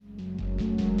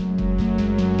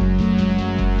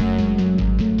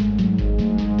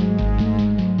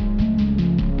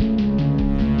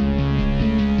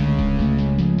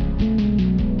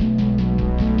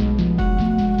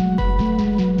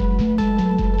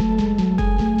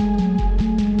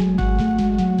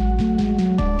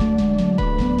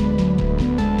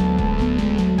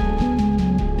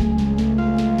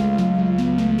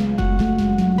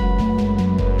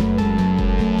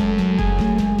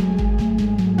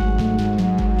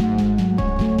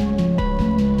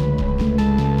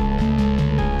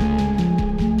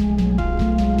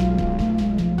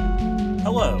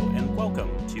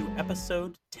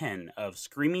edition of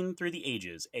Screaming Through the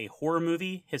Ages, a horror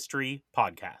movie history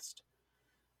podcast.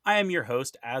 I am your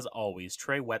host, as always,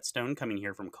 Trey Whetstone, coming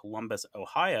here from Columbus,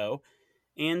 Ohio,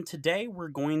 and today we're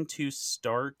going to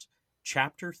start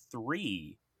Chapter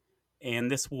 3, and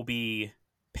this will be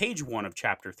page 1 of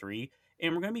Chapter 3,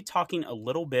 and we're going to be talking a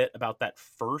little bit about that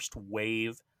first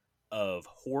wave of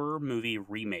horror movie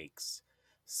remakes.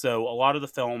 So a lot of the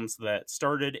films that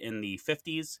started in the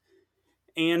 50s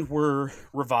and were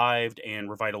revived and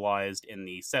revitalized in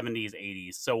the 70s,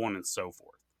 80s, so on and so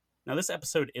forth. Now, this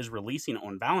episode is releasing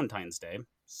on Valentine's Day,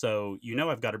 so you know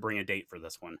I've got to bring a date for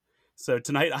this one. So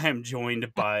tonight I am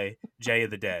joined by Jay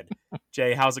of the Dead.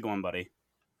 Jay, how's it going, buddy?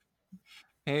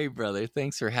 Hey, brother.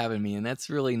 Thanks for having me. And that's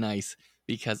really nice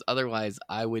because otherwise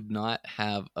I would not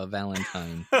have a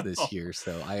Valentine this year.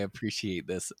 So I appreciate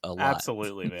this a lot.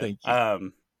 Absolutely, man. Thank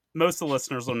you. Most of the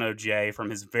listeners will know Jay from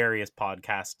his various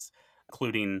podcasts,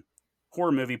 including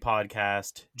Horror Movie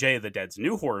Podcast, Jay of the Dead's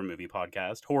new horror movie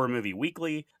podcast, Horror Movie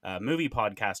Weekly, Movie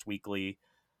Podcast Weekly.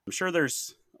 I'm sure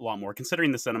there's a lot more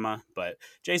considering the cinema, but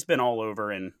Jay's been all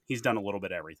over and he's done a little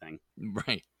bit of everything.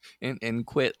 Right. And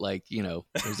quit,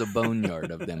 there's a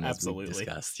boneyard of them as we've Absolutely.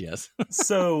 discussed. Yes.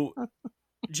 So,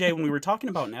 Jay, when we were talking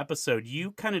about an episode,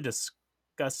 you kind of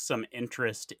discussed some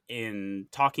interest in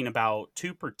talking about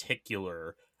two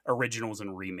particular originals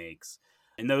and remakes.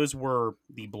 And those were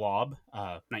The Blob,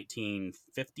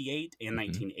 1958 and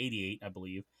 1988, I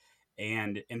believe,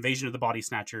 and Invasion of the Body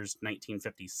Snatchers,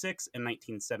 1956 and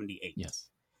 1978. Yes.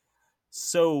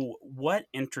 So what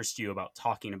interests you about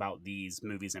talking about these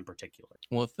movies in particular?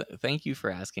 Well, thank you for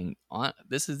asking.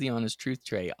 This is the honest truth,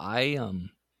 Trey.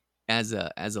 As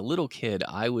a little kid,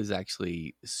 I was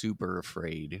actually super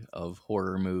afraid of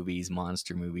horror movies,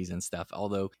 monster movies, and stuff.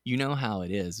 Although you know how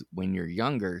it is when you're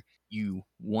younger, you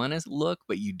want to look,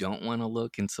 but you don't want to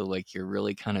look, and so you're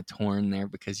really kind of torn there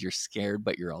because you're scared,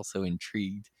 but you're also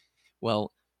intrigued.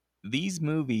 Well, these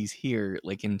movies here,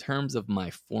 in terms of my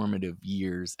formative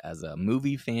years as a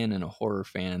movie fan and a horror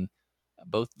fan,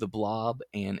 both The Blob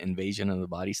and Invasion of the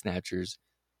Body Snatchers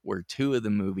were two of the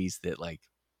movies that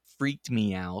freaked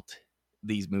me out,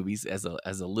 these movies as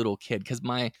a little kid, because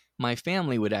my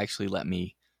family would actually let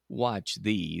me watch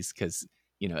these because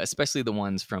especially the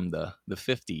ones from the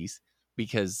 50s,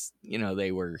 because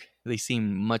they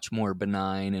seem much more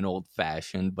benign and old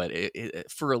fashioned, but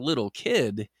for a little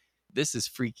kid this is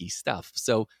freaky stuff.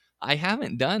 So I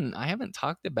haven't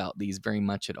talked about these very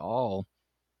much at all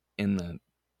in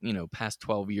the past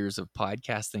 12 years of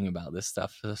podcasting about this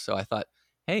stuff. So I thought,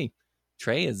 hey,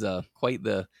 Trey is quite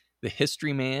the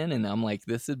history man, and I'm like,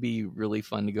 this would be really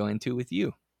fun to go into with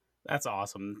you. That's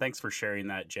awesome. Thanks for sharing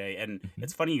that, Jay. And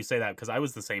it's funny you say that because I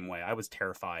was the same way. I was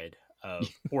terrified of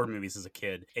horror movies as a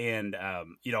kid. And,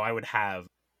 I would have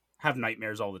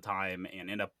nightmares all the time and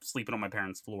end up sleeping on my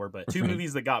parents' floor. But two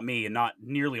movies that got me, and not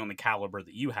nearly on the caliber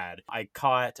that you had, I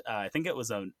caught, I think it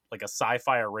was a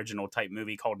sci-fi original type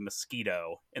movie called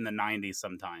Mosquito in the 90s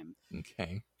sometime.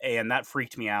 Okay. And that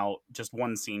freaked me out, just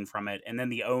one scene from it. And then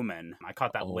The Omen, I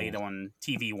caught that late on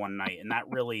TV one night. And that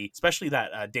really, especially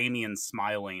that Damien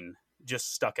smiling,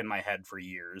 just stuck in my head for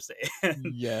years.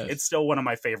 And yes. It's still one of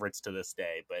my favorites to this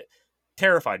day, but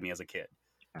terrified me as a kid.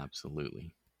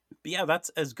 Absolutely. But yeah, that's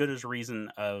as good as a reason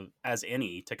as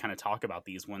any to kind of talk about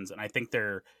these ones. And I think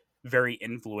they're very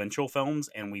influential films.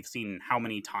 And we've seen how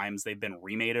many times they've been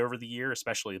remade over the year,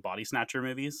 especially the Body Snatcher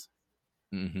movies.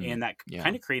 Mm-hmm. And that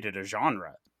kind of created a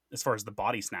genre as far as the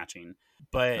body snatching.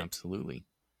 But absolutely.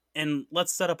 And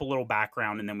let's set up a little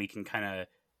background and then we can kind of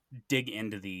dig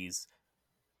into these.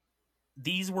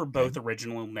 These were both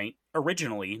originally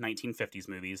 1950s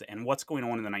movies. And what's going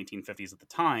on in the 1950s at the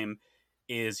time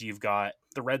is you've got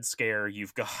the Red Scare,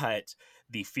 you've got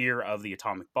the fear of the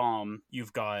atomic bomb,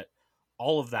 you've got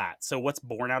all of that. So what's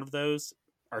born out of those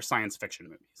are science fiction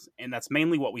movies. And that's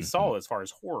mainly what we saw as far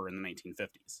as horror in the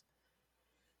 1950s.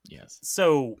 Yes.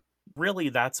 So really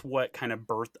that's what kind of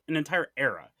birthed an entire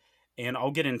era. And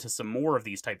I'll get into some more of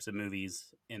these types of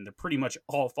movies, and they pretty much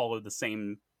all follow the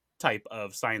same type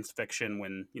of science fiction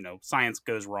when, science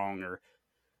goes wrong or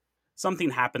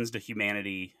something happens to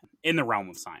humanity in the realm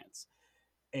of science.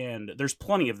 And there's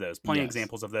plenty of those, plenty of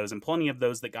examples of those, and plenty of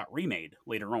those that got remade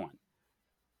later on.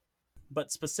 But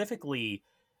specifically,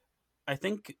 I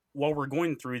think while we're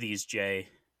going through these, Jay,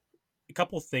 a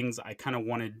couple of things I kind of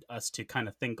wanted us to kind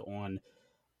of think on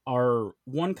are,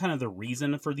 one, kind of the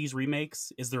reason for these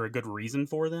remakes. Is there a good reason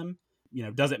for them?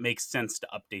 Does it make sense to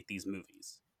update these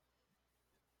movies?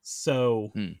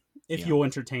 So if you'll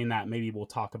entertain that, maybe we'll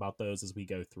talk about those as we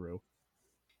go through.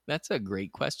 That's a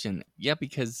great question. Yeah,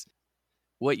 because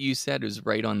what you said is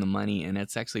right on the money, and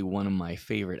it's actually one of my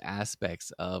favorite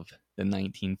aspects of the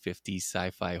 1950s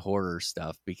sci-fi horror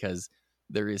stuff, because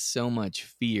there is so much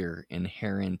fear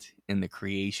inherent in the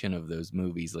creation of those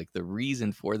movies. Like the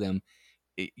reason for them,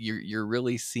 you're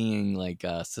really seeing like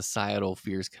societal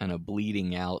fears kind of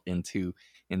bleeding out into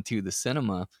the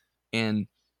cinema. And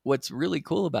what's really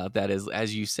cool about that is,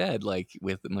 as you said, like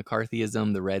with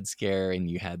McCarthyism, the Red Scare, and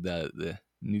you had the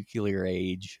nuclear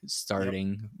age Yep.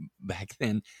 starting back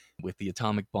then with the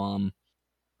atomic bomb,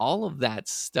 all of that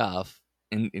stuff,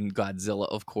 and Godzilla,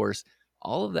 of course,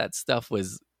 all of that stuff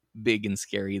was big and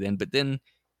scary then. But then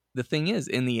the thing is,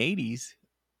 in the 80s,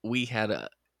 we had a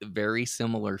very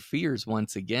similar fears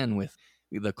once again with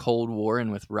the Cold War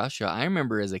and with Russia. I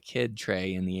remember as a kid,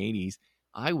 Trey, in the 80s,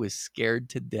 I was scared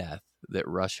to death that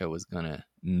Russia was going to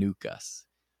nuke us.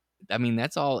 I mean,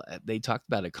 that's all they talked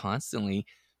about it constantly,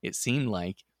 it seemed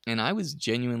like. And I was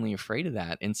genuinely afraid of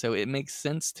that. And so it makes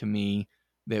sense to me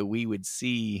that we would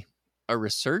see a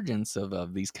resurgence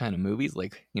of these kind of movies,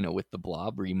 like, with the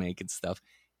Blob remake and stuff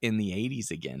in the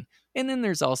 80s again. And then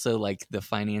there's also like the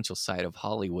financial side of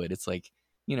Hollywood. It's like,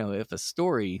 if a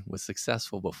story was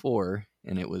successful before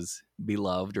and it was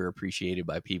beloved or appreciated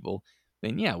by people,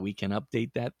 then yeah, we can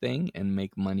update that thing and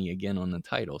make money again on the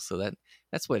title. So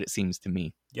that's what it seems to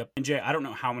me. Yep. And Jay, I don't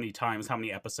know how many times, how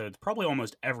many episodes, probably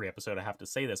almost every episode I have to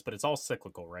say this, but it's all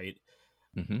cyclical, right?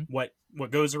 Mm-hmm. What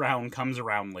goes around comes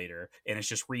around later, and it's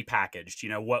just repackaged.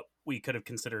 What we could have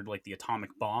considered like the atomic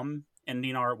bomb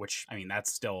ending art, which, I mean,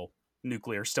 that's still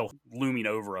nuclear, still looming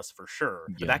over us for sure.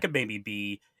 Yeah. But that could maybe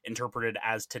be interpreted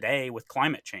as today with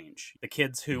climate change. The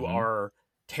kids who Mm-hmm. are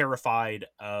terrified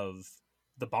of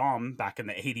the bomb back in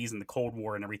the 80s and the Cold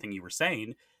War and everything you were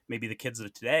saying, maybe the kids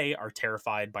of today are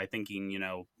terrified by thinking,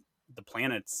 the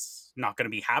planet's not going to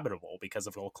be habitable because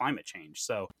of all climate change.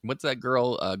 So What's that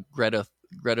girl, Greta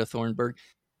Thunberg?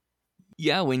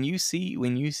 Yeah, when you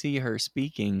see her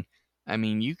speaking, I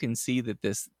mean, you can see that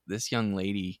this young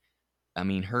lady, I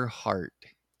mean, her heart,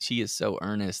 she is so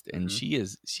earnest, and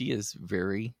Mhm. she is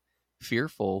very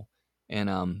fearful. And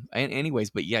anyways,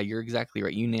 but yeah, you're exactly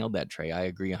right. You nailed that, Trey. I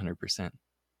agree 100%.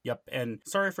 Yep, and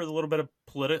sorry for the little bit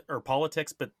of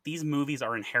politics, but these movies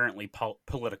are inherently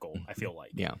political, I Mhm. feel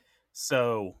like. Yeah.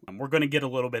 So we're going to get a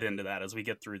little bit into that as we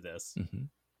get through this. Hmm.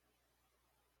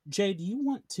 Jay, do you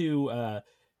want to?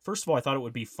 First of all, I thought it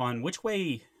would be fun. Which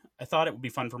way? I thought it would be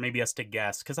fun for maybe us to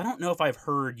guess, because I don't know if I've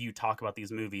heard you talk about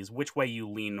these movies. Which way you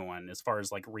lean on as far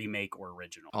as like remake or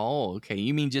original? Oh, okay.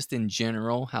 You mean just in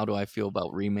general? How do I feel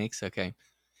about remakes? Okay.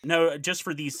 No, just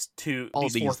for All these four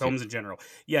these two. films in general.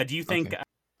 Yeah. Do you think? Okay.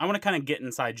 I want to kind of get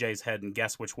inside Jay's head and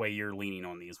guess which way you're leaning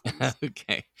on these ones.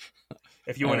 Okay.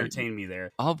 If you All right. entertain me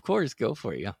there. Of course, go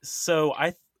for it. Yeah. So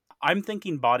I'm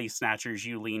thinking Body Snatchers.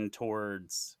 You lean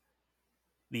towards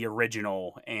the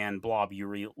original, and Blob.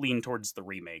 You lean towards the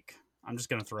remake. I'm just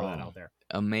gonna throw that Oh, out there.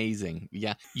 amazing.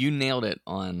 Yeah, you nailed it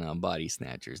on Body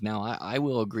Snatchers. Now, I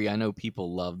will agree. I know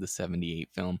people love the 78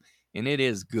 film, and it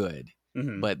is good,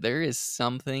 Hmm. but there is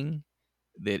something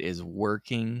that is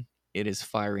working. It is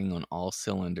firing on all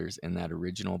cylinders in that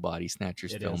original Body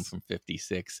Snatchers It film is. from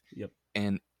 56. Yep.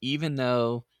 And even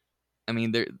though, I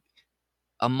mean, there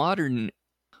a modern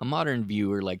a modern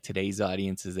viewer, like today's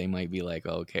audiences, they might be like,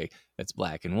 oh, okay, that's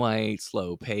black and white,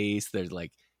 slow pace. There's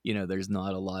like, there's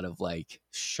not a lot of like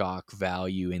shock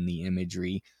value in the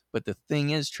imagery. But the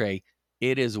thing is, Trey,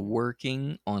 it is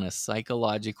working on a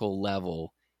psychological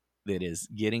level that is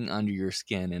getting under your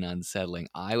skin and unsettling.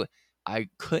 I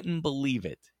couldn't believe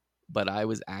it, but I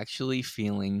was actually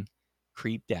feeling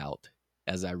creeped out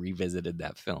as I revisited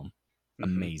that film. Hmm.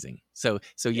 Amazing. So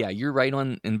Yep. yeah, you're right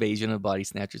on Invasion of Body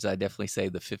Snatchers. I definitely say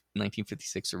the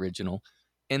 1956 original.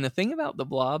 And the thing about the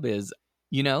Blob is,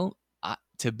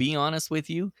 to be honest with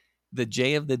you, the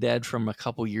Jay of the Dead from a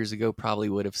couple years ago probably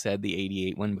would have said the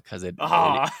 88 one, because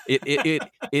Ah.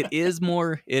 it is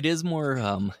more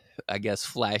I guess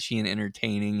flashy and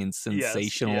entertaining and Yes. Yeah.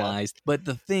 sensationalized. But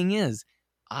the thing is,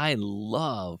 I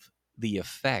love the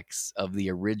effects of the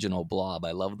original Blob.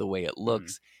 I love the way it Hmm.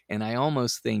 looks, and I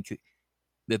almost think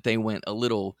that they went a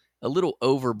little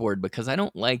overboard, because I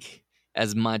don't like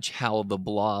as much how the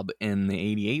Blob in the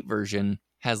 88 version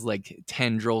has like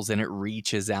tendrils and it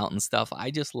reaches out and stuff. I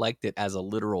just liked it as a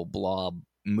literal blob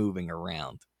moving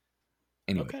around.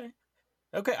 Anyway, Okay.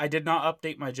 Okay. I did not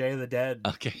update my Jay of the Dead,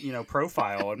 okay.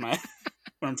 profile in my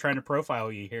when I'm trying to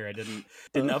profile you here. I didn't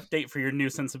update for your new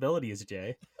sensibilities,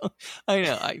 Jay. I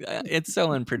know. It's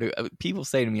so unpredictable. People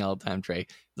say to me all the time, Trey,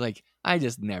 like, I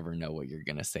just never know what you're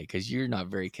gonna say because you're not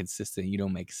very consistent. You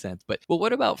don't make sense. But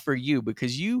what about for you?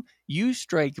 Because you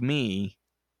strike me.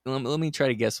 Let me try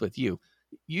to guess with you.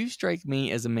 You strike me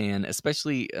as a man,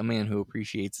 especially a man who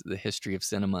appreciates the history of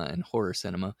cinema and horror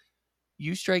cinema.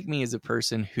 you strike me as a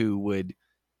person who would,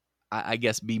 I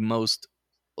guess, be most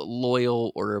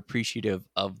loyal or appreciative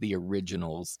of the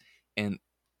originals. And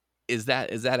is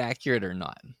that accurate or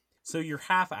not? So you're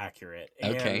half accurate,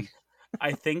 Okay. and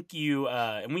I think you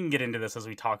and we can get into this as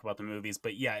we talk about the movies,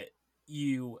 but yeah,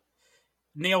 you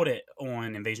nailed it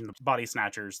on Invasion of the Body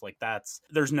Snatchers. Like,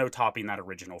 there's no topping that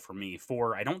original for me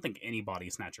for I don't think any Body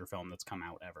Snatcher film that's come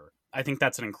out ever. I think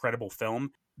that's an incredible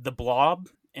film. The Blob,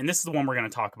 and this is the one we're going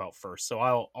to talk about first. So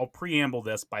I'll preamble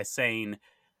this by saying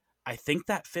I think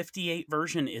that 58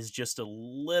 version is just a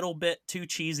little bit too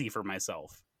cheesy for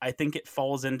myself. I think it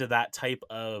falls into that type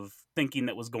of thinking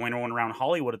that was going on around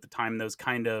Hollywood at the time. Those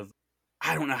kind of,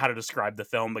 I don't know how to describe the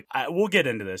film, but we'll get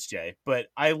into this, Jay. But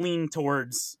I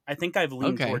think I've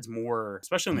leaned Okay. towards more,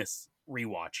 especially in this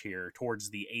rewatch here, towards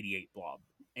the 88 Blob.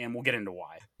 And we'll get into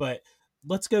why. But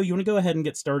let's go. You want to go ahead and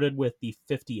get started with the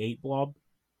 58 Blob?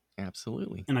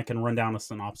 Absolutely. And I can run down a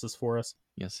synopsis for us.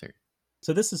 Yes, sir.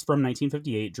 So this is from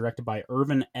 1958, directed by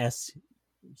Irvin S.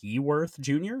 Yeworth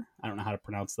Jr. I don't know how to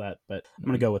pronounce that, but I'm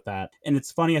going to go with that. And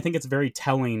it's funny. I think it's very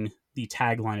telling, the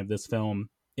tagline of this film.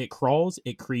 It crawls,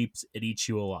 it creeps, it eats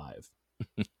you alive.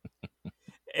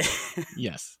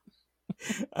 Yes.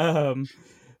 But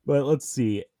let's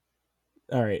see.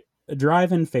 All right. A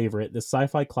drive-in favorite, this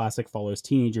sci-fi classic follows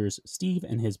teenagers Steve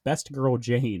and his best girl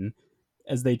Jane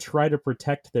as they try to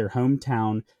protect their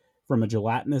hometown from a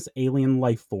gelatinous alien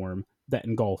life form that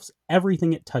engulfs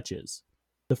everything it touches.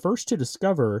 The first to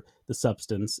discover the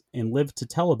substance and live to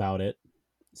tell about it,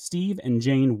 Steve and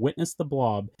Jane witness the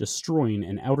blob destroying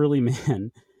an elderly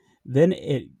man, then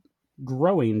it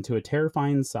growing to a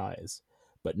terrifying size.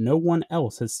 But no one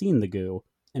else has seen the goo,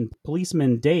 and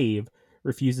policeman Dave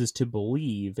refuses to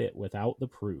believe it without the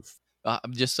proof.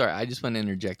 I'm just sorry. I just want to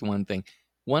interject one thing.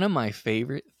 One of my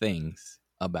favorite things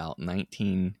about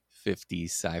 1950s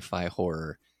sci-fi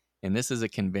horror, and this is a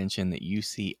convention that you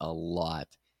see a lot,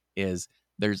 is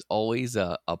there's always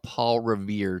a Paul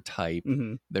Revere type.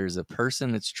 Mm-hmm. There's a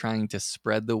person that's trying to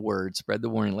spread the word, spread the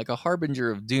warning, like a harbinger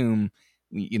of doom,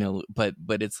 but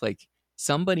it's like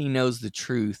somebody knows the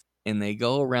truth and they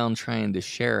go around trying to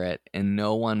share it and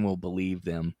no one will believe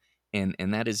them. And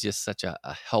that is just such a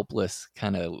helpless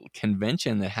kind of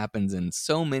convention that happens in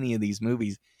so many of these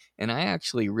movies. And I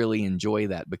actually really enjoy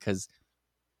that because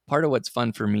part of what's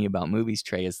fun for me about movies,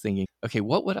 Trey, is thinking, okay,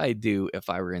 what would I do if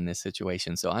I were in this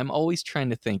situation? So I'm always trying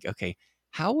to think, okay,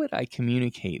 how would I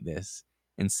communicate this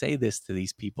and say this to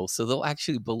these people so they'll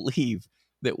actually believe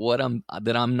that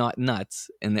that I'm not nuts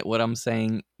and that what I'm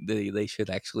saying they should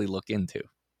actually look into.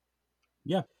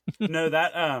 Yeah. No,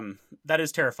 that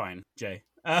is terrifying, Jay.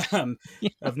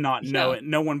 Of not knowing,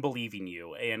 no one believing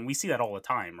you, and we see that all the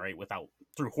time, right?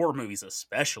 Through horror movies,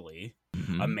 especially.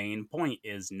 Mm-hmm. A main point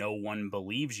is no one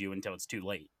believes you until it's too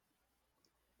late,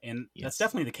 and Yes. that's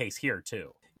definitely the case here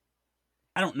too.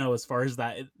 I don't know as far as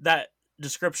that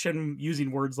description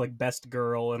using words like best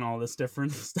girl and all this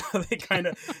different stuff. It kind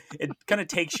of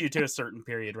takes you to a certain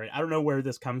period, right? I don't know where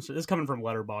this comes from. This is coming from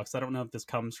Letterboxd. I don't know if this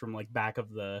comes from like back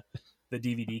of the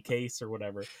DVD case or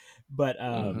whatever, but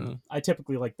I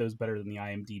typically like those better than the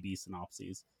IMDb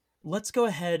synopses. Let's go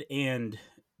ahead and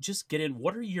just get in.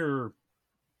 What are your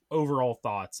overall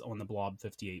thoughts on the Blob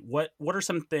 58? What are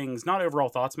some things, not overall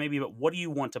thoughts maybe, but what do you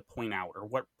want to point out, or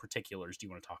what particulars do you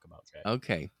want to talk about, Jay?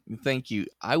 Okay, thank you.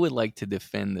 I would like to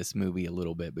defend this movie a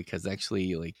little bit because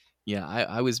actually,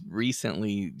 I was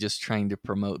recently just trying to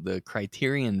promote the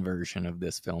Criterion version of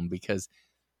this film because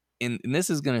and this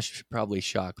is going to probably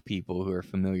shock people who are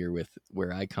familiar with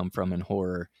where I come from in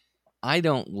horror. I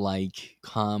don't like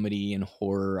comedy and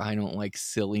horror. I don't like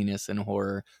silliness and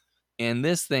horror. And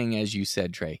this thing, as you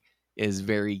said, Trey, is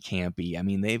very campy. I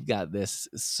mean, they've got this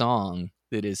song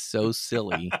that is so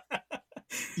silly.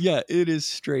 Yeah, it is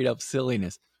straight up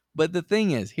silliness. But the thing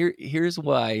is, here's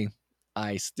why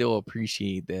I still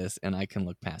appreciate this and I can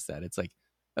look past that. It's like,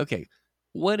 okay,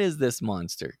 what is this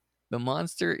monster? The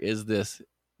monster is this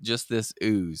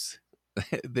ooze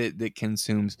that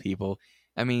consumes people.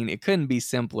 I mean, it couldn't be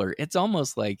simpler. It's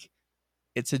almost like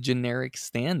it's a generic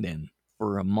stand-in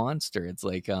for a monster. It's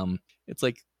like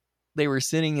they were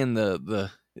sitting in the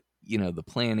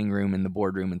planning room in the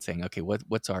boardroom and saying, okay,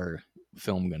 what's our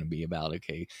film going to be about?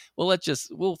 Okay, well,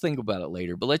 we'll think about it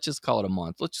later, but let's just call it a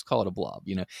monster. Let's just call it a blob,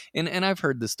 and I've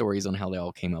heard the stories on how they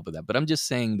all came up with that, but I'm just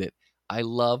saying that I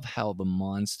love how the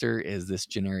monster is this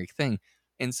generic thing.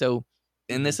 And so,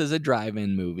 and this is a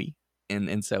drive-in movie.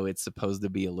 And so it's supposed to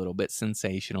be a little bit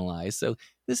sensationalized. So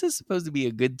this is supposed to be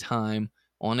a good time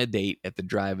on a date at the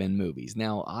drive-in movies.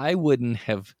 Now, I wouldn't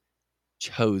have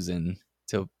chosen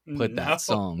to put that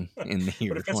song in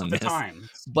here but on the this. time.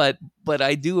 But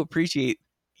I do appreciate,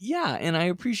 Yeah, and I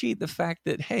appreciate the fact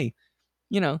that, hey,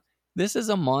 you know, this is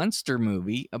a monster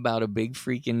movie about a big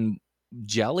freaking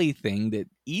jelly thing that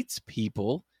eats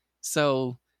people.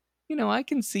 So, I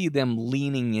can see them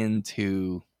leaning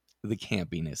into the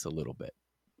campiness a little bit.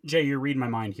 Jay, you're reading my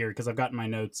mind here because I've got in my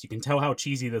notes. You can tell how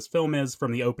cheesy this film is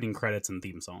from the opening credits and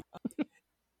theme song.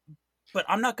 But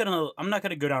I'm not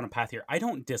gonna go down a path here. I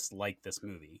don't dislike this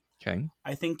movie. Okay.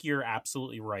 I think you're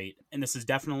absolutely right, and this is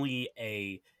definitely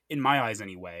in my eyes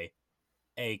anyway,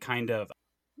 a kind of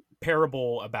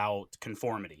parable about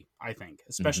conformity. I think,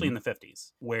 especially in the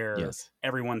 50s, where Yes.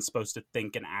 everyone's supposed to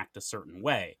think and act a certain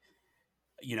way.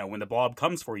 When the blob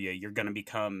comes for you, you're going to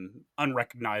become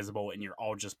unrecognizable, and you're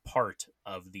all just part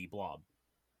of the blob.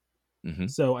 Mm-hmm.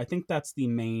 So I think that's the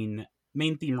main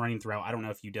theme running throughout. I don't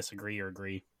know if you disagree or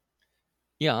agree.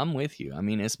 Yeah, I'm with you. I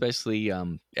mean, especially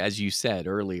as you said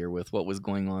earlier, with what was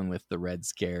going on with the Red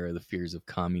Scare, the fears of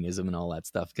communism, and all that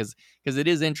stuff. Because it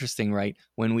is interesting, right?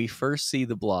 When we first see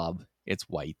the blob, it's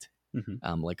white,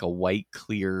 like a white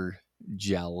clear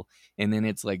gel, and then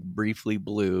it's like briefly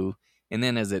blue, and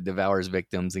then as it devours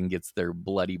victims and gets their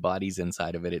bloody bodies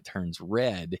inside of it, it turns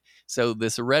red. So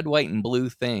this red, white, and blue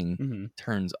thing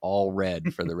turns all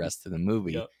red for the rest of the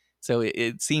movie. Yep. So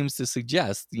it seems to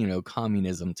suggest,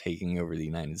 communism taking over the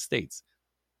United States.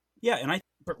 Yeah,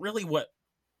 but really what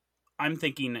I'm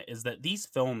thinking is that these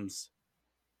films,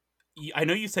 I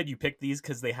know you said you picked these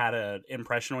because they had an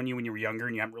impression on you when you were younger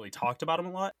and you haven't really talked about them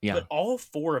a lot. Yeah. But all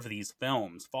four of these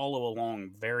films follow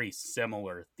along very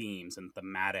similar themes and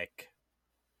thematic,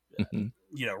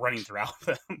 running throughout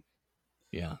them.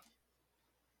 Yeah.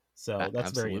 So that's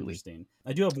very Absolutely. interesting.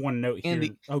 I do have one note here.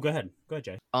 Go ahead. Go ahead,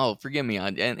 Jay. Oh, forgive me.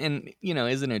 And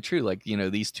isn't it true? Like,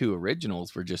 these two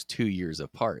originals were just 2 years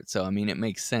apart. So, I mean, it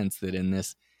makes sense that in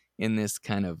this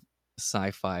kind of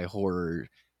sci-fi horror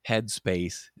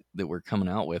headspace that we're coming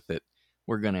out with it,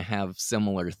 we're going to have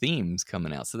similar themes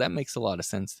coming out. So that makes a lot of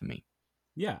sense to me.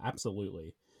 Yeah,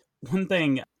 absolutely. One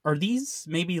thing, are these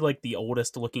maybe like the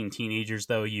oldest looking teenagers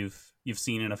though you've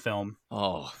seen in a film?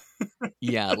 Oh,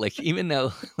 yeah. Like, even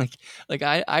though like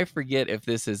I forget if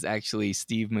this is actually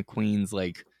Steve McQueen's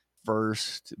like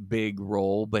first big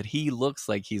role, but he looks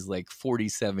like he's like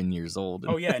 47 years old.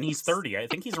 Oh yeah, and he's 30. I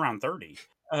think he's around 30.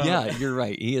 Yeah, you're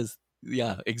right. He is.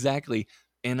 Yeah, exactly.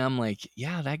 And I'm like,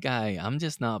 yeah, that guy, I'm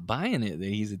just not buying it that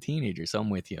he's a teenager. So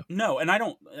I'm with you. No, and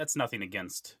that's nothing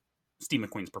against Steve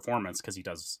McQueen's performance because he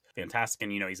does fantastic,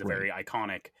 and he's a very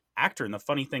iconic actor. And the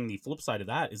funny thing, the flip side of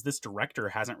that is this director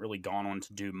hasn't really gone on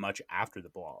to do much after The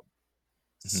Blob.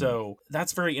 So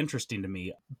that's very interesting to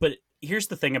me. But here's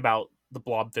the thing about The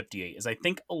Blob 58 is I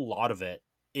think a lot of it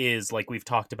is, like we've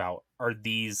talked about, are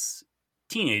these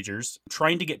teenagers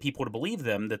trying to get people to believe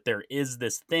them that there is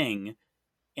this thing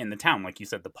in the town, like you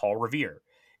said, the Paul Revere,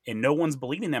 and no one's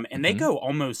believing them. And they go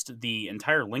almost the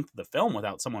entire length of the film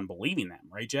without someone believing them,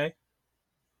 right, Jay?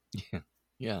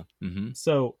 Yeah.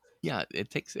 So yeah, it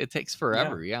takes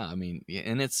forever. Yeah. I mean,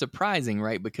 and it's surprising,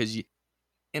 right? Because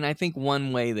and I think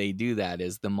one way they do that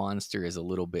is the monster is a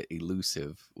little bit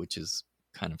elusive, which is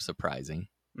kind of surprising.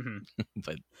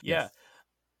 But yeah.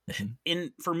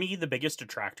 And for me, the biggest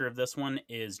detractor of this one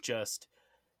is just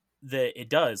that it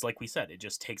does, like we said, it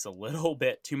just takes a little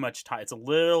bit too much time. It's a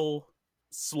little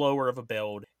slower of a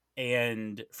build.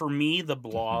 And for me, the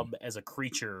blob as a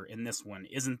creature in this one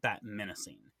isn't that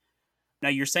menacing. Now,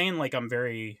 you're saying like I'm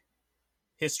very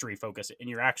history focused, and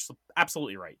you're actually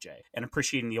absolutely right, Jay, and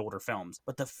appreciating the older films.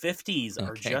 But the 50s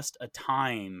are just a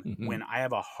time when I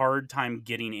have a hard time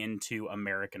getting into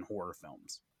American horror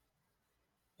films.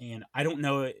 And I don't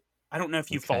know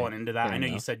if you've fallen into that. I know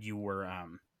you said you were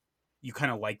you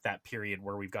kind of like that period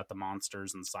where we've got the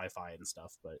monsters and sci-fi and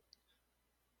stuff,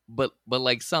 but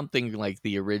like something like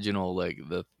the original, like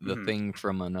the thing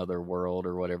from another world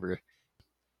or whatever.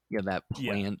 Yeah, that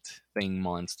plant thing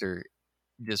monster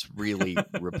just really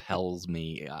repels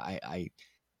me.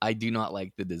 I do not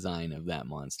like the design of that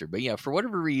monster. But yeah, for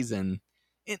whatever reason,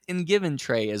 and given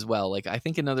Trey as well, like I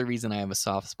think another reason I have a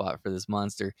soft spot for this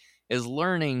monster is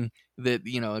learning that,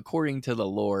 according to the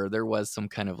lore, there was some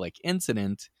kind of like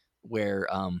incident where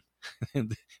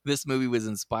this movie was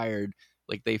inspired.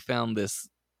 Like they found this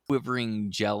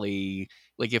quivering jelly.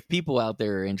 Like if people out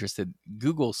there are interested,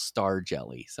 Google star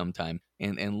jelly sometime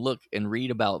and look and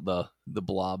read about the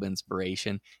blob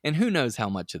inspiration. And who knows how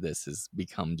much of this has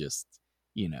become just,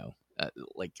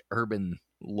 like urban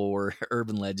lore,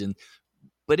 urban legend.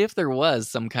 But if there was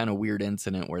some kind of weird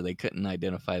incident where they couldn't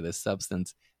identify this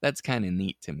substance, that's kind of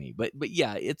neat to me. But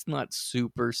yeah, it's not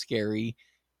super scary.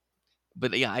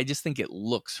 But yeah, I just think it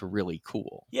looks really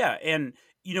cool. Yeah, and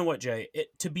you know what, Jay?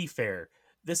 To be fair,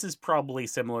 this is probably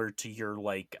similar to your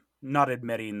like not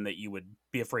admitting that you would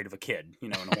be afraid of a kid,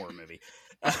 in a horror movie,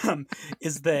 um,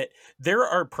 is that there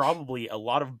are probably a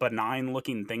lot of benign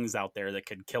looking things out there that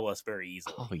could kill us very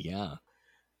Oh easily. yeah.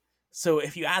 So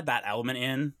if you add that element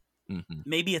in, Hmm.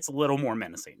 maybe it's a little more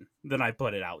menacing than I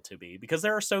put it out to be, because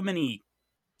there are so many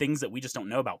things that we just don't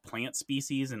know about plant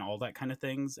species and all that kind of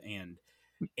things, and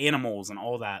animals and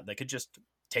all that could just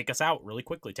take us out really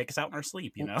quickly, take us out in our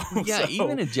sleep, Yeah,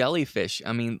 even So a jellyfish.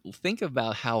 I mean, think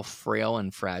about how frail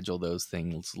and fragile those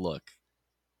things look.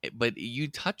 But you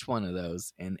touch one of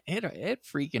those and it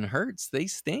freaking hurts. They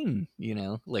sting,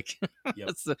 like yep.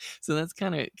 so that's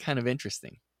kind of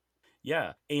interesting.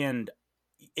 Yeah, and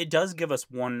it does give us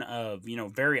one of,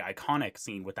 very iconic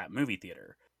scene with that movie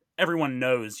theater. Everyone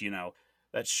knows,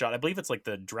 that shot. I believe it's like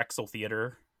the Drexel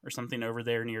Theater or something over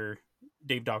there near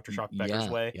Dave Dr. Shock Becker's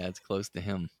Yeah, way. yeah, it's close to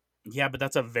him. Yeah, but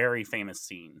that's a very famous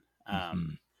scene.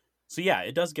 Hmm. So yeah,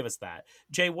 it does give us that.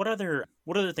 Jay, what other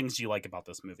things do you like about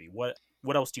this movie? What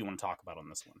else do you want to talk about on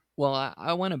this one? Well,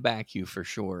 I want to back you for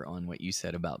sure on what you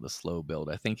said about the slow build.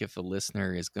 I think if a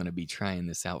listener is going to be trying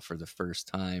this out for the first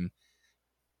time,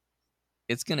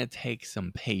 it's going to take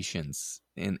some patience.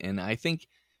 And I think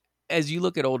as you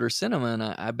look at older cinema, and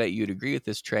I bet you'd agree with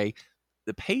this, Trey,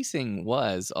 the pacing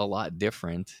was a lot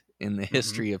different in the Mm-hmm.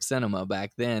 history of cinema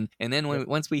back then. And then Yep.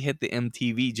 once we hit the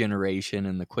MTV generation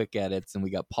and the quick edits, and we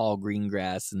got Paul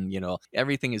Greengrass, and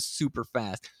everything is super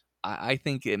fast. I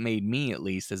think it made me, at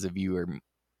least as a viewer,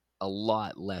 a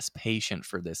lot less patient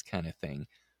for this kind of thing.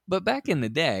 But back in the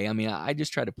day, I mean, I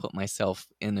just try to put myself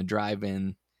in a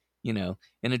drive-in, in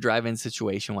a drive-in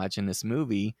situation watching this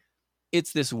movie.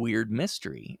 It's this weird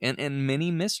mystery, and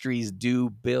many mysteries do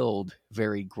build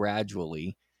very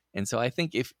gradually. And so I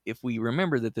think if we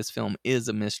remember that this film is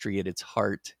a mystery at its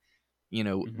heart,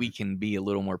 Mm-hmm. we can be a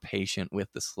little more patient with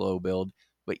the slow build.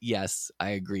 But yes,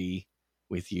 I agree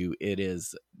with you. It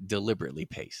is deliberately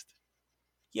paced.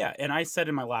 Yeah, and I said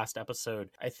in my last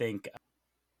episode, I think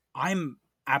I'm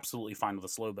absolutely fine with a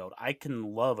slow build. I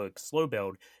can love a slow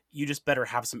build. You just better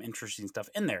have some interesting stuff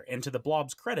in there. And to the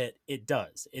Blob's credit, it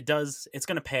does. It does. It's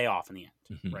going to pay off in the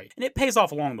end, Hmm. right? And it pays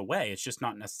off along the way. It's just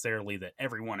not necessarily that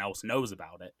everyone else knows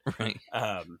about it. Right.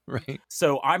 Um, Right.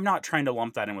 so I'm not trying to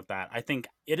lump that in with that. I think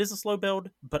it is a slow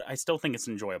build, but I still think it's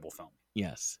an enjoyable film.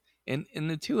 Yes. And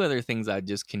the two other things I'd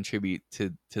just contribute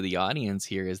to the audience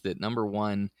here is that, number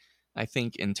one, I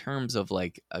think in terms of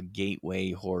like a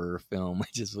gateway horror film,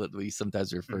 which is what we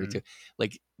sometimes refer Mm-hmm. to,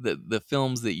 like the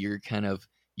films that you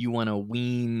want to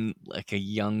wean like a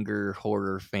younger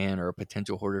horror fan or a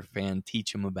potential horror fan,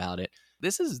 teach them about it.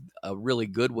 This is a really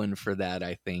good one for that,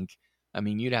 I think. I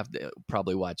mean, you'd have to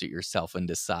probably watch it yourself and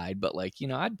decide, but like,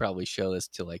 I'd probably show this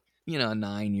to like, a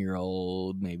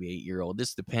 9-year-old, maybe 8-year-old.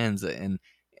 This depends. And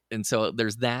so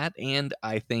there's that. And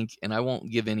I think, and I won't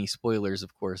give any spoilers,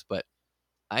 of course, but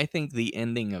I think the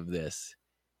ending of this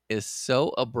is so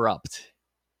abrupt.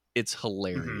 It's Mm-hmm.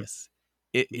 hilarious.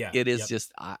 It Yeah. it is Yep.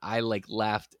 just I like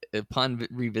laughed upon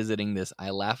revisiting this. I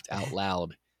laughed out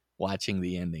loud watching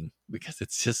the ending because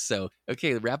it's just so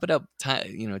okay. Wrap it up,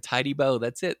 tidy bow.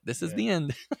 That's it. This is Yeah. the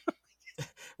end.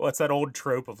 Well, it's that old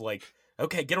trope of like,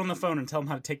 okay, get on the phone and tell them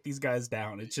how to take these guys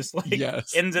down. It's just like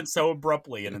Yes. ends it so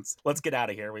abruptly, and it's let's get out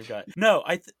of here. We've got no.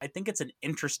 I think it's an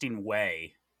interesting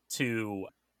way to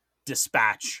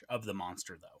dispatch of the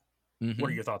monster, though. What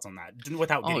are Hmm. your thoughts on that,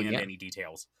 without Oh getting into yeah. any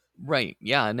details? Right.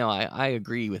 Yeah, no, I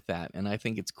agree with that. And I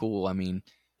think it's cool. I mean,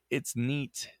 it's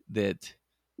neat that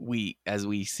as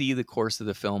we see the course of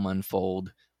the film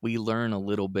unfold, we learn a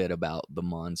little bit about the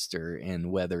monster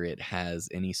and whether it has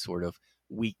any sort of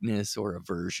weakness or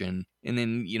aversion. And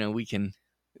then, we can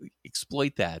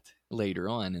exploit that later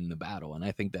on in the battle. And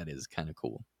I think that is kind of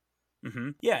cool.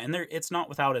 Yeah, and it's not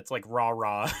without its like rah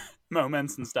rah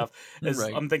moments and stuff. As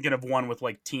Right. I'm thinking of one with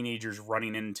like teenagers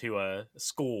running into a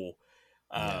school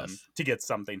Yes. to get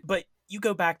something. But you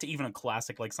go back to even a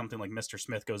classic like something like Mr.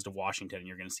 Smith Goes to Washington, and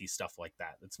you're going to see stuff like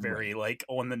that. That's very Right. like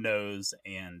on the nose,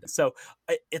 and so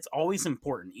it's always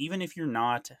important, even if you're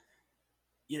not.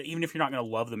 Even if you're not going to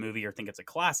love the movie or think it's a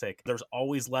classic, there's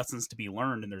always lessons to be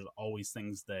learned, and there's always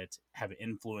things that have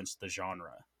influenced the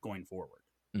genre going forward.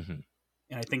 Hmm.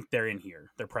 And I think they're in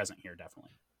here. They're present here,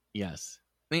 definitely. Yes.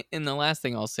 And the last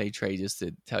thing I'll say, Trey, just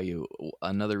to tell you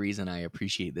another reason I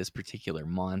appreciate this particular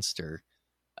monster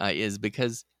is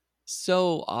because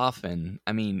so often,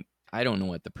 I mean, I don't know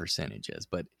what the percentage is,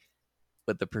 but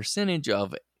the percentage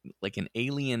of like an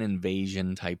alien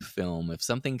invasion type film, if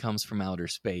something comes from outer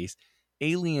space,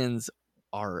 aliens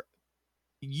are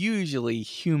usually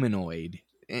humanoid,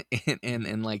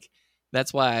 and like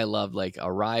that's why I love like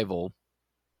Arrival,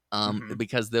 Hmm.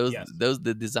 Because Yes.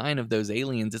 the design of those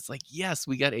aliens, it's like, yes,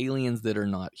 we got aliens that are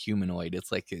not humanoid.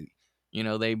 It's like,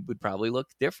 they would probably look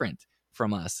different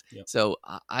from us. Yep. So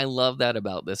I love that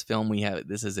about this film.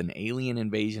 This is an alien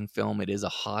invasion film. It is a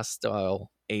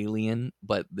hostile alien,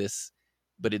 but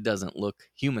it doesn't look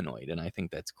humanoid, and I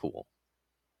think that's cool.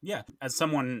 Yeah. As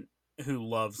someone who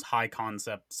loves high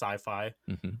concept sci-fi,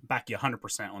 Hmm. back you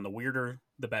 100% on the weirder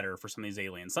the better for some of these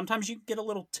aliens. Sometimes you get a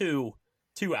little too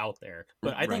out there,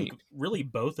 but I think Right. really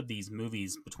both of these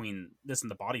movies, between this and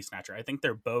the Body Snatcher, I think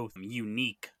they're both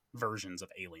unique versions of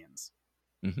aliens.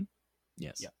 Hmm.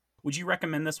 Yes. Yeah. Would you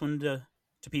recommend this one to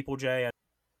people, Jay?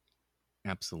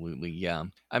 Absolutely, yeah.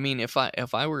 I mean, if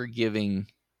I were giving,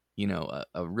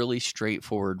 a really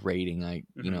straightforward rating,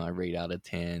 Mm-hmm. I rate out of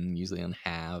 10, usually on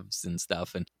halves and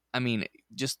stuff. And I mean,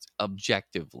 just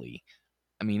objectively,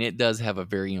 I mean, it does have a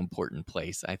very important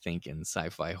place, I think, in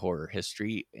sci-fi horror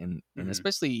history, and Mm-hmm.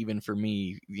 especially even for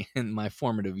me in my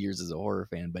formative years as a horror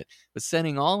fan. But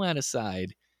setting all that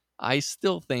aside, I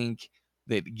still think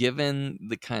that given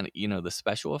the kind of the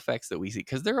special effects that we see,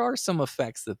 because there are some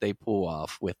effects that they pull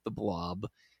off with the blob,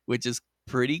 which is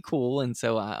pretty cool, and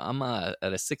so I'm at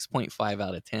a 6.5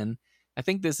 out of 10. I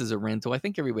think this is a rental. I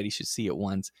think everybody should see it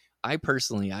once. I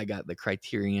got the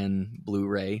Criterion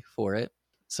Blu-ray for it,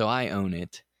 so I own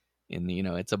it, and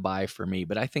it's a buy for me.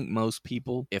 But I think most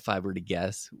people, if I were to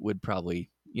guess, would probably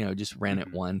just rent it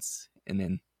Mm-hmm. once, and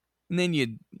then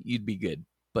you'd be good.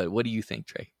 But what do you think,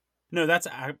 Trey? No, that's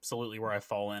absolutely where I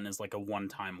fall in, is like a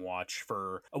one-time watch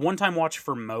for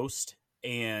most,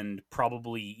 and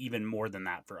probably even more than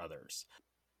that for others.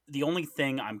 The only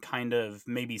thing I'm kind of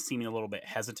maybe seeming a little bit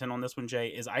hesitant on this one, Jay,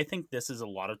 is I think this is a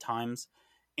lot of times,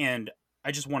 and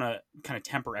I just want to kind of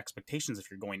temper expectations if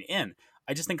you're going in.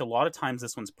 I just think a lot of times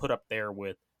this one's put up there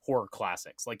with horror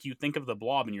classics. Like, you think of The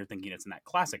Blob and you're thinking it's in that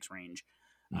classics range.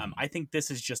 Hmm. I think this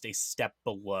is just a step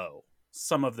below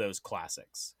some of those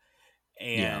classics.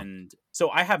 Yeah. And so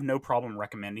I have no problem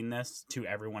recommending this to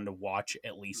everyone to watch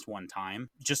at least one time.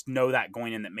 Just know that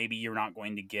going in, that maybe you're not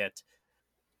going to get,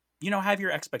 have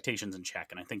your expectations in check,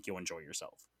 and I think you'll enjoy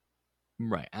yourself.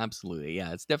 Right, absolutely.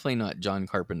 Yeah, it's definitely not John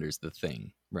Carpenter's The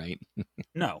Thing, right?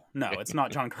 No, no, it's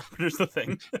not John Carpenter's The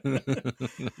Thing,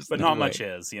 There's but no not way. much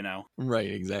is.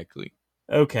 Right, exactly.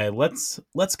 Okay, let's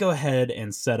go ahead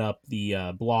and set up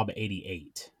the Blob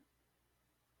 88.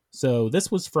 So this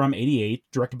was from 88,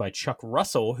 directed by Chuck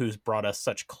Russell, who's brought us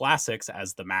such classics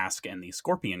as The Mask and The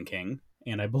Scorpion King,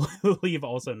 and I believe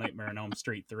also Nightmare on Elm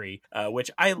Street 3,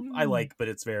 which I Mm, like, but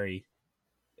it's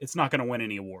not going to win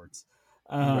any awards.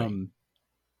 right. Um,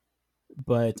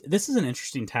 but this is an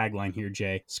interesting tagline here,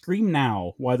 Jay. Scream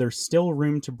now while there's still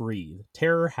room to breathe.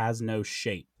 Terror has no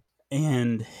shape.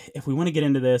 And if we want to get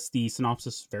into this, the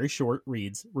synopsis, very short,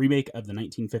 reads: remake of the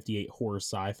 1958 horror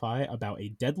sci fi about a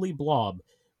deadly blob,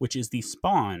 which is the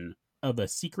spawn of a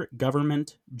secret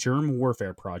government germ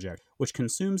warfare project which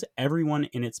consumes everyone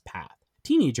in its path.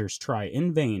 Teenagers try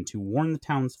in vain to warn the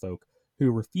townsfolk, who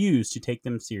refuse to take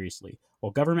them seriously,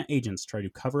 while government agents try to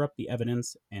cover up the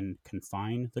evidence and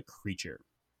confine the creature.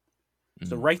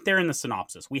 So, Mm, right there in the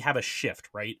synopsis, we have a shift,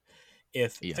 right?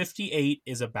 If yes. 58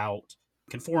 is about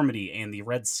conformity and the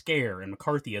Red Scare and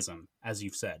McCarthyism, as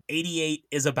you've said, 88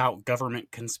 is about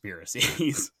government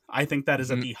conspiracies. I think that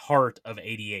is at Mhm. the heart of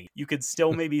 88. You could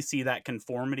still maybe see that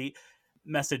conformity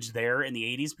message there in the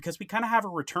 80s, because we kind of have a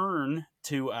return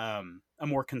to a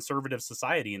more conservative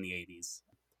society in the 80s,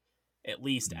 at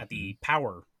least at Mhm. the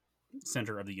power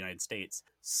center of the United States.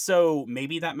 So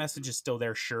maybe that message is still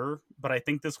there, sure, but I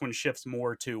think this one shifts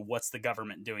more to what's the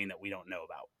government doing that we don't know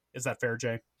about. Is that fair,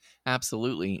 Jay?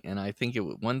 Absolutely. And I think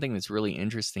one thing that's really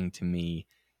interesting to me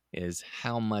is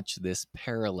how much this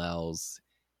parallels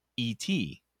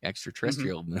E.T., Mm-hmm.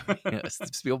 extraterrestrial movie,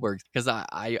 Spielberg, because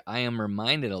I am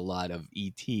reminded a lot of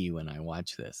E.T. when I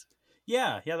watch this.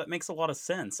 Yeah, that makes a lot of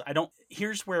sense. I don't.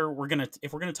 Here's where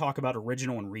if we're gonna talk about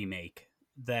original and remake,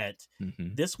 that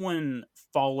Hmm. this one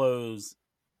follows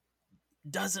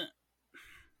doesn't.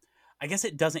 I guess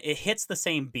it doesn't. It hits the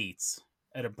same beats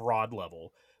at a broad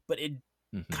level, but it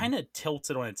Hmm. kind of tilts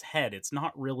it on its head. It's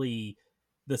not really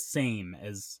the same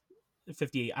as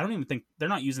 58. I don't even think they're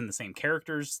not using the same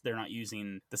characters. They're not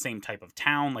using the same type of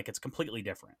town. Like, it's completely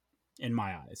different in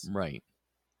my eyes. Right.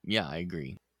 Yeah, I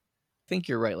agree. I think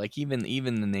you're right. Like even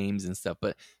the names and stuff,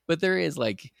 but there is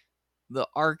like the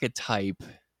archetype.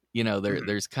 Mm-hmm.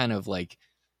 There's kind of like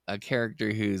a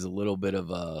character who's a little bit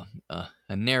of a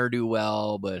ne'er do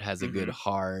well, but has a good Mm-hmm.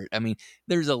 heart. I mean,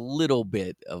 there's a little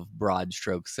bit of broad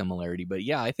stroke similarity, but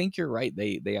yeah, I think you're right.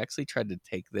 They actually tried to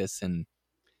take this and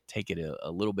take it a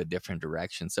little bit different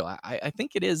direction. So I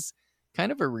think it is.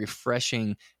 kind of a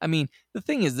refreshing. I mean, the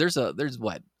thing is, there's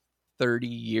what 30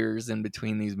 years in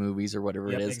between these movies or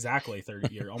whatever it Yep, is. exactly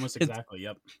 30 year, almost It's, exactly.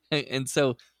 Yep. and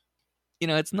so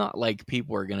it's not like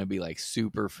people are going to be like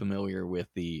super familiar with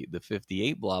the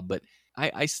 58 blob, but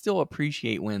I still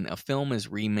appreciate when a film is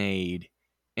remade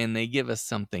and they give us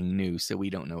something new so we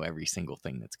don't know every single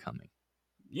thing that's coming.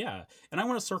 Yeah, and I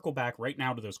want to circle back right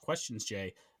now to those questions,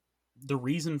 Jay. The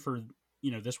reason for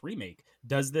this remake,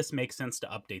 does this make sense to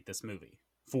update this movie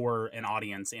for an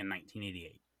audience in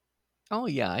 1988? Oh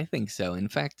yeah, I think so. In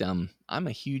fact, I'm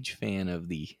a huge fan of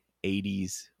the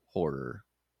 80s horror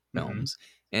Mm-hmm. films.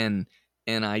 And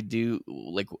I do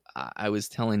like I was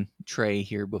telling Trey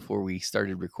here before we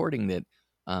started recording that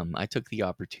I took the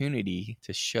opportunity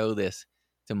to show this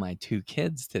to my two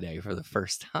kids today for the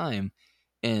first time.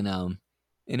 And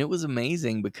it was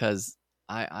amazing because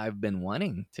I've been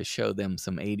wanting to show them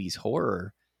some 80s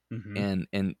horror Mm-hmm.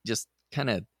 and just kind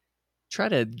of try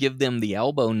to give them the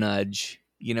elbow nudge,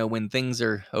 when things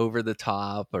are over the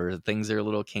top or things are a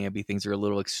little campy, things are a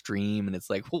little extreme, and it's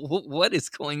like, what is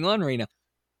going on right now?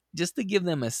 Just to give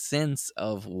them a sense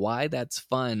of why that's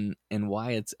fun and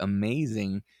why it's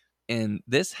amazing. And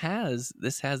this has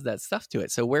that stuff to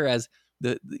it. So whereas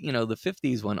the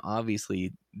 50s one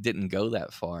obviously didn't go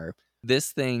that far,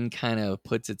 this thing kind of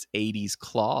puts its 80s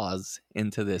claws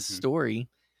into this Mm-hmm. story.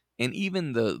 And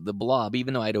even the blob,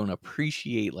 even though I don't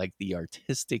appreciate like the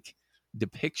artistic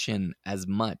depiction as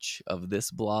much of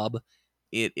this blob,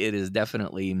 it is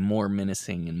definitely more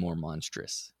menacing and more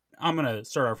monstrous. I'm gonna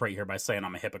start off right here by saying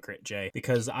I'm a hypocrite, Jay,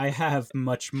 because I've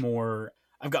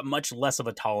got much less of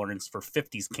a tolerance for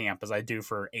 50s camp as I do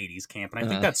for 80s camp, and I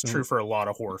think Uh, that's true for a lot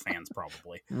of horror fans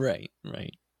probably. right.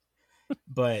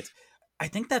 But I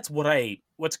think that's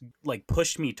what's like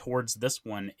pushed me towards this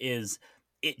one is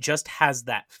it just has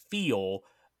that feel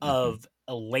Hmm. of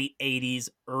a late 80s,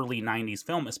 early 90s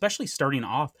film, especially starting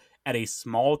off at a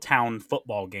small town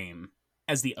football game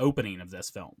as the opening of this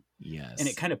film. And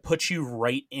it Yes. kind of puts you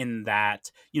right in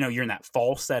that, you're in that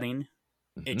fall setting.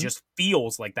 It Hmm. just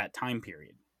feels like that time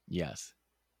period. Yes,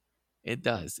 it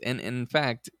does. And in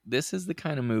fact, this is the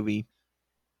kind of movie,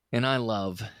 and I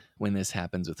love when this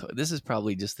happens with. This is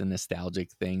probably just a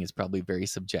nostalgic thing. It's probably very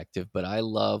subjective, but I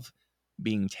love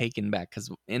being taken back because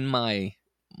in my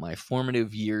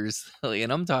formative years,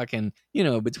 and I'm talking,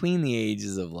 between the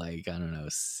ages of like I don't know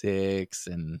 6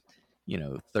 and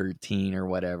 13 or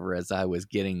whatever, as I was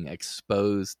getting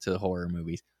exposed to horror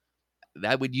movies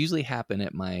that would usually happen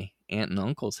at my aunt and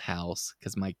uncle's house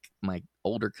because my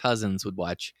older cousins would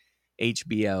watch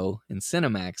HBO and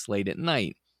Cinemax late at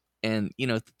night, and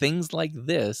things like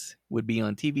this would be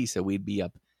on TV. So we'd be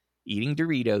up eating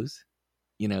Doritos,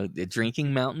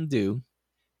 drinking Mountain Dew,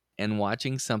 and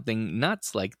watching something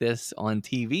nuts like this on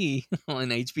TV on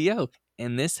HBO.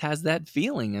 And this has that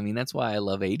feeling. I mean, that's why I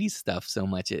love 80s stuff so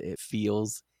much. It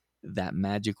feels that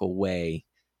magical way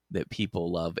that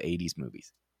people love 80s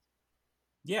movies.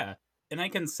 Yeah. And I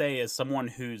can say as someone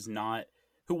who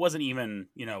wasn't even,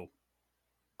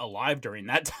 alive during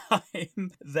that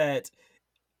time, that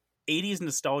 80s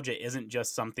nostalgia isn't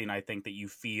just something I think that you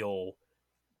feel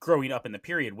growing up in the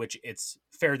period, which it's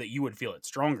fair that you would feel it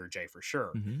stronger, Jay, for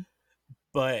sure. Hmm.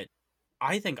 But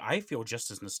I think I feel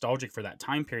just as nostalgic for that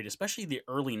time period, especially the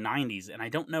early 90s, and I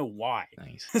don't know why,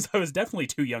 Nice. because I was definitely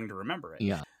too young to remember it.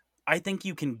 Yeah. I think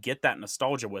you can get that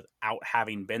nostalgia without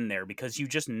having been there because you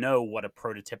just know what a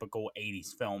prototypical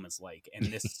 80s film is like, and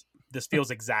this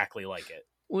feels exactly like it.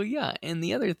 Well, yeah, and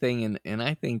the other thing, and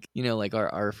I think like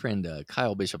our friend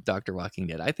Kyle Bishop, Doctor Walking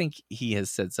Dead, I think he has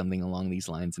said something along these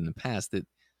lines in the past that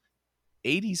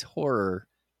 '80s horror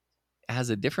has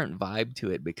a different vibe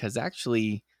to it because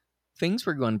actually things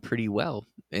were going pretty well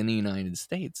in the United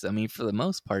States. I mean, for the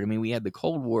most part, I mean, we had the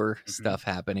Cold War Hmm. stuff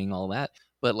happening, all that,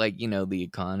 but like the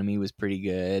economy was pretty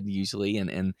good usually,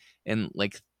 and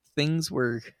like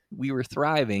we were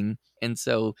thriving, and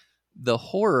so the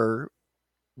horror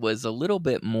was a little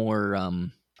bit more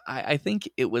I think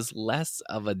it was less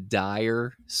of a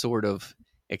dire sort of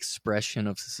expression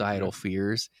of Hmm. societal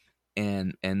fears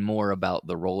and more about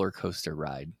the roller coaster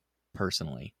ride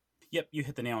personally. Yep, you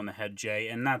hit the nail on the head, Jay.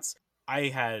 And I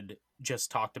had just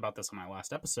talked about this on my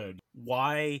last episode.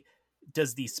 Why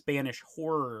does the Spanish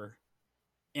horror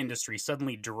industry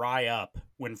suddenly dry up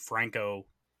when Franco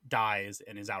dies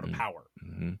and is out of power?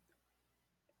 Mm-hmm.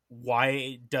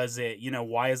 Why does it,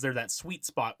 why is there that sweet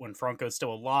spot when Franco's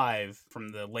still alive from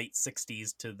the late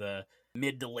 60s to the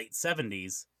mid to late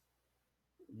 70s?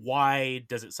 Why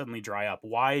does it suddenly dry up?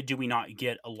 Why do we not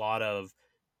get a lot of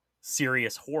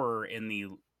serious horror in the,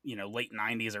 late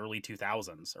 90s, early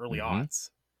 2000s, early Mm-hmm. aughts,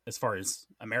 as far as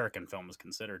American film is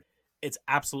considered? It's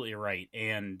absolutely right.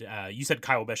 And you said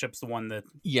Kyle Bishop's the one that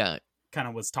Yeah, kind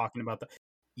of was talking about that.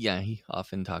 yeah, he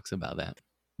often talks about that.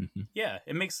 Yeah,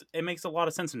 it makes a lot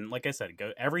of sense. And like I said,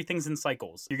 everything's in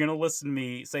cycles. You're gonna listen to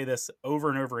me say this over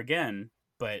and over again,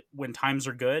 but when times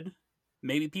are good,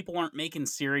 maybe people aren't making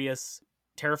serious,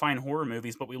 terrifying horror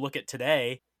movies. But we look at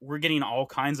today, we're getting all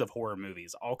kinds of horror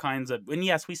movies, all kinds of, and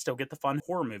yes, we still get the fun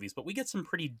horror movies, but we get some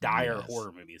pretty dire Yes.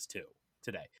 horror movies too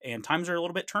today. And times are a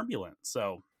little bit turbulent,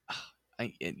 so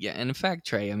Yeah, and in fact,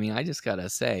 Trey, I mean, I just gotta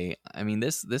say, I mean,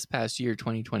 this past year,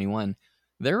 2021,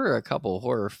 there were a couple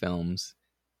horror films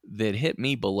that hit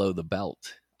me below the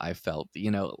belt. I felt,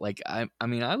 like I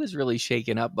mean, I was really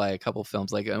shaken up by a couple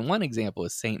films. Like, and one example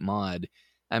is Saint Maud.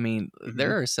 I mean, mhm,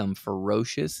 there are some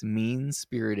ferocious,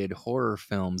 mean-spirited horror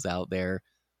films out there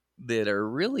that are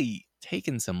really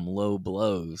taking some low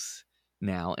blows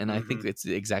now, and I think mhm. it's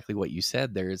exactly what you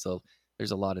said. There's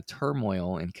a lot of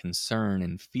turmoil and concern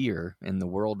and fear in the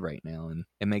world right now, and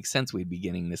it makes sense we'd be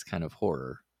getting this kind of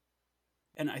horror.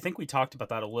 And I think we talked about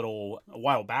that a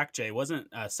while back, Jay. Wasn't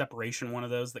Separation one of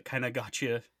those that kind of got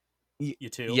you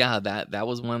too? Yeah, that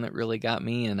was one that really got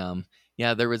me, and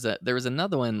yeah, there was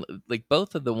another one. Like,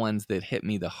 both of the ones that hit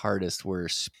me the hardest were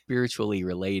spiritually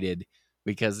related,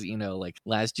 because like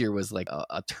last year was like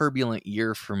a turbulent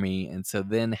year for me, and so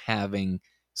then having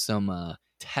some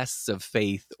tests of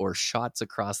faith or shots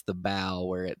across the bow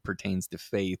where it pertains to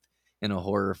faith in a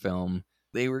horror film,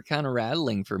 they were kind of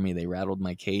rattling for me. They rattled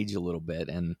my cage a little bit,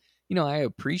 and I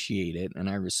appreciate it and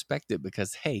I respect it,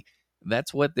 because hey,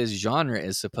 that's what this genre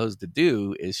is supposed to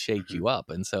do, is shake Mhm. you up,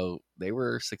 and so they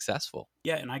were successful.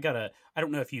 Yeah, and I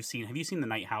don't know if have you seen The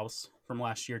Night House from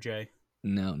last year, Jay?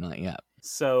 No, not yet.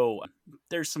 So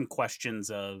there's some questions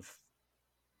of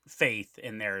faith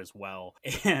in there as well.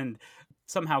 And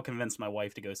somehow convinced my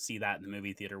wife to go see that in the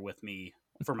movie theater with me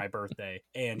for my birthday.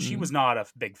 And she Mhm. was not a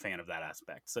big fan of that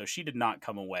aspect. So she did not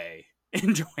come away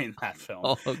enjoying that film.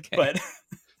 Oh, okay. But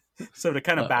so to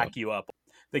kind of Uh-oh. back you up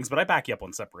things, but I back you up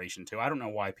on Separation too. I don't know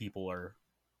why people are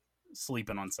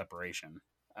sleeping on Separation.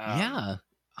 Um, Yeah,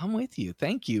 I'm with you.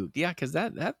 Thank you. Yeah, because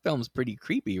that film's pretty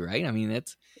creepy, right? I mean,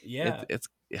 yeah, it's.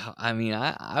 I mean,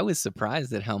 I was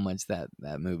surprised at how much that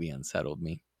movie unsettled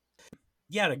me.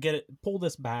 yeah. To get it, pull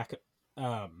this back,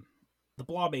 the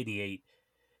Blob '88.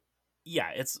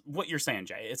 Yeah, it's what you're saying,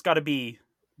 Jay. It's got to be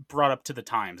brought up to the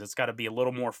times. It's got to be a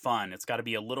little more fun. It's got to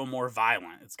be a little more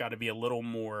violent. It's got to be a little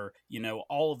more,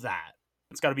 all of that.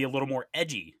 It's got to be a little more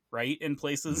edgy, right? In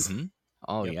places. Hmm.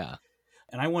 Oh Yep. yeah.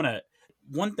 And I want to,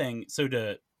 one thing, so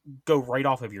to go right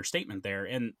off of your statement there,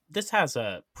 and this has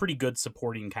a pretty good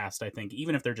supporting cast, I think,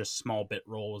 even if they're just small bit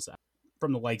roles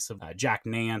from the likes of Jack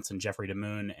Nance and Jeffrey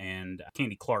DeMoon and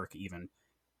Candy Clark, even.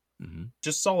 Hmm.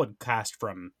 Just solid cast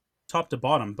from top to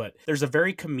bottom, but there's a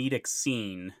very comedic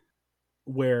scene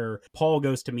where Paul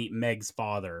goes to meet Meg's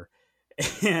father.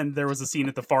 And there was a scene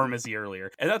at the pharmacy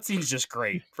earlier. And that scene's just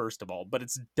great, first of all. But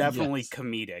it's definitely Yes.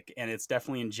 comedic, and it's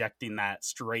definitely injecting that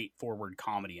straightforward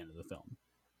comedy into the film.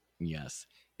 Yes.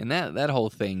 And that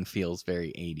whole thing feels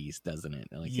very 80s, doesn't it?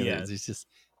 Like, Yeah.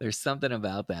 there's something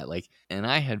about that. Like, and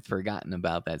I had forgotten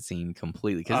about that scene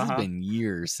completely, because it's Uh-huh. been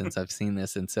years since I've seen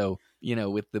this. And so,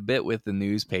 with the bit with the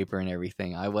newspaper and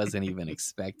everything, I wasn't even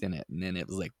expecting it. And then it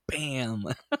was like, bam.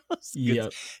 It's good.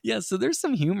 Yep. Yeah. So there's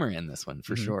some humor in this one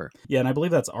for Mhm. sure. Yeah, and I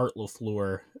believe that's Art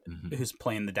LaFleur Mhm. who's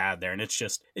playing the dad there, and it's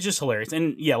just hilarious.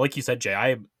 And yeah, like you said, Jay,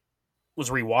 I was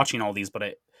rewatching all these, but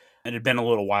it had been a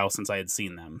little while since I had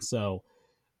seen them. So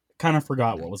kind of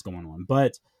forgot what Right. was going on.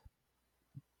 But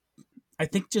I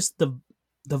think just the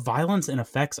violence and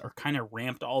effects are kind of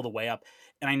ramped all the way up.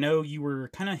 And I know you were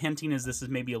kind of hinting as this is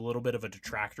maybe a little bit of a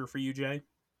detractor for you, Jay.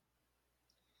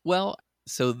 Well,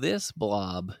 so this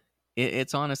blob,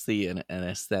 it's honestly an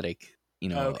aesthetic,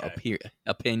 Okay.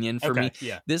 opinion for me. Okay.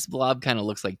 Yeah. This blob kind of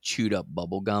looks like chewed up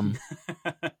bubble gum,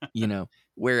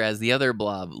 whereas the other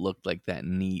blob looked like that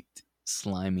neat,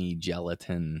 slimy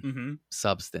gelatin hmm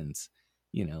substance,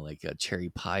 like a cherry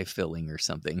pie filling or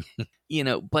something.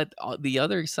 But the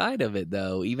other side of it,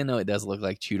 though, even though it does look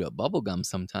like chewed up bubble gum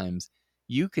sometimes,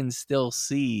 you can still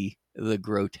see the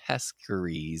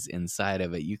grotesqueries inside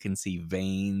of it. You can see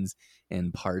veins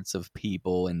and parts of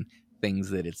people and things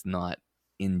that it's not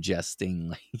ingesting.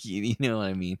 Like, you know what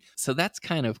I mean? So that's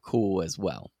kind of cool as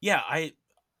well. Yeah.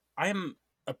 I'm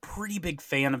a pretty big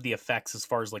fan of the effects as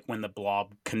far as like when the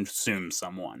blob consumes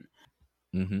someone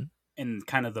Hmm. and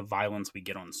kind of the violence we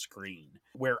get on screen.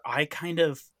 Where I kind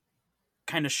of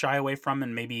shy away from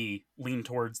and maybe lean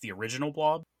towards the original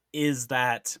blob is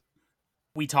that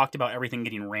we talked about everything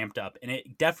getting ramped up, and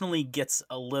it definitely gets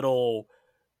a little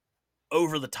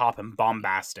over the top and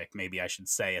bombastic, maybe I should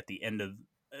say, at the end of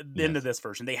into Yes. this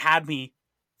version. They had me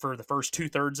for the first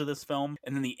 2/3 of this film,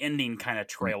 and then the ending kind of Mm,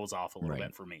 trails off a little right.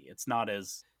 bit for me. It's not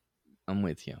as I'm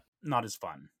with you.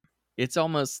 fun. It's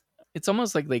almost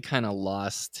like they kind of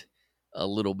lost a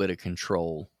little bit of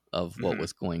control of what Hmm.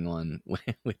 was going on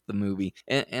with the movie.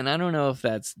 And I don't know if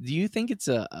that's, do you think it's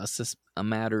a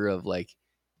matter of like,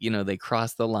 they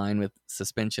crossed the line with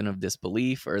suspension of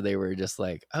disbelief, or they were just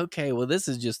like, okay, well, this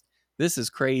is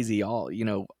crazy. All,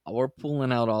 we're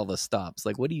pulling out all the stops.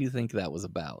 Like, what do you think that was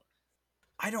about?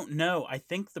 I don't know. I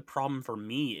think the problem for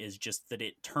me is just that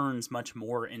it turns much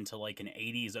more into like an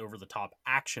 80s over the top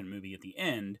action movie at the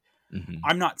end. Hmm.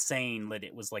 I'm not saying that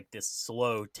it was like this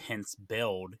slow, tense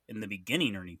build in the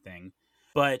beginning or anything,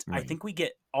 but I Right. think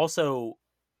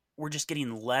we're just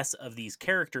getting less of these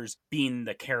characters being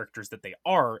the characters that they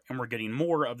are, and we're getting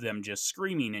more of them just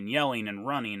screaming and yelling and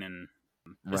running. And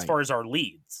as Right. far as our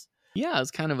leads, Yeah, it's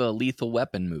kind of a Lethal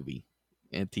Weapon movie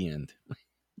at the end.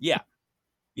 yeah,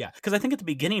 yeah, because I think at the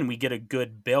beginning we get a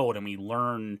good build and we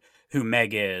learn who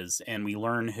Meg is, and we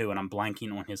learn who, and I'm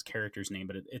blanking on his character's name,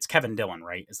 but it's Kevin Dillon,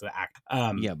 right? Is the actor?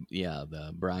 Yeah, yeah,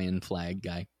 the Brian Flagg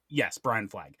guy. Yes, Brian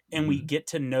Flagg. And we Mhm. get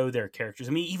to know their characters.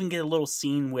 And we even get a little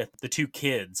scene with the two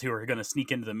kids who are going to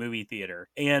sneak into the movie theater.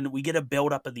 And we get a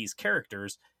build up of these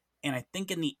characters. And I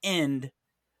think in the end,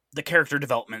 the character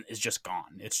development is just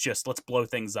gone. It's just, let's blow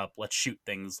things up, let's shoot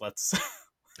things, let's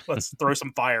let's throw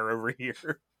some fire over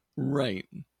here. Right.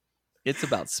 It's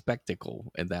about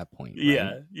spectacle at that point,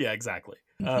 right? Yeah, exactly.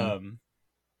 Hmm.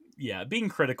 Yeah, being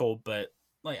critical, but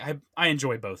like I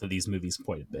enjoy both of these movies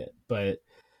quite a bit. But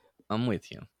I'm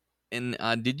with you. And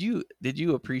did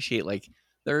you appreciate, like,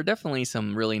 there are definitely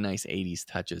some really nice 80s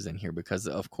touches in here, because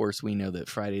of course we know that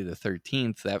Friday the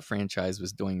 13th, that franchise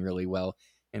was doing really well,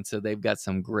 and so they've got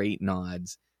some great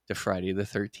nods to Friday the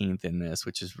 13th in this,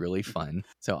 which is really fun.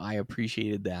 So I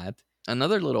appreciated that.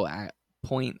 Another little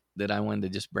point that I wanted to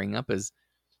just bring up is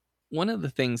one of the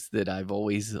things that I've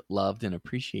always loved and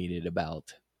appreciated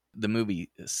about the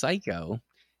movie Psycho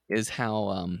is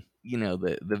how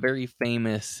the very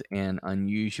famous and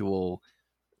unusual,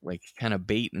 like, kind of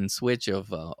bait and switch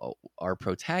of our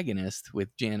protagonist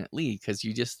with Janet Leigh, because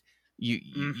you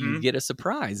mm-hmm. get a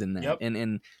surprise in that. Yep.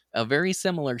 And a very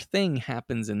similar thing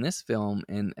happens in this film,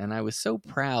 and I was so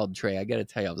proud, Trey. I got to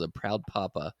tell you, I was a proud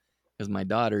papa, because my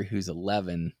daughter, who's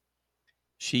 11,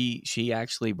 she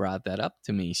actually brought that up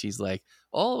to me. She's like,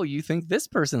 "Oh, you think this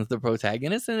person's the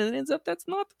protagonist, and it ends up that's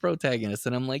not the protagonist."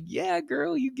 And I'm like, "Yeah,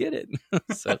 girl, you get it."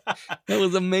 So that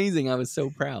was amazing. I was so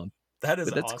proud. That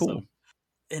is But that's cool. awesome.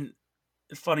 And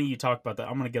funny you talk about that.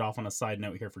 I'm going to get off on a side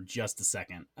note here for just a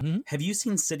second. Mhm. Have you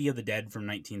seen City of the Dead from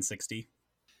 1960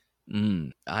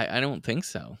 I don't think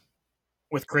so.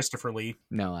 with Christopher Lee?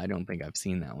 No, I don't think I've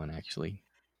seen that one, actually.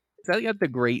 Is that got the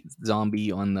great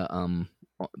zombie on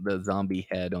the zombie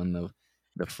head on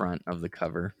the front of the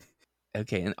cover?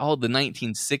 Okay, and the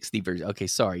 1960 version. Okay,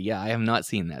 sorry. Yeah, I have not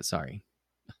seen that. Sorry.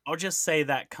 I'll just say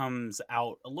that comes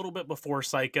out a little bit before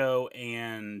Psycho,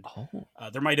 and Oh,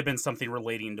 there might have been something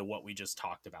relating to what we just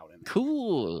talked about in there.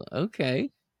 cool.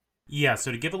 Okay. Yeah,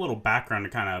 so to give a little background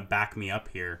to kind of back me up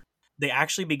here, they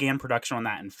actually began production on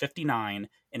that in '59,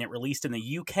 and it released in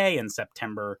the UK in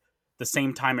September, the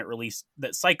same time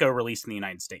that Psycho released in the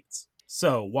United States.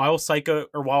 So while City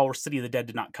of the Dead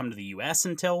did not come to the US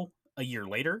until a year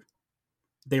later,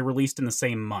 they released in the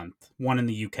same month, one in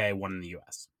the UK, one in the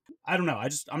US. I don't know.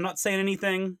 I'm not saying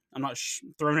anything. I'm not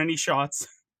throwing any shots.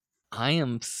 I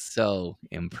am so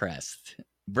impressed.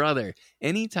 Brother,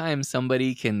 anytime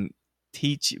somebody can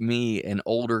teach me an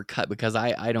older cut, because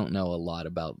I don't know a lot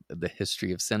about the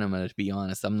history of cinema, to be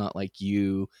honest. I'm not like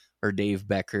you or Dave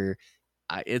Becker.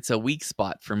 It's a weak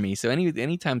spot for me. So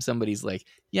anytime somebody's like,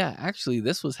 yeah, actually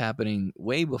this was happening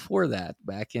way before that,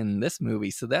 back in this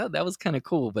movie. So that was kind of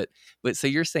cool. But so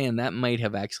you're saying that might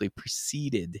have actually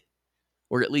preceded,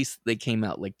 or at least they came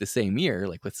out like the same year,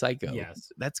 like with Psycho.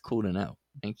 Yes. That's cool to know.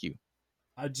 Thank you.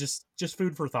 Just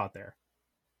food for thought there.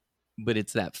 But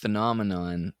it's that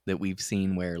phenomenon that we've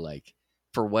seen where, like,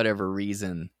 for whatever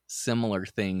reason, similar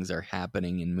things are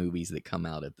happening in movies that come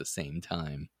out at the same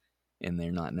time, and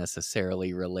they're not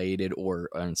necessarily related or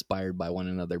are inspired by one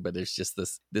another, but there's just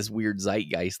this weird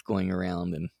zeitgeist going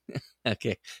around. And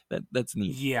okay, that's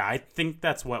neat. Yeah, I think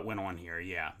that's what went on here.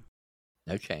 Yeah.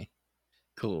 Okay,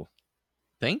 cool.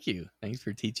 Thank you. Thanks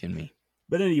for teaching me.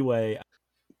 But anyway,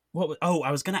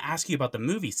 I was going to ask you about the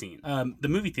movie scene, the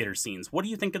movie theater scenes. What do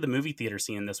you think of the movie theater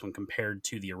scene in this one compared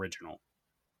to the original?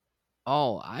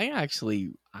 Oh, I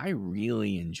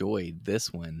really enjoyed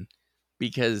this one,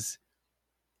 because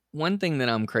one thing that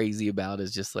I'm crazy about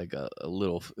is just like a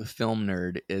little film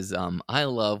nerd is I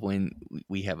love when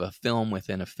we have a film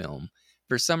within a film.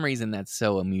 for some reason that's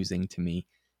so amusing to me.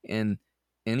 And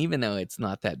even though it's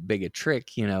not that big a trick,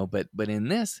 but in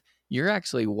this, you're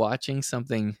actually watching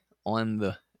something on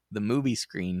the movie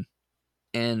screen,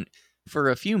 and for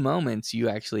a few moments you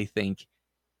actually think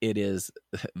it is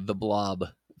the Blob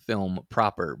film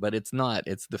proper, but it's not.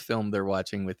 It's the film they're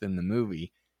watching within the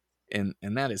movie. And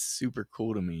that is super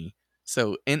cool to me.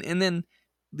 So and then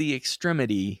the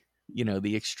extremity,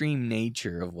 the extreme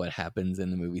nature of what happens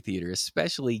in the movie theater,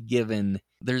 especially given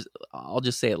I'll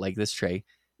just say it like this, Trey,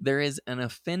 there is an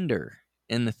offender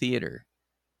in the theater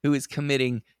who is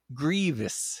committing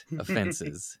grievous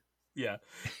offenses Yeah,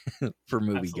 for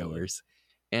absolutely. moviegoers.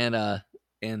 And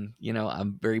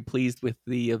I'm very pleased with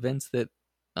the events that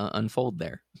unfold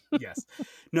there. Yes.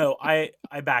 No, I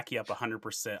back you up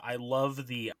 100%. I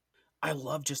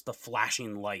love just the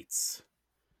flashing lights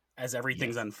as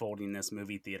everything's Yes. unfolding in this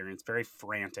movie theater. And it's very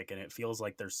frantic, and it feels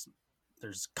like there's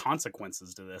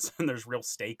consequences to this and there's real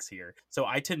stakes here. So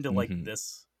I tend to like Hmm.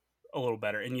 this a little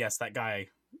better. And yes, that guy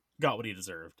got what he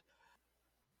deserved.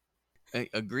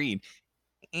 Agreed.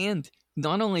 And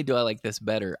not only do I like this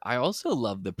better, I also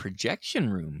love the projection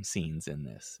room scenes in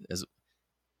this.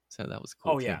 So that was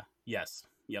cool Oh too. yeah. Yes.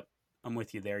 Yep. I'm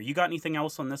with you there. You got anything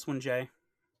else on this one, Jay?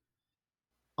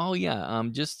 Oh yeah,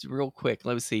 just real quick,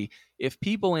 let's see. If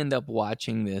people end up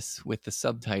watching this with the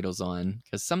subtitles on,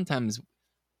 because sometimes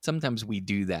we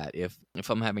do that. If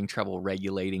I'm having trouble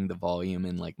regulating the volume,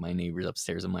 and like my neighbors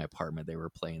upstairs in my apartment, they were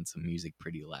playing some music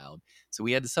pretty loud, so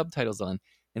we had the subtitles on.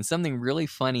 And something really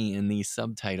funny in these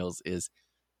subtitles is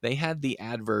they had the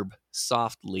adverb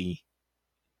softly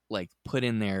like put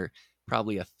in there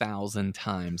probably 1,000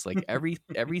 times. Like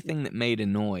everything that made a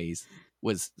noise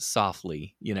was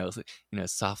softly,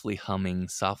 softly humming,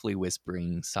 softly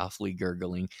whispering, softly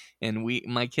gurgling. And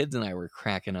my kids and I were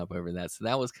cracking up over that. So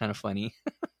that was kind of funny.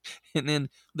 And then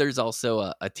there's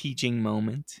also a teaching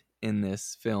moment in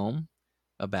this film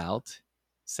about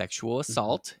sexual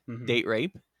assault, Mm-hmm. date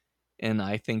rape. And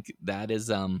I think that is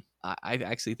I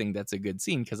actually think that's a good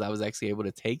scene, because I was actually able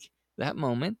to take that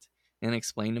moment and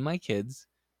explain to my kids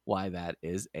why that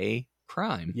is a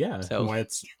crime. Yeah, and So why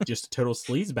it's just a total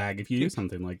sleaze bag if you do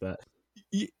something like that.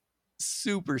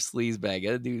 super sleazebag.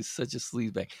 That dude's such a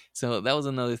sleazebag. So that was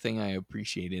another thing I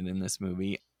appreciated in this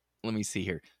movie. Let me see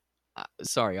here.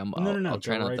 Sorry, No, no, I'll no.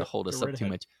 try not to hold Go us up right too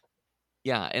ahead. much.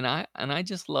 Yeah, and I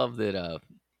just love that.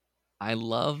 I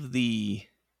love the.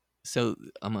 So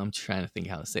I'm trying to think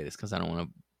how to say this, because I don't want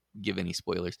to give any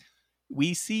spoilers.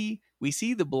 We see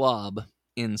the Blob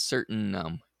in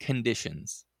certain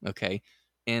conditions, okay,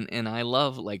 and I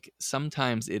love, like,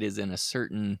 sometimes it is in a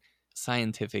certain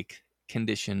scientific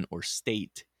condition or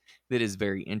state that is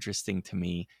very interesting to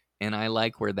me, and I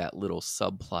like where that little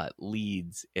subplot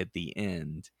leads at the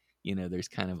end. There's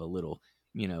kind of a little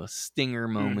stinger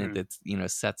moment Mm-hmm.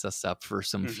 that's sets us up for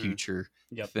some Mm-hmm. future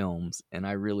Yep. films, and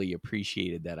I really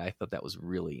appreciated that. I thought that was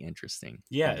really interesting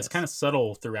Yeah, in it's kind this. of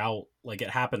subtle throughout. Like it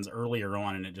happens earlier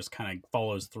on, and it just kind of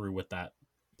follows through with that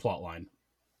plot line.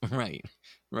 Right,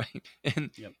 right.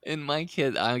 and Yep. and my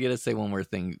kid, I'm gonna say one more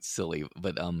thing silly,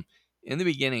 but in the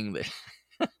beginning,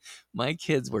 my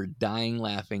kids were dying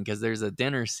laughing, because there's a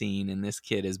dinner scene and this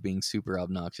kid is being super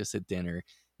obnoxious at dinner,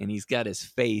 and he's got his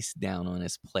face down on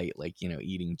his plate, like,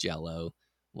 eating jello,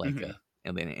 like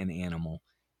Mm-hmm. an animal.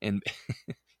 And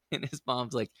and his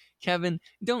mom's like, Kevin,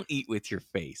 don't eat with your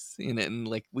face. And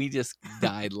like we just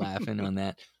died laughing on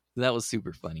that. That was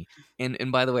super funny.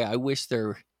 And by the way, I wish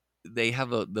they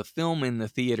have the film in the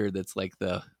theater that's like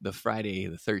the Friday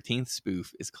the 13th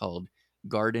spoof is called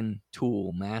Garden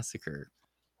Tool Massacre.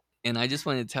 And I just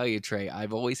wanted to tell you, Trey,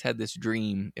 I've always had this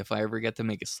dream. If I ever get to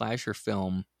make a slasher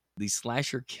film, the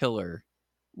slasher killer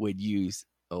would use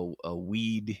a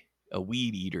weed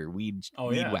eater, Oh weed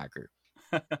yeah. whacker.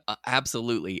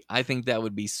 Absolutely, I think that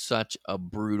would be such a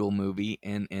brutal movie.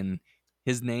 And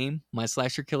his name, my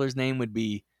slasher killer's name, would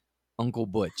be Uncle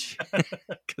Butch,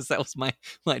 because that was my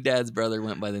dad's brother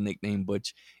went by the nickname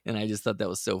Butch, and I just thought that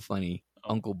was so funny,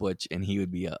 Oh, Uncle Butch, and he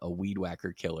would be a weed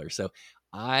whacker killer. So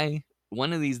I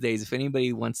one of these days, if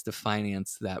anybody wants to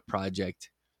finance that project,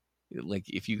 like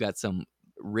if you got some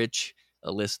rich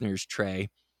listeners, Trey,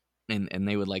 and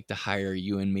they would like to hire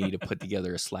you and me to put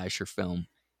together a slasher film,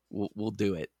 we'll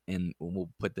do it, and we'll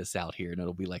put this out here, and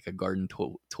it'll be like a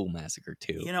tool massacre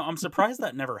too. I'm surprised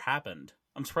that never happened.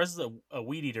 I'm surprised that a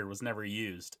weed eater was never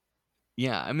used.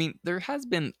 Yeah, I mean,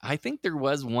 I think there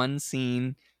was one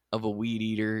scene of a weed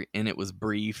eater, and it was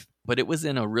brief, but it was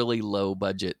in a really low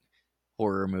budget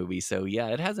horror movie. So yeah,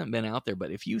 it hasn't been out there.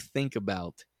 But if you think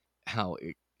about how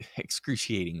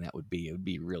excruciating that would be, it would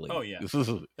be Oh really yeah,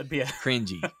 that'd be a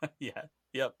cringy. yeah.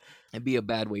 Yep. It'd be a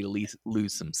bad way to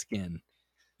lose some skin.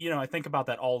 I think about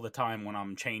that all the time when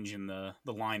I'm changing the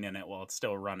line in it while it's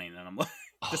still running, and I'm like,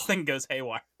 this Oh, thing goes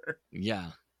haywire.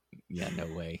 yeah. Yeah, no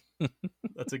way.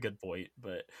 That's a good point.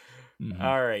 But Mhm.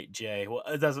 all right, Jay. Well,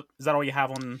 is that all you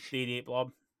have on the 88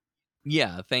 blob?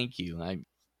 Yeah, thank you. I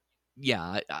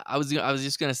was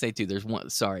just gonna say too. There's one.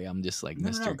 Sorry, I'm just like No, no,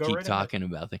 no. Mister Go Keep right ahead. talking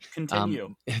about things.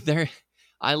 Continue. There,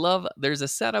 I love. There's a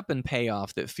setup and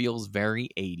payoff that feels very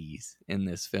 80s in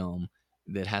this film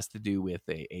that has to do with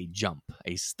a jump,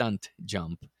 a stunt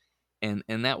jump, and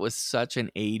that was such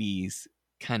an 80s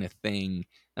kind of thing.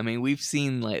 I mean, we've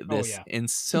seen like Oh this yeah. in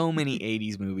so many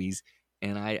 80s movies,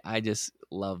 and I just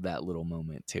love that little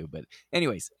moment too. But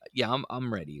anyways, yeah,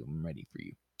 I'm ready. I'm ready for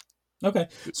you. Okay.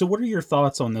 So, what are your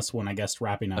thoughts on this one? I guess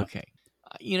wrapping up. Okay.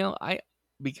 You know,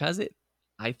 because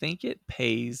I think it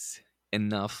pays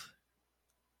enough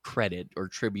credit or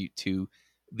tribute to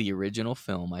the original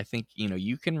film. I think,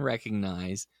 you can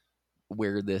recognize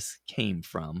where this came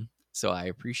from. So I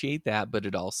appreciate that, but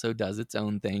it also does its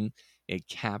own thing. It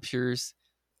captures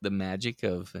the magic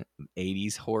of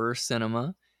 80s horror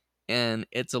cinema, and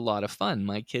it's a lot of fun.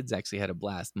 My kids actually had a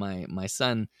blast. My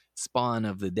son Spawn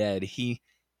of the Dead, he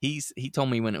told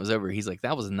me when it was over, he's like,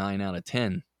 that was a 9 out of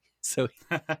 10. So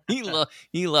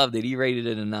he loved it. He rated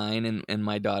it a 9, and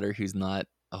my daughter, who's not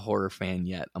a horror fan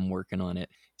yet, I'm working on it.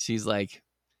 She's like,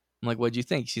 I'm like, what'd you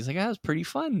think? She's like, that was pretty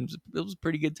fun. It was a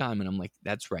pretty good time. And I'm like,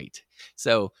 that's right.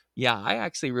 So yeah, I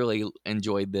actually really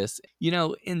enjoyed this.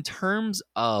 In terms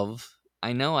of,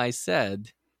 I know I said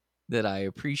that I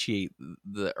appreciate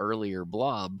the earlier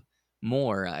Blob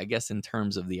more, I guess, in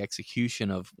terms of the execution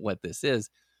of what this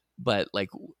is. But like,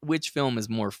 which film is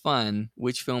more fun?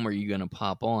 Which film are you going to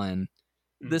pop on?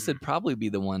 This Hmm. would probably be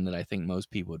the one that I think most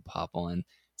people would pop on.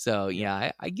 So Yep.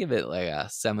 yeah, I give it like a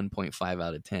 7.5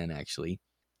 out of 10, actually.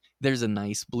 There's a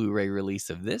nice Blu-ray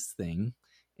release of this thing,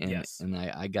 and Yes. and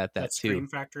I got that That too. Scream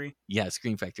Factory. Yeah,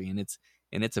 Scream Factory, and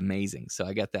it's amazing. So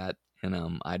I got that,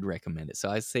 and I'd recommend it.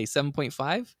 So I'd say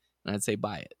 7.5, and I'd say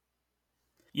buy it.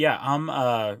 Yeah, I'm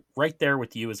right there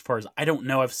with you as far as I don't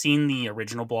know. I've seen the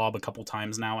original Blob a couple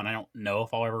times now, and I don't know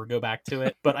if I'll ever go back to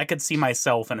it. But I could see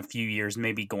myself in a few years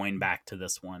maybe going back to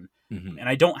this one. Hmm. And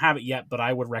I don't have it yet, but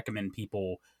I would recommend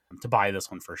people to buy this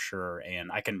one for sure.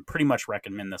 And I can pretty much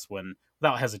recommend this one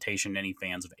without hesitation to any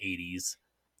fans of 80s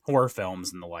horror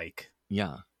films and the like.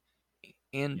 Yeah.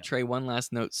 And Yep. Trey, one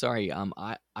last note. Sorry, I'm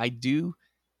a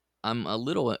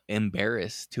little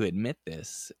embarrassed to admit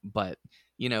this, but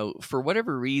for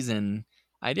whatever reason,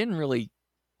 I didn't really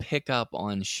pick up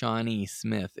on Shawnee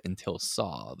Smith until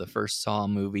Saw, the first Saw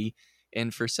movie.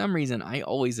 And for some reason, I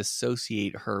always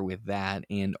associate her with that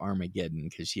and Armageddon,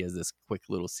 because she has this quick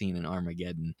little scene in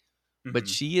Armageddon. But Hmm.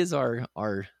 she is our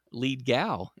lead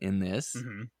gal in this.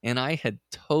 Hmm. And I had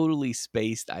totally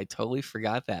spaced. I totally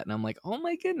forgot that. And I'm like, oh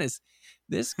my goodness,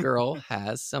 this girl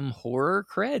has some horror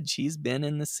cred. She's been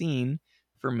in the scene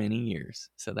for many years.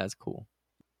 So that's cool.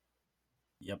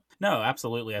 Yep. No,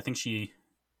 absolutely. I think she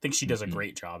does a Hmm.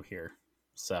 great job here.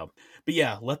 So, but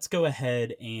yeah, let's go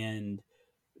ahead and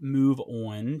move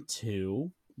on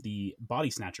to the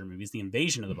Body Snatcher movies, the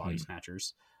Invasion of the Body Hmm.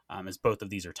 Snatchers, as both of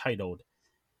these are titled.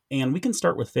 And we can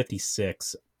start with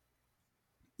 56.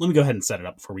 Let me go ahead and set it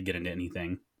up before we get into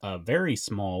anything. A very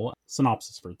small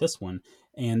synopsis for this one.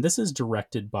 And this is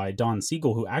directed by Don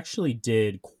Siegel, who actually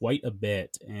did quite a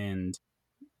bit, and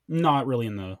not really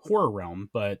in the horror realm,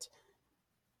 but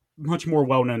much more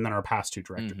well known than our past two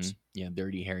Hmm. directors. Yeah,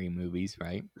 Dirty Harry movies,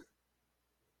 right?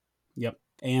 Yep.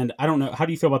 And I don't know, how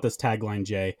do you feel about this tagline,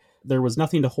 Jay? There was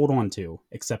nothing to hold on to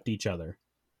except each other.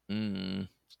 Mm,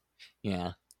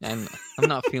 yeah, I'm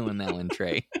not feeling that one,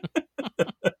 Trey.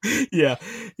 Yeah,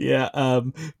 yeah.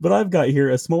 But I've got here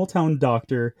a small town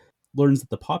doctor learns that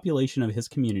the population of his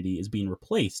community is being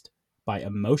replaced by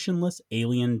emotionless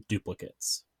alien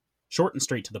duplicates. Short and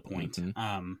straight to the point. Hmm.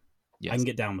 I can Yes.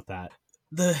 get down with that.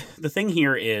 The thing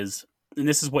here is, and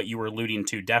this is what you were alluding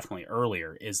to definitely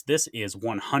earlier, is this is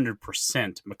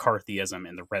 100% McCarthyism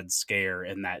and the Red Scare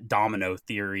and that domino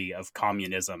theory of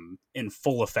communism in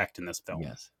full effect in this film.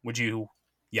 Yes. Would you?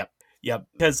 Yep, yep.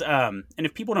 Because and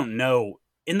if people don't know,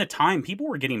 in the time people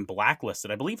were getting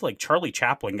blacklisted. I believe like Charlie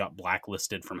Chaplin got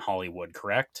blacklisted from Hollywood,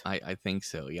 correct? I think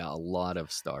so. Yeah, a lot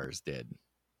of stars did.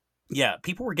 Yeah,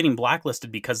 people were getting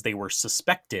blacklisted because they were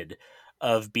suspected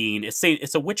of being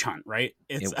it's a witch hunt, right?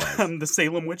 It's It was. the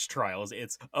Salem witch trials.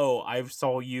 It's, oh, I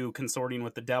saw you consorting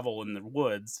with the devil in the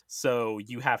woods, so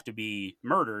you have to be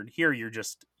murdered. Here you're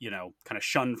just, kind of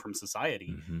shunned from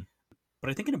society. Hmm.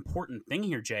 But I think an important thing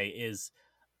here, Jay, is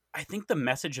I think the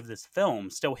message of this film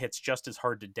still hits just as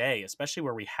hard today, especially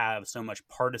where we have so much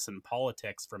partisan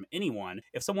politics from anyone.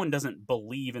 If someone doesn't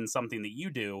believe in something that you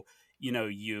do,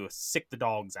 you sick the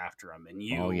dogs after them, and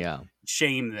Oh you yeah.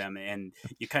 shame them, and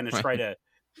you kind of try Right. to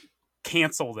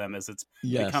cancel them as it's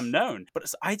become Yes. known.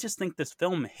 But I just think this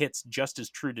film hits just as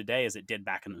true today as it did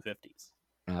back in the 50s.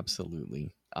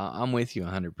 Absolutely. I'm with you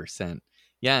 100%.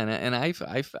 Yeah, and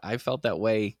I felt that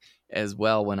way as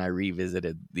well when I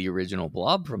revisited the original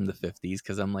Blob from the 50s,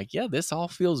 because I'm like, yeah, this all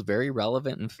feels very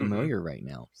relevant and Hmm. familiar right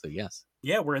now. So yes.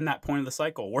 Yeah, we're in that point of the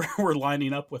cycle. We're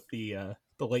lining up with the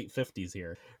late 50s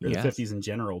here, or the Yes. 50s in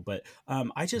general. But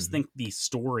I just Hmm. think the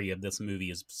story of this movie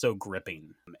is so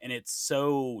gripping, and it's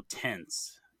so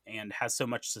tense and has so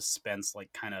much suspense,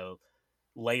 like kind of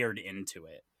layered into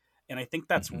it. And I think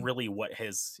that's Hmm. really what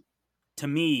has, to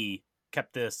me,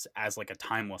 kept this as like a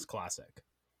timeless classic.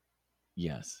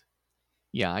 Yes.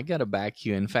 Yeah, I gotta back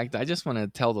you. In fact, I just want to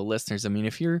tell the listeners. I mean,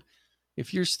 if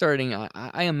you're starting,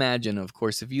 I imagine, of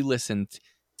course, if you listened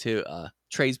to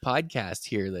Trey's podcast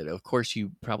here, that of course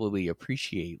you probably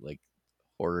appreciate like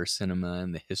horror cinema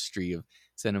and the history of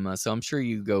cinema. So I'm sure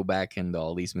you go back into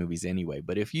all these movies anyway.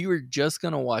 But if you were just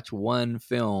gonna watch one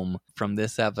film from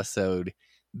this episode,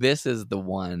 this is the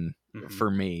one Hmm. for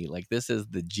me. Like this is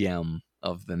the gem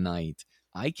of the night.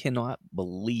 I cannot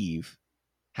believe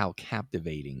how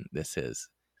captivating this is,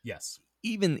 Yes.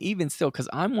 even still, because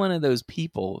I'm one of those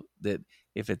people that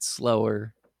if it's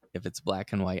slower, if it's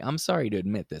black and white, I'm sorry to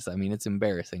admit this, I mean it's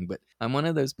embarrassing, but I'm one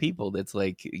of those people that's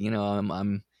like,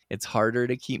 I'm it's harder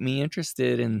to keep me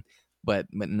interested. And but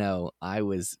no, I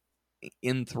was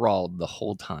enthralled the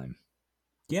whole time.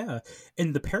 Yeah,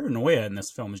 and the paranoia in this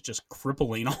film is just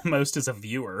crippling almost as a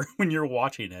viewer when you're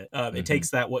watching it. It Hmm.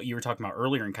 takes that what you were talking about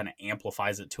earlier and kind of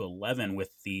amplifies it to 11 with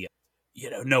the,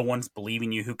 no one's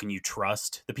believing you. Who can you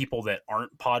trust? The people that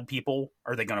aren't pod people,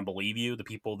 are they going to believe you? The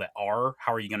people that are,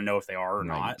 how are you going to know if they are or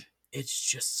not? Right. It's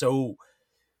just so,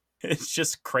 it's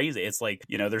just crazy. It's like,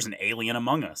 there's an alien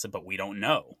among us, but we don't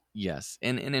know. Yes.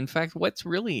 And in fact,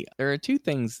 there are two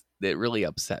things that really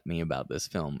upset me about this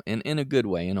film, in a good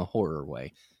way, in a horror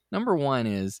way. Number one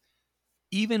is,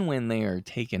 even when they are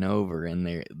taken over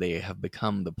and they have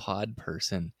become the pod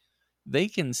person, they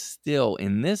can still,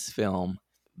 in this film,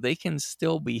 they can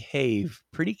still behave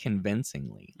pretty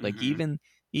convincingly. Like Hmm.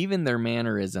 even their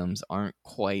mannerisms aren't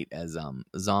quite as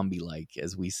zombie like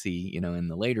as we see, in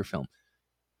the later film.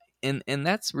 And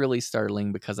that's really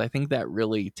startling, because I think that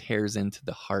really tears into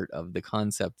the heart of the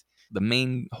concept, the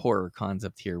main horror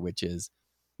concept here, which is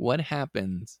what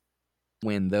happens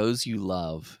when those you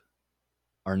love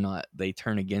are not, they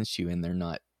turn against you and they're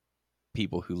not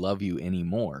people who love you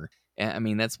anymore. And I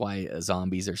mean, that's why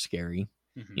zombies are scary,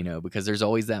 Hmm. because there's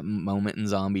always that moment in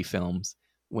zombie films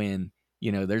when,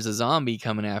 there's a zombie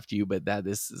coming after you, but that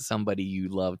is somebody you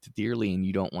loved dearly and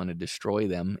you don't want to destroy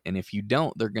them. And if you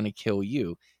don't, they're going to kill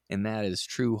you. And that is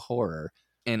true horror.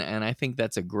 And I think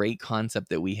that's a great concept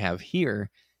that we have here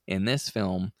in this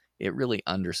film. It really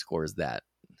underscores that.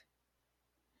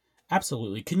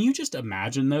 Absolutely. Can you just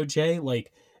imagine though, Jay,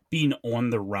 like being on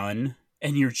the run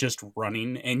and you're just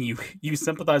running and you you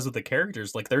sympathize with the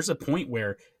characters. Like there's a point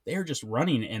where they're just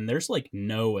running and there's like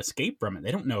no escape from it.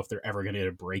 They don't know if they're ever going to get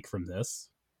a break from this.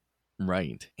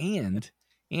 Right. And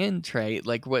Trey,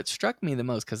 like what struck me the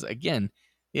most, because again,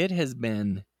 it has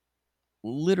been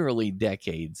literally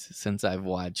decades since I've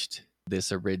watched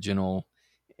this original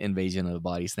Invasion of the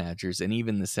Body Snatchers, and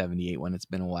even the 78 one. It's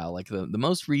been a while. Like the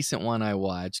most recent one I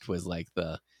watched was like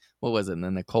what was it?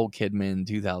 The Nicole Kidman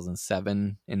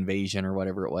 2007 Invasion or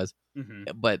whatever it was. Hmm.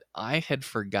 But I had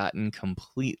forgotten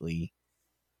completely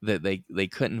that they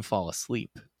couldn't fall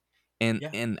asleep. And Yeah.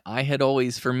 and I had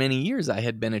always, for many years, I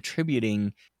had been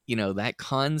attributing, that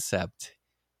concept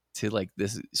to like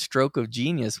this stroke of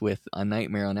genius with A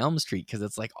Nightmare on Elm Street, because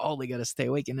it's like, oh, they got to stay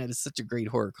awake. And that is such a great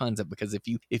horror concept, because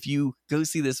if you go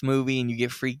see this movie and you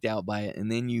get freaked out by it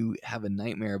and then you have a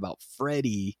nightmare about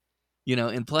Freddy,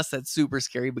 and plus that's super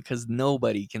scary because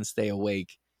nobody can stay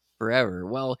awake forever.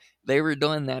 Well, they were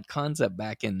doing that concept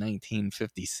back in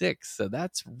 1956, so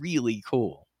that's really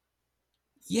cool.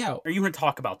 Yeah. Or you want to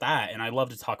talk about that. And I love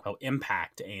to talk about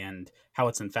impact and how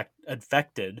it's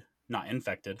infected, not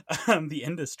infected, the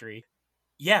industry.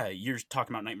 Yeah. You're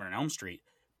talking about Nightmare on Elm Street.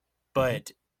 Mhm.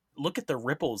 But look at the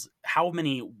ripples. How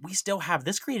many we still have.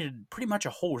 This created pretty much a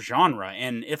whole genre.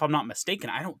 And if I'm not mistaken,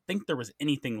 I don't think there was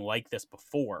anything like this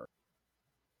before.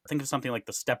 Think of something like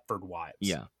the Stepford Wives.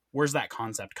 Yeah. Where's that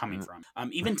concept coming R-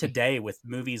 from? Even Right. today with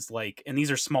movies like, and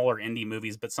these are smaller indie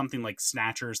movies, but something like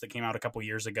Snatchers that came out a couple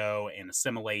years ago and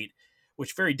Assimilate,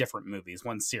 which very different movies.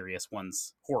 One's serious,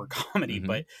 one's horror comedy, Hmm.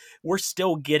 but we're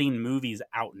still getting movies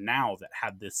out now that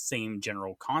have this same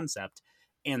general concept.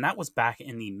 And that was back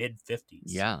in the mid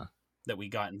 50s. Yeah. that we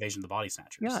got Invasion of the Body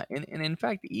Snatchers. Yeah, and in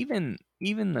fact, even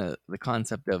the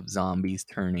concept of zombies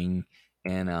turning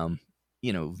and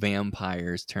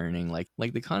vampires turning, like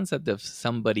the concept of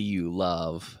somebody you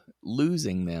love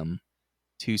losing them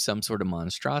to some sort of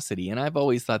monstrosity. And I've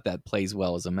always thought that plays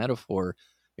well as a metaphor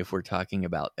if we're talking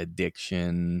about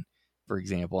addiction, for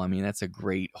example. I mean, that's a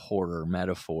great horror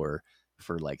metaphor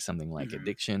for like something like Hmm.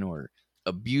 addiction or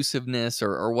abusiveness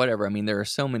or whatever. I mean, there are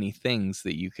so many things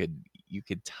that you could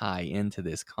tie into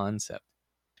this concept.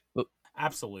 But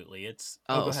Absolutely. Oh,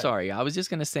 go oh, ahead. sorry. I was just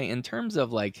going to say in terms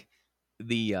of like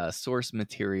the source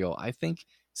material, I think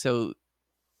so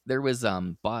there was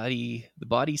the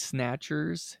Body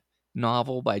Snatchers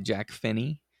novel by Jack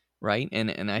Finney, right?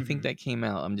 And I think Hmm. that came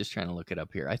out, I'm just trying to look it up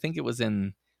here. I think it was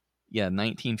in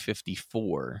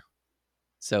 1954.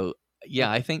 So, yeah,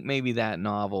 I Okay. think maybe that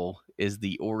novel is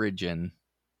the origin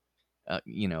of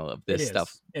It this stuff.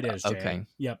 is. It is, Okay. Jay.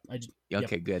 Yep. Yep.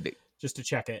 Okay, good. Just to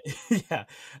check it. Yeah.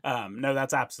 No,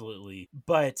 that's absolutely.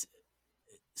 But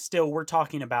still, we're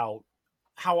talking about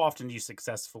how often do you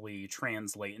successfully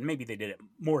translate, and maybe they did it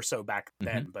more so back Hmm.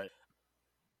 then, but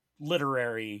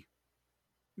literary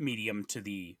medium to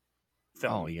the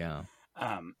film Oh, medium.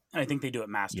 yeah. And I think they do it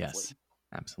masterfully. Yes.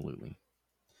 Absolutely.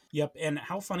 Yep. And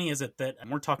how funny is it that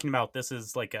we're talking about this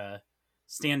is like a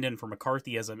stand in for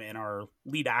McCarthyism, and our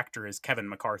lead actor is Kevin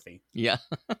McCarthy? Yeah.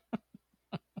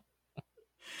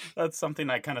 That's something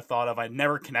I kind of thought of. I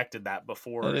never connected that That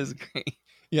before. is And great.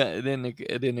 Yeah, it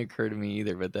didn't occur to me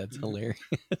either, but that's mhm.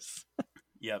 hilarious.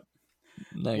 Yep.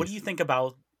 What do you Nice. think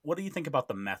about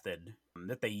the method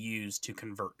that they use to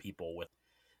convert people with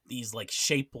these like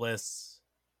shapeless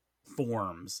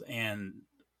forms and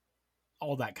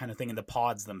all that kind of thing in the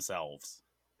pods themselves?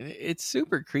 It's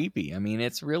super creepy. I mean,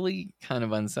 it's really kind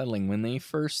of unsettling when they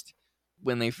first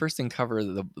uncover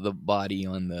the body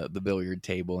on the billiard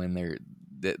table and they're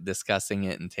discussing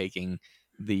it and taking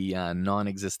the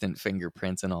non-existent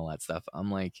fingerprints and all that stuff. I'm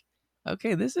like,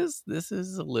 okay, this is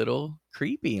a little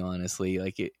creepy, honestly.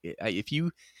 Like if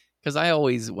you, because I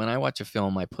always when I watch a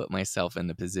film, I put myself in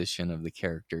the position of the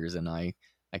characters and I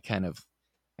kind of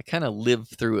I kind of live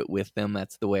through it with them.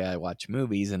 That's the way I watch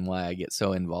movies and why I get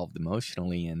so involved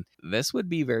emotionally. And this would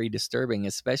be very disturbing,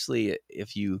 especially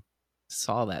if you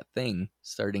saw that thing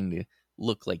starting to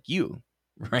look like you,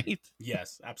 right?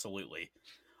 Yes, absolutely.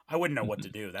 I wouldn't know what to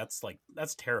do. That's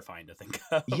terrifying to think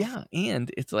of. Yeah.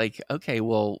 And it's like, okay,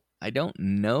 well, I don't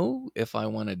know if I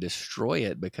want to destroy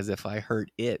it because if I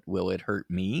hurt it, will it hurt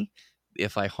me?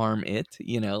 If I harm it,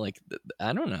 like,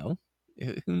 I don't know.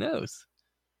 Who knows?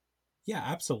 Yeah,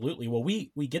 absolutely. Well,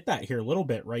 we get that here a little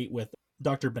bit, right, with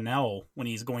Dr. Bennell when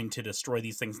he's going to destroy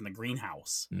these things in the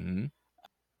greenhouse. Hmm.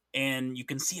 And you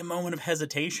can see a moment of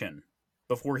hesitation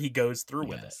before he goes through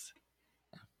with it. Yes,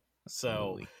 So,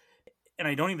 absolutely. and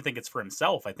I don't even think it's for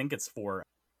himself. I think it's for,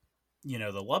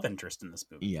 the love interest in this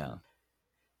movie. Yeah. And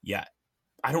yeah,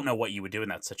 I don't know what you would do in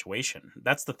that situation.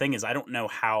 That's the thing is I don't know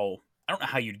how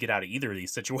you'd get out of either of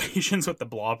these situations with the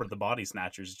blob or the body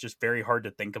snatchers. It's just very hard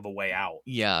to think of a way out.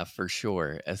 Yeah, for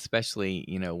sure. Especially,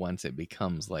 once it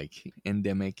becomes like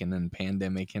endemic and then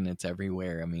pandemic and it's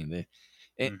everywhere. I mean,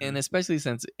 and Hmm. especially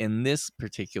since in this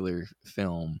particular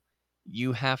film,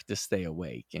 you have to stay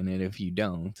awake. And then if you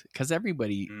don't, because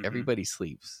everybody Hmm. everybody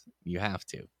sleeps, you have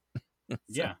to. So,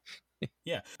 Yeah.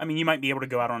 Yeah. I mean, you might be able to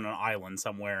go out on an island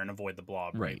somewhere and avoid the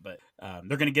blob, right? right. But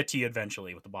they're going to get to you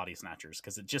eventually with the body snatchers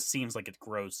because it just seems like it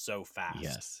grows so fast.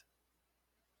 Yes.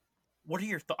 What are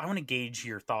your I want to gauge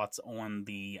your thoughts on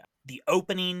the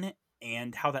opening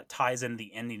and how that ties into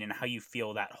the ending and how you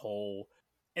feel that whole,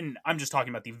 and I'm just talking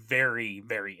about the very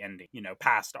very ending,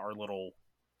 past our little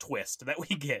twist that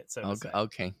we get, so to Okay. say.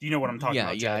 Okay. Do you know what I'm talking Yeah,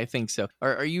 about, yeah, Jay? I think so.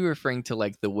 Are you referring to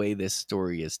like the way this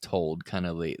story is told, kind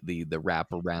of the wrap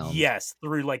around? Yes,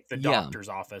 through like the Yeah. doctor's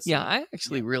office Yeah, and I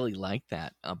actually yeah. really like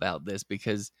that about this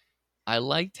because I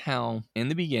liked how in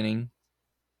the beginning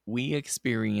we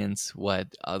experience what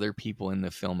other people in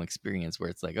the film experience where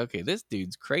it's like, okay, this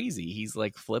dude's crazy. He's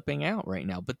like flipping out right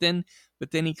now. But then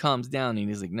he calms down and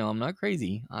he's like, no, I'm not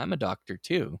crazy. I'm a doctor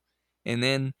too. And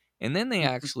then they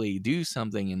actually do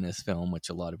something in this film which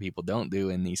a lot of people don't do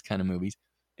in these kind of movies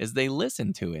is they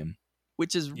listen to him,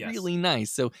 which is Yes. really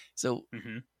nice. So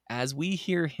Hmm. as we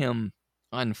hear him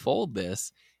unfold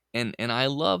this, and I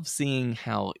love seeing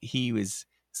how he was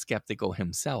skeptical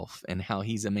himself and how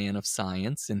he's a man of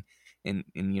science and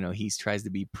he tries to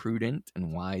be prudent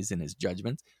and wise in his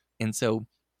judgments. And so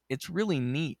it's really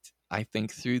neat, I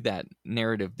think, through that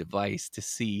narrative device to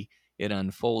see it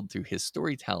unfold through his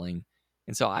storytelling.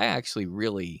 And so I actually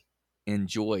really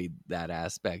enjoyed that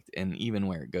aspect and even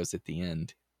where it goes at the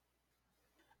end.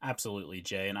 Absolutely,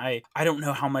 Jay. And I don't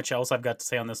know how much else I've got to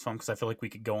say on this film because I feel like we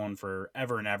could go on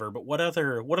forever and ever. But what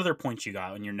other points you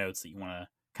got in your notes that you want to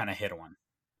kind of hit on?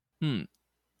 Hmm.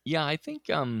 Yeah, I think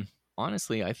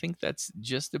honestly, I think that's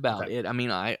just about Okay. it. I mean,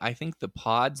 I think the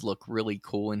pods look really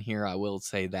cool in here. I will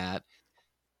say that.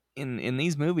 In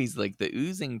these movies, like the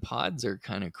oozing pods are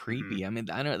kind of Hmm. creepy. I mean,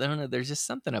 I don't know. There's just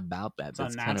something about that It's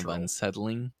that's kind of unnatural.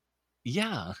 unsettling.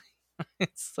 Yeah,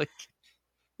 it's like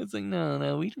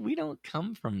no, we don't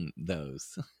come from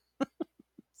those,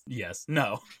 Yes.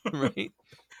 No. right?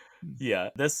 Yeah,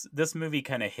 this movie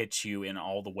kind of hits you in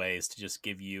all the ways to just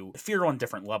give you fear on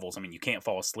different levels. I mean, you can't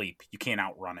fall asleep, you can't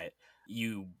outrun it.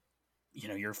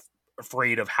 You're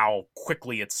afraid of how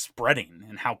quickly it's spreading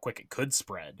and how quick it could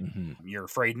spread. Hmm. You're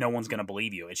afraid no one's going to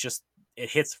believe you. It's just it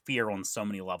hits fear on so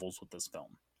many levels with this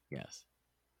film. Yes.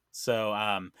 So,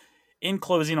 in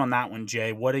closing on that one,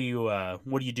 Jay, what do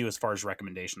you do as far as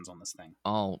recommendations on this thing?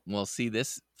 Oh well, see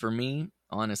this for me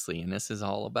honestly, and this is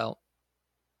all about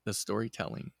the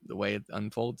storytelling, the way it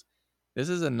unfolds. This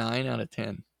is a 9 out of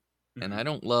 10. And I Hmm.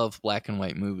 don't love black and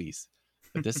white movies,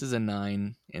 but this is a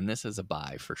 9 and this is a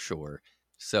buy for sure.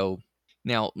 So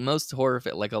now most horror,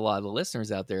 like a lot of the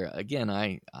listeners out there, again,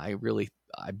 I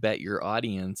bet your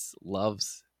audience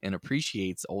loves and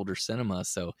appreciates older cinema,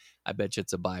 so I bet you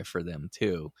it's a buy for them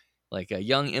too. Like a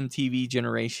young MTV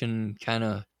generation kind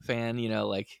of fan,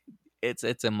 like it's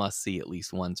a must see at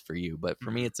least once for you. But for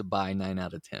me, Hmm. it's a buy 9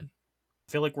 out of 10.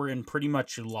 I feel like we're in pretty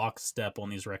much lockstep on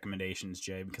these recommendations,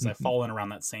 Jay, because I've Mhm. fallen around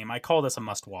that same. I call this a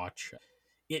must watch.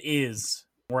 It is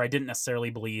where I didn't necessarily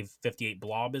believe 58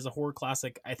 Blob is a horror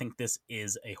classic. I think this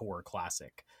is a horror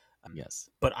classic. Yes.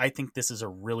 But I think this is a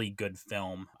really good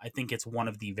film. I think it's one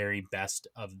of the very best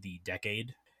of the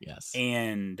decade. Yes.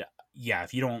 And yeah,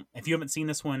 if you haven't seen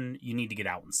this one, you need to get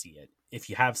out and see it. If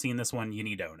you have seen this one, you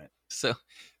need to own it. So,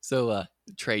 so,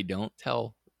 Trey, don't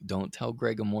tell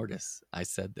Greg Mortis I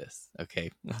said this.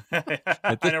 Okay.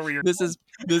 But I know where you're this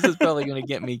going. is probably going to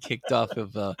get me kicked off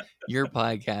of your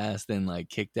podcast and like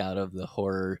kicked out of the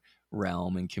horror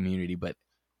realm and community. But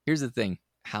here's the thing: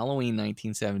 Halloween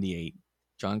 1978,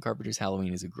 John Carpenter's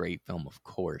Halloween is a great film, of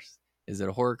course. Is it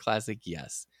a horror classic?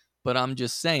 Yes. But I'm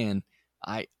just saying,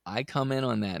 I come in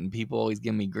on that, and people always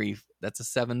give me grief. That's a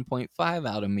 7.5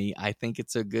 out of me. I think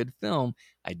it's a good film.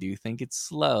 I do think it's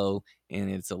slow and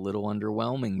it's a little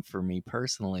underwhelming for me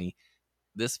personally.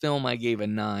 This film I gave a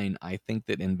 9. I think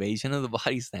that Invasion of the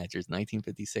Body Snatchers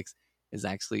 1956 is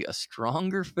actually a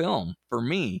stronger film for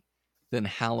me than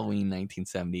Halloween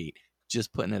 1978.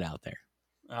 Just putting it out there.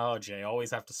 Oh, Jay,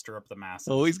 always have to stir up the masses.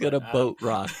 Always got But a boat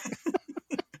rock.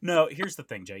 no, here's the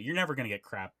thing, Jay. You're never gonna get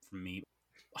crap from me.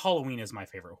 Halloween is my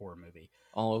favorite horror movie.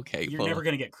 Oh, okay. You're Well, never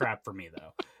gonna get crap from me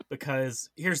though, because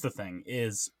here's the thing: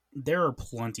 is there are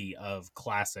plenty of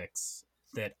classics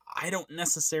that I don't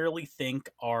necessarily think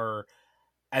are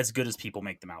as good as people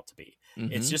make them out to be. It's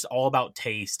mm-hmm, just all about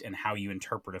taste and how you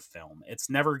interpret a film. It's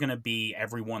never going to be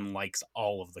everyone likes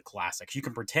all of the classics. You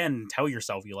can pretend and tell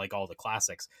yourself you like all the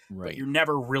classics, but right. you're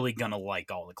never really going to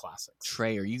like all the classics.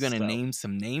 Trey, are you gonna So, name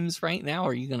some names right now?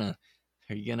 Are you gonna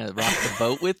rock the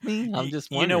boat with me? I'm just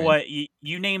you know wondering. what?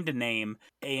 You named a name,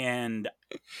 and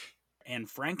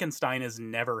Frankenstein has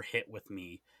never hit with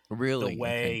me the Really? Okay.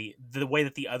 way the way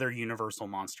that the other Universal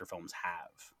monster films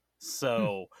have. Hmm,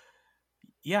 So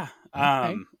yeah,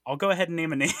 okay. I'll go ahead and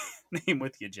name a name name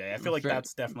with you, Jay. I feel like Fair,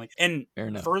 that's definitely and fair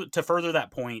enough. to further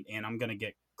that point, and I'm gonna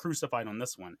get crucified on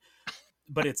this one,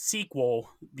 but its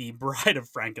sequel, The Bride of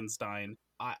Frankenstein,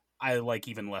 I like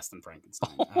even less than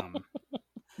Frankenstein.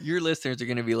 Your listeners are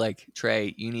going to be like,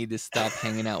 Trey, you need to stop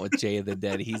hanging out with Jay of the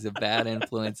Dead. He's a bad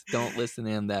influence. Don't listen to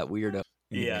him, that weirdo.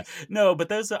 Yeah, Anyways, no, but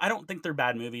those I don't think they're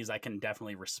bad movies. I can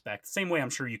definitely respect. Same way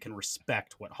I'm sure you can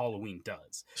respect what Halloween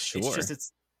does. It's just sure.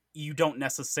 it's you don't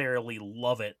necessarily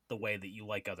love it the way that you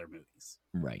like other movies.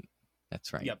 Right.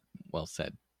 That's right. Yep. Well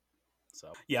said.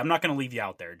 So yeah, I'm not going to leave you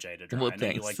out there, Jay, to dry. Well, I know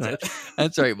you thanks. like to.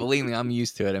 That's right. Believe me, I'm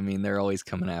used to it. I mean, they're always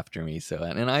coming after me. So,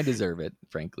 and I deserve it,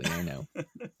 frankly. I know.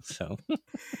 So,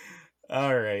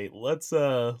 All right, let's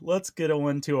get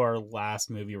on to our last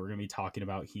movie we're going to be talking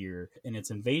about here, and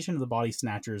it's Invasion of the Body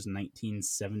Snatchers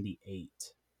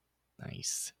 1978.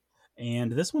 nice.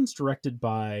 And this one's directed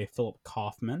by Philip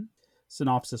Kaufman.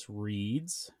 Synopsis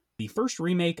reads: the first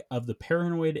remake of the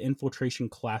paranoid infiltration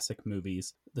classic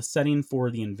movies, the setting for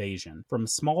the invasion, from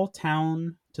small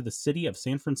town to the city of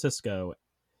San Francisco,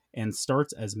 and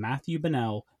starts as Matthew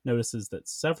Bennell notices that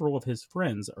several of his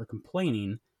friends are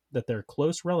complaining that their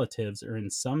close relatives are in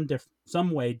some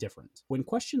way different. When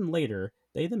questioned later,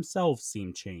 they themselves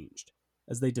seem changed.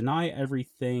 as they deny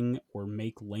everything or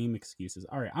make lame excuses.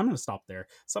 All right, I'm going to stop there.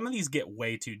 Some of these get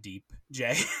way too deep,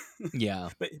 Jay. Yeah.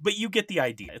 But you get the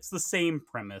idea. It's the same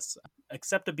premise,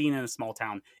 except of being in a small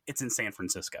town. It's in San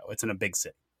Francisco. It's in a big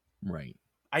city. Right.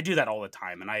 I do that all the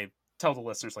time, and I tell the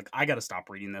listeners, like, I got to stop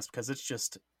reading this because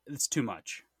it's too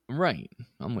much. Right.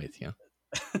 I'm with you.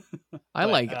 I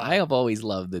But, have always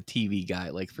loved the TV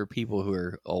guide. Like for people who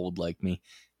are old like me,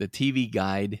 the TV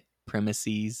guide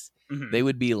premises, mhm. they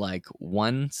would be like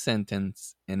one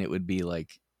sentence and it would be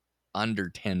like under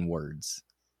 10 words.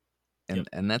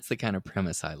 And that's the kind of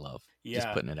premise I love. Just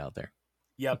Yeah. putting it out there.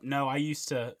 Yep. No, I used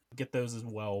to get those as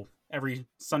well. Every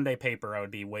Sunday paper, I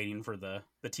would be waiting for the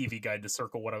TV guide to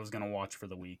circle what I was going to watch for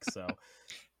the week. So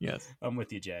Yes. I'm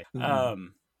with you, Jay.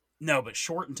 Mhm. No, but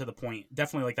short and to the point.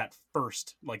 Definitely like that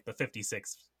first, like the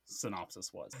 56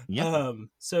 synopsis was. Yeah.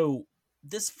 So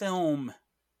this film,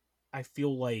 I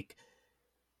feel like,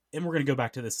 and we're going to go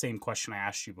back to the same question I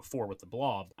asked you before with the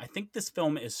Blob. I think this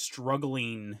film is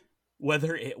struggling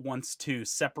whether it wants to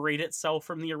separate itself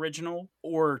from the original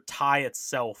or tie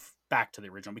itself back to the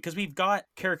original, because we've got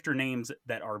character names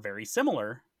that are very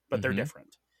similar, but they're Mhm.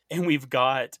 different. And we've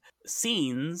got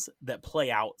scenes that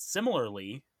play out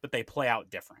similarly, but they play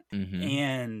out different. Mhm.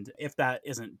 And if that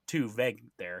isn't too vague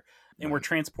there, and we're Right.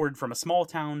 transported from a small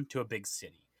town to a big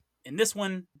city. In this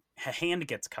one, a hand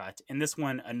gets cut. In this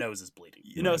one, a nose is bleeding.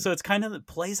 You know, Right. so it's kind of, it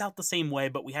plays out the same way,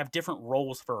 but we have different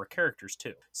roles for our characters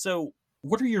too. So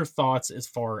what are your thoughts as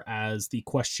far as the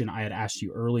question I had asked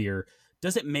you earlier?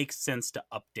 Does it make sense to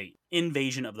update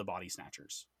Invasion of the Body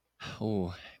Snatchers?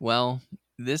 Oh, well,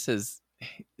 this is,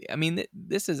 I mean,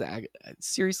 this is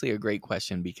seriously a great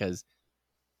question because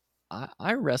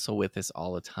I wrestle with this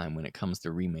all the time when it comes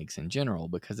to remakes in general,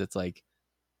 because it's like,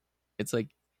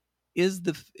 is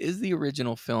the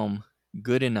original film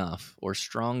good enough or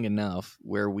strong enough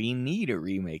where we need a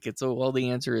remake? Well,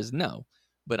 the answer is no.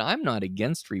 But I'm not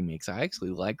against remakes. I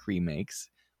actually like remakes.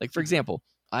 Like, for example,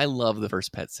 I love The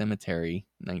First Pet Cemetery,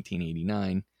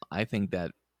 1989. I think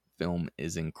that film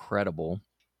is incredible.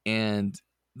 And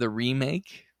the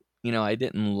remake, I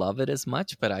didn't love it as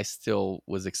much, but I still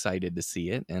was excited to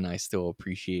see it and I still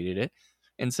appreciated it.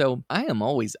 And so I am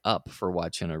always up for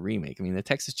watching a remake. I mean, the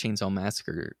Texas Chainsaw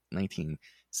Massacre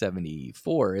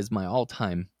 1974 is my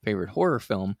all-time favorite horror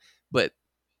film, but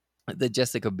the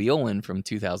Jessica Biel one from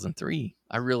 2003,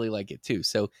 I really like it too.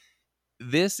 So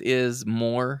this is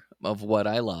more of what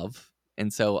I love.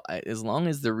 And so as long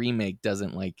as the remake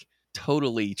doesn't like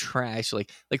totally trash,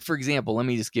 like for example, let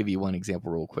me just give you one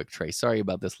example real quick, Trey. Sorry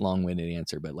about this long-winded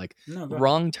answer, but like No, go ahead.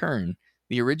 Wrong Turn,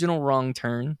 the original Wrong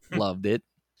Turn, loved it.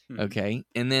 Okay.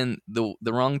 And then the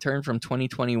Wrong Turn from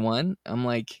 2021, I'm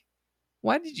like,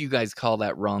 why did you guys call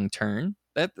that Wrong Turn?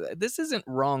 This isn't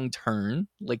Wrong Turn.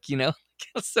 Like,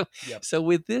 so Yep. so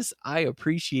with this, I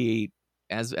appreciate,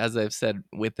 as I've said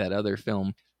with that other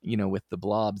film, with the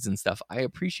blobs and stuff, I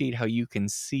appreciate how you can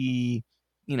see,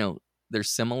 there's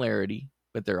similarity,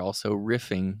 but they're also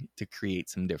riffing to create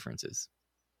some differences.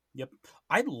 Yep.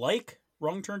 I like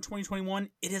Wrong Turn 2021.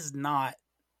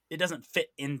 It doesn't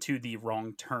fit into the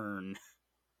Wrong Turn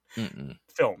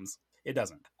films. It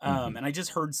doesn't. And I just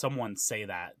heard someone say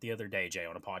that the other day, Jay,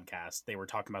 on a podcast. They were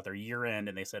talking about their year end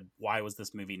and they said, why was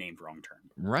this movie named Wrong Turn?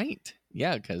 Right.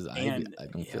 Yeah, because I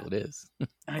don't feel it is.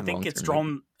 And I think it's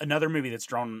drawn, another movie that's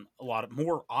drawn a lot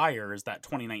more ire is that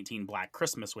 2019 Black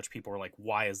Christmas, which people were like,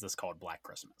 why is this called Black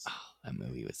Christmas? Oh, that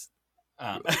movie was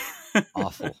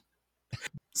awful.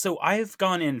 So I've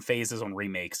gone in phases on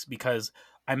remakes because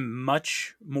I'm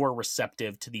much more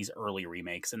receptive to these early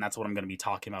remakes, and that's what I'm going to be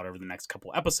talking about over the next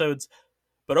couple episodes.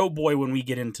 But oh boy, when we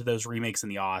get into those remakes in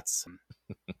the aughts,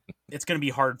 it's going to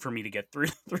be hard for me to get through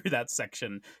that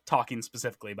section talking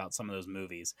specifically about some of those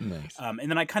movies. Nice. And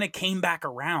then I kind of came back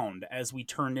around as we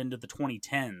turned into the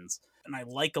 2010s, and I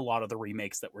like a lot of the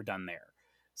remakes that were done there.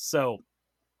 So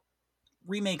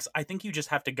remakes, I think you just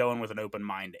have to go in with an open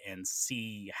mind and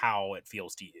see how it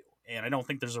feels to you. And I don't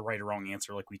think there's a right or wrong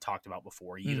answer like we talked about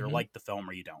before. You either like the film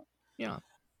or you don't. Yeah.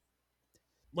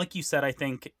 Like you said, I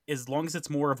think as long as it's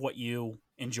more of what you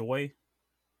enjoy,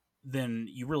 then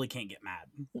you really can't get mad,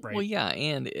 right? Well, yeah,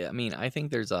 and I mean, I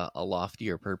think there's a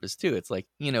loftier purpose too. It's like,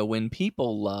 when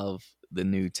people love the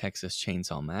new Texas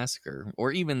Chainsaw Massacre,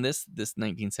 or even this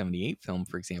 1978 film,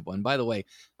 for example. And by the way,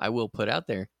 I will put out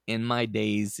there, in my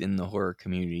days in the horror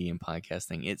community and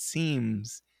podcasting, it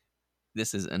seems,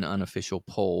 this is an unofficial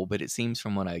poll, but it seems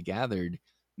from what I gathered,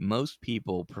 most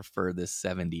people prefer this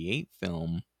 78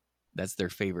 film. That's their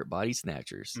favorite Body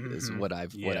Snatchers, is what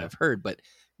I've heard.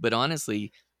 But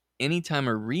honestly, anytime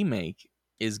a remake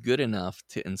is good enough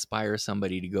to inspire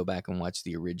somebody to go back and watch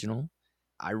the original,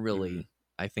 I really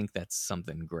I think that's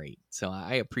something great. So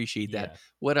I appreciate that.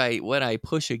 Yeah. What I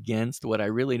push against, what I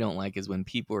really don't like, is when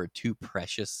people are too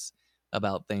precious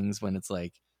about things. When it's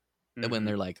like, when Hmm.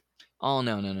 they're like, oh,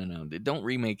 no, don't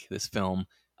remake this film,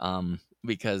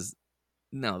 because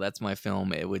no, that's my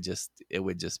film. It would just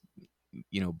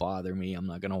bother me. I'm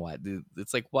not gonna watch.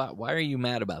 It's like, why are you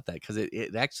mad about that? Because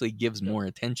it actually gives Yep. more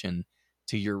attention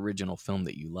to your original film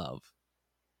that you love.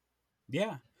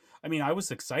 Yeah. I mean, I was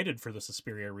excited for the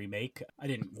Suspiria remake. I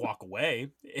didn't walk away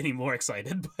any more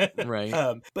excited,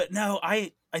 Right. but no,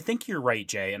 I think you're right,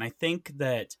 Jay, and I think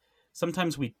that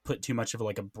sometimes we put too much of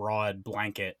like a broad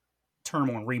blanket term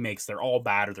on remakes. They're all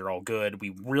bad or they're all good.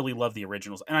 We really love the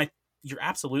originals, and you're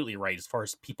absolutely right as far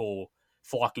as people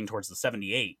flocking towards the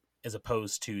 78 as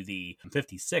opposed to the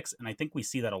 56, and I think we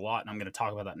see that a lot. And I'm going to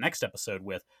talk about that next episode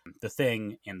with The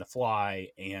Thing and The Fly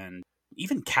and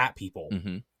even Cat People.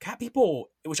 Mm-hmm. Cat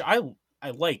People, which I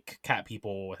like Cat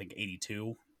People. I think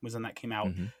 82 was when that came out,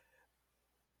 Mm-hmm.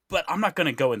 but I'm not going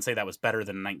to go and say that was better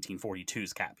than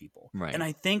 1942's Cat People. Right. And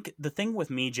I think the thing with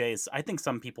me, Jay, is I think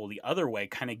some people the other way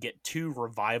kind of get too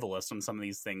revivalist on some of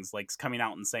these things, like coming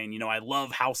out and saying, I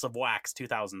love House of Wax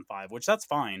 2005, which that's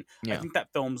fine. I Yeah. think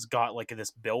that film's got like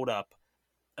this build up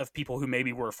of people who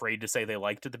maybe were afraid to say they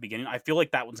liked at the beginning. I feel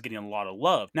like that one's getting a lot of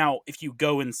love. Now, if you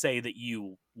go and say that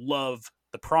you love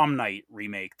the Prom Night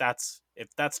remake,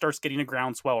 if that starts getting a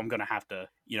groundswell, I'm going to have to,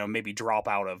 maybe drop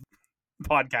out of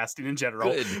podcasting in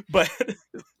general. Good. But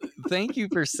Thank you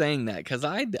for saying that, because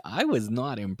I was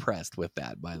not impressed with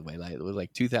that. By the way, like, it was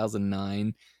like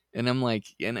 2009, and I'm like,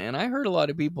 and I heard a lot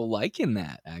of people liking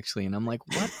that actually, and I'm like,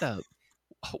 what the?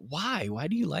 Why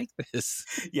do you like this?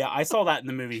 yeah, I saw that in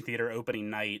the movie theater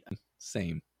opening night,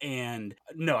 Same. and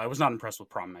no, I was not impressed with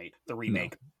Prom Night, the No.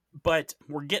 remake. But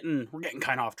we're getting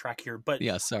kind of off track here. But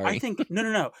Yeah. I Sorry. think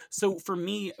no. So for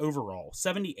me overall,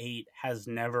 78 has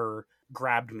never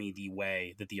grabbed me the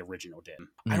way that the original did.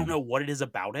 I don't know what it is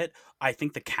about it. I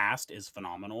think the cast is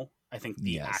phenomenal. I think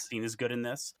the Yes. acting is good in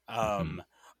this. Mhm.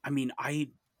 I mean,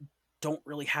 I don't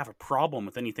really have a problem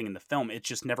with anything in the film. It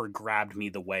just never grabbed me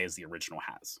the way as the original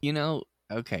has.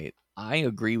 Okay, I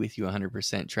agree with you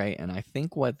 100%, Trey, and I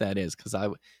think what that is, because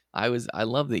I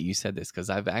love that you said this, because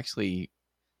I've actually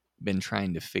been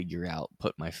trying to figure out,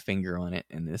 put my finger on it,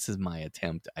 and this is my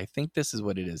attempt. I think this is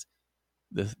what it is.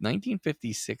 The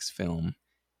 1956 film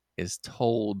is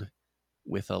told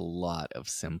with a lot of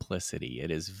simplicity.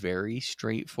 It is very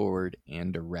straightforward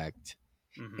and direct.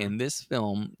 Mm-hmm. In this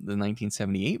film, the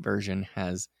 1978 version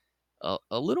has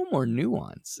a little more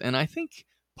nuance, and I think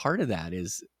part of that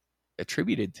is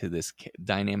attributed to this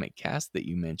dynamic cast that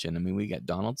you mentioned. I mean, we got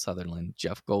Donald Sutherland,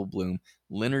 Jeff Goldblum,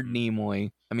 Leonard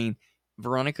Nimoy. I mean,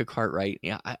 Veronica Cartwright.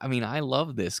 Yeah, I mean, I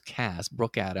love this cast.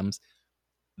 Brooke Adams.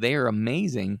 They are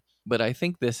amazing. But I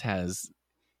think this has,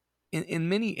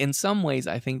 in some ways,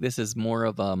 I think this is more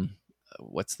of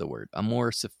what's the word? A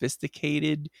more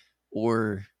sophisticated,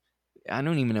 or I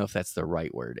don't even know if that's the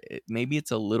right word. Maybe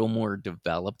it's a little more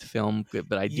developed film,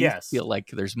 but I do feel like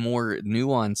there's more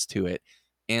nuance to it.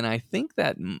 And I think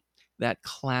that that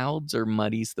clouds or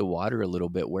muddies the water a little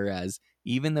bit. Whereas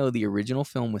even though the original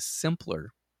film was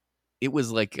simpler, it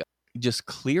was like just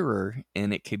clearer,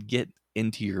 and it could get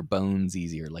into your bones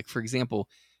easier. Like, for example,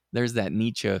 there's that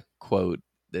Nietzsche quote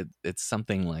that it's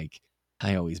something like,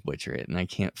 I always butcher it and I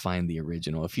can't find the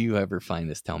original. If you ever find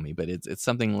this, tell me. But it's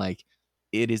something like,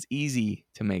 it is easy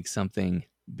to make something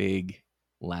big,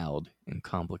 loud, and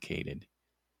complicated,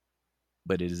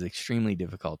 but it is extremely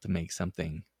difficult to make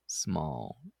something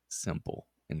small, simple,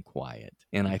 and quiet.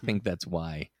 And I think that's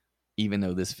why, even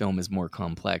though this film is more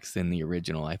complex than the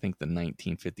original, I think the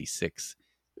 1956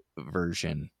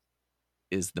 version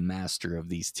is the master of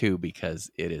these two, because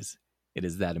it is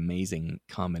that amazing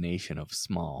combination of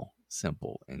small,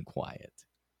 simple, and quiet.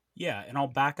 Yeah, and I'll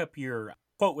back up your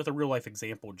quote with a real life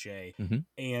example, Jay. Mm-hmm.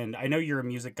 And I know you're a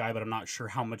music guy, but I'm not sure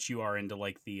how much you are into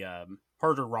like the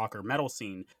harder rock or metal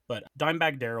scene. But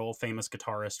Dimebag Darrell, famous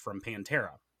guitarist from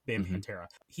Pantera, band Pantera,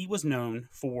 he was known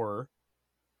for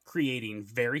creating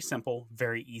very simple,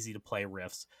 very easy to play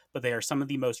riffs, but they are some of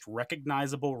the most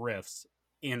recognizable riffs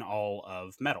in all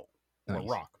of metal or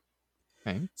rock.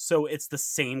 Okay. So it's the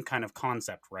same kind of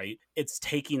concept, right? It's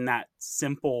taking that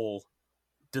simple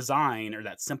design or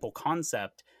that simple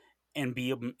concept and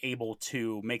be able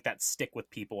to make that stick with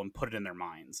people and put it in their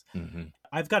minds. Mm-hmm.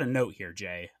 I've got a note here,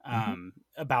 Jay,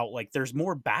 about like there's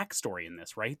more backstory in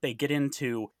this, right? They get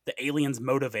into the aliens'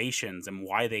 motivations and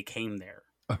why they came there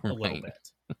a little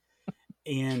bit.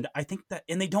 And I think that,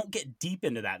 and they don't get deep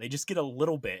into that. They just get a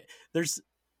little bit. There's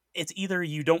it's either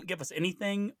you don't give us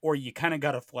anything or you kind of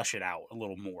got to flesh it out a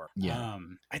little more. Yeah.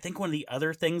 I think one of the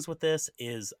other things with this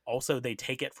is also they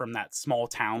take it from that small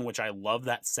town, which I love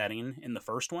that setting in the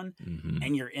first one. Mm-hmm.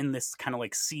 And you're in this kind of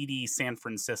like seedy San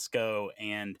Francisco.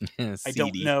 And I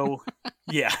don't Seedy. know.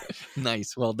 Yeah.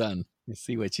 Nice. Well done. I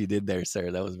see what you did there,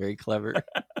 sir. That was very clever.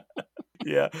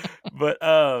 Yeah. But,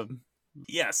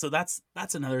 yeah, so that's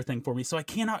another thing for me. So I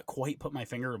cannot quite put my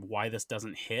finger of why this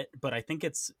doesn't hit, but I think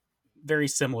it's very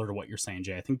similar to what you're saying,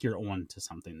 Jay. I think you're on to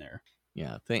something there.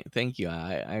 Yeah. Thank you.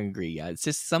 I agree. Yeah. It's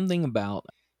just something about,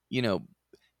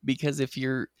 because if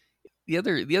you're the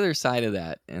other side of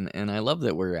that, and I love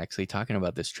that we're actually talking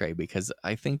about this, Trey, because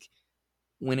I think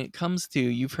when it comes to,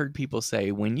 you've heard people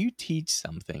say, when you teach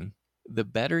something, the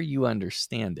better you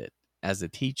understand it as a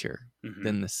teacher,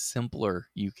 then the simpler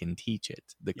you can teach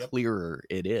it, the clearer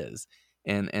it is.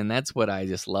 And that's what I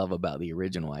just love about the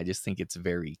original. I just think it's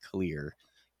very clear.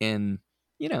 And,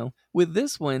 with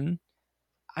this one,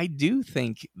 I do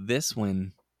think this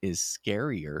one is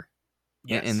scarier.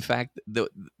 Yes. In fact, the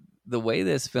way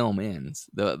this film ends,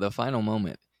 the final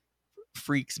moment,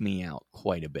 freaks me out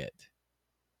quite a bit.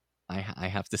 I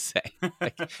have to say.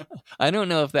 I don't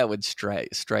know if that would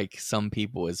strike some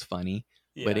people as funny,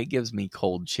 but it gives me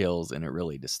cold chills and it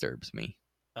really disturbs me.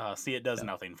 See, it does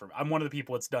nothing for me. I'm one of the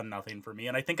people it's done nothing for me,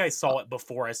 and I think I saw it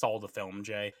before I saw the film,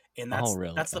 Jay. And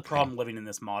that's the problem living in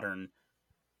this modern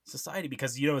society,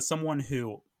 because as someone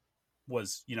who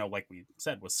was, like we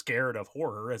said, was scared of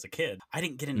horror as a kid, I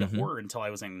didn't get into horror until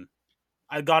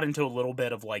I got into a little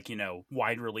bit of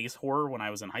wide release horror when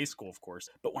I was in high school, of course.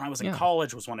 But when I was in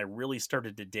college was when I really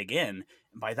started to dig in.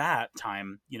 And by that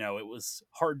time, it was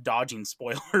hard dodging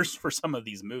spoilers for some of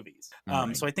these movies.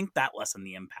 Right. So I think that lessened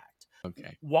the impact.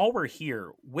 Okay. While we're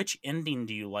here, which ending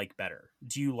do you like better?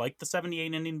 Do you like the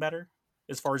 78 ending better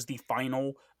as far as this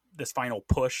final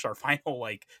push or final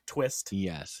twist?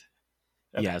 Yes.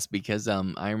 Okay. Yes, because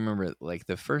I remember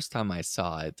the first time I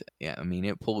saw it,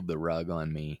 it pulled the rug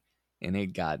on me. And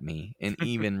it got me. And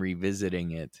even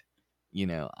revisiting it,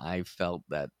 I felt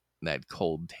that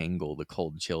cold tingle, the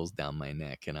cold chills down my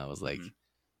neck. And I was like,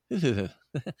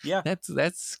 yeah,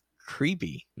 that's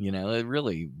creepy. It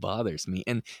really bothers me.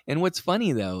 And what's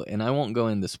funny, though, and I won't go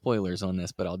into spoilers on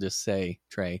this, but I'll just say,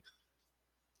 Trey,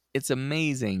 it's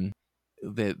amazing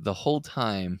that the whole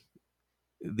time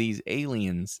these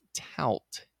aliens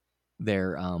tout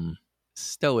their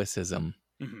stoicism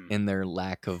and their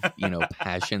lack of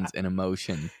passions and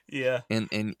emotion. Yeah.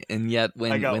 And yet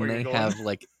when they have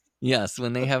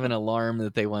when they have an alarm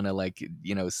that they want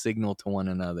to signal to one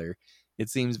another, it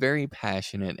seems very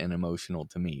passionate and emotional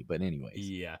to me. But anyways.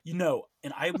 Yeah.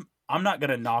 And I'm not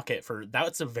gonna knock it for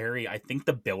that's I think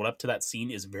the build up to that scene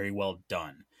is very well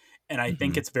done. And I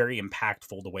think it's very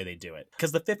impactful the way they do it.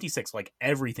 Because the 56, like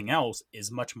everything else, is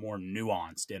much more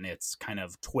nuanced in its kind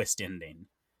of twist ending.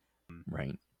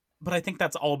 Right. But I think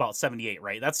that's all about 78,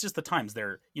 right? That's just the times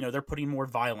they're putting more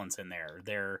violence in there.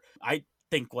 I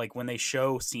think when they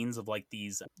show scenes of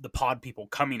the pod people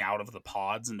coming out of the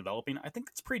pods and developing, I think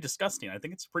it's pretty disgusting. I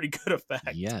think it's a pretty good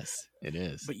effect. Yes, it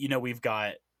is. But we've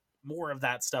got more of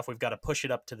that stuff. We've got to push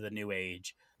it up to the new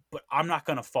age. But I'm not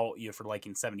going to fault you for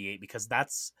liking 78 because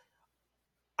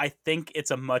I think it's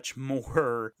a much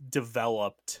more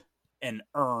developed and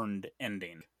earned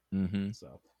ending.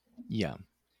 So yeah.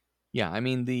 I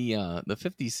mean the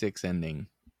 56 ending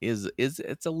is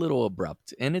it's a little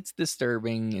abrupt and it's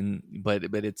disturbing but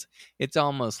it's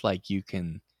almost like you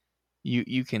can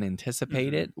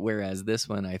anticipate it, whereas this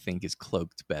one I think is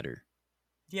cloaked better.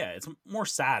 Yeah, it's more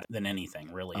sad than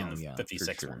anything really in the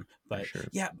 56 one. But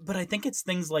yeah, but I think it's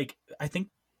things I think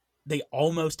they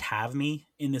almost have me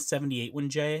in the 78 one,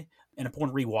 Jay. And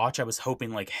upon rewatch, I was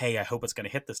hoping hey, I hope it's going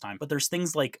to hit this time. But there's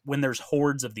things when there's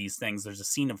hordes of these things, there's a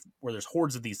scene where there's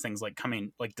hordes of these things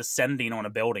coming, descending on a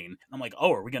building. And I'm like,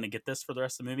 oh, are we going to get this for the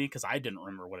rest of the movie? Because I didn't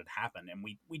remember what had happened. And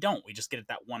we don't. We just get it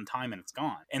that one time and it's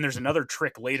gone. And there's another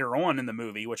trick later on in the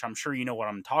movie, which I'm sure you know what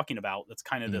I'm talking about. That's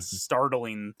kind of this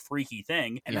startling, freaky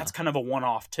thing. And that's kind of a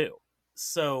one-off too.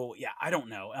 So yeah, I don't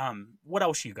know. What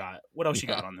else you got? What else you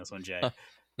got on this one, Jay?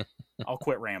 I'll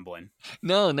quit rambling.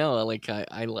 No,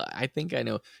 I think I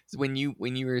know. When you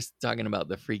were talking about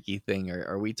the freaky thing,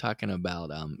 are we talking about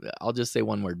I'll just say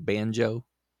one word, banjo?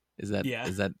 Is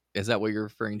that what you're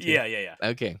referring to? Yeah.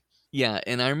 Okay. Yeah,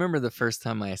 and I remember the first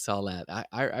time I saw that,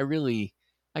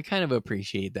 I kind of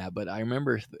appreciate that, but I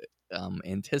remember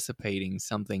anticipating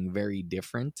something very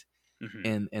different.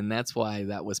 And that's why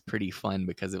that was pretty fun,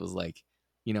 because it was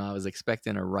I was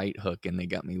expecting a right hook and they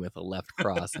got me with a left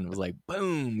cross and it was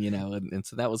boom, and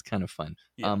so that was kind of fun.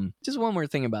 Yeah. Just one more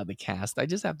thing about the cast. I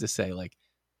just have to say,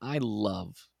 I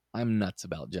love I'm nuts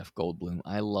about Jeff Goldblum.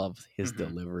 I love his Hmm.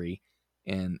 delivery,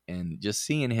 and just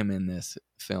seeing him in this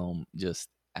film just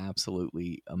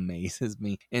absolutely amazes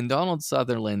me. And Donald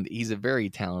Sutherland, he's a very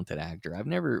talented actor. I've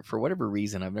never, for whatever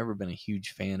reason, I've never been a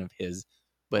huge fan of his, Oh,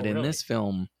 but in really? this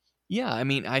film, yeah, I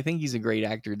mean, I think he's a great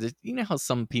actor. You know how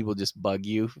some people just bug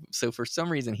you, so for some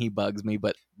reason he bugs me,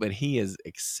 but he is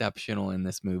exceptional in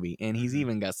this movie, and he's Hmm.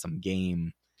 even got some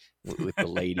game with the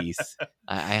ladies.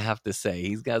 I have to say,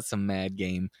 he's got some mad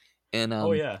game. And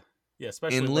Oh, yeah. Yeah, and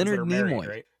especially ones that Leonard are married, Nimoy,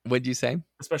 right? what'd you say?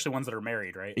 Especially ones that are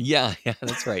married, right? Yeah, yeah,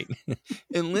 that's right.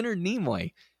 And Leonard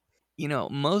Nimoy,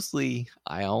 mostly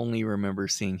I only remember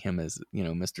seeing him as,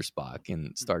 Mr. Spock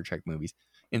in Star Trek movies.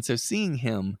 And so seeing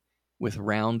him with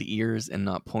round ears and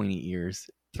not pointy ears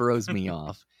throws me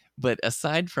off. But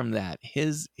aside from that,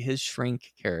 his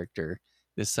shrink character,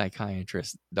 this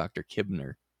psychiatrist, Dr.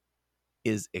 Kibner,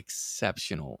 is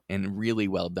exceptional and really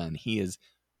well done. He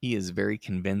is very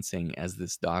convincing as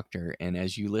this doctor, and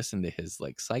as you listen to his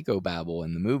like psychobabble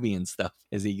in the movie and stuff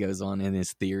as he goes on in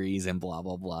his theories and blah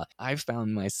blah blah, I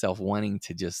found myself wanting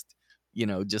to just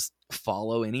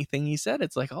follow anything he said.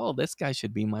 It's like, oh, this guy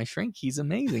should be my shrink. He's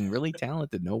amazing, really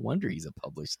talented. No wonder he's a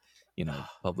published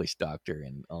doctor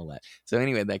and all that. So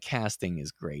anyway, that casting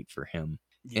is great for him.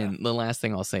 Yeah. And the last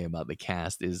thing I'll say about the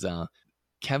cast is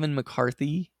Kevin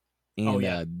McCarthy Oh, and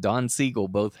yeah. Don Siegel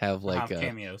both have I like have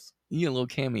cameos. little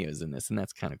cameos in this, and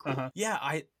that's kind of cool. Yeah,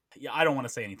 I don't want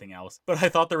to say anything else, but I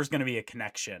thought there was going to be a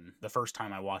connection the first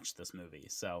time I watched this movie.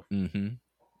 So, Mm-hmm.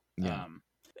 Yeah. um,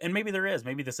 and maybe there is.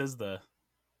 Maybe this is the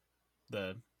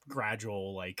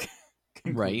gradual like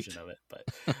Right. conclusion of it.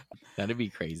 But That'd be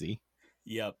crazy.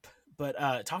 yep.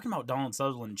 But talking about Donald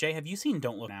Sutherland, Jay, have you seen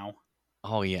Don't Look Now?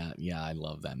 Oh yeah, yeah. I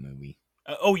love that movie.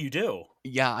 Oh, you do.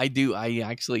 Yeah, I do. I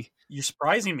actually. You're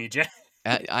surprising me, Jay.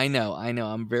 I know. I know.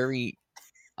 I'm very.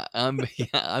 I'm. Yeah.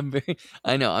 I'm very.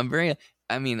 I know. I'm very.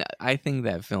 I mean, I think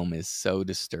that film is so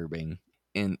disturbing,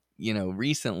 and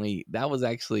recently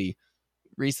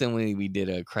we did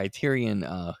a Criterion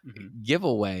Hmm.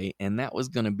 giveaway, and that was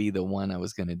going to be the one I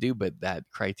was going to do, but that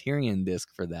Criterion disc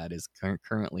for that is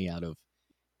currently out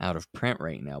of print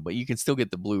right now, but you can still get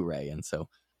the Blu-ray. And so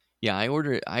yeah, I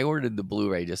ordered the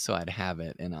Blu-ray just so I'd have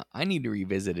it, and I need to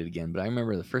revisit it again. But I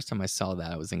remember the first time I saw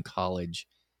that I was in college,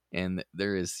 and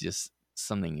there is just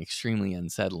something extremely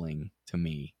unsettling to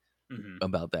me Hmm.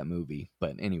 about that movie.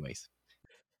 But anyways,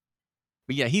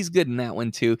 but yeah, he's good in that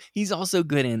one too. He's also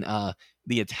good in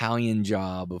the Italian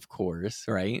Job, of course,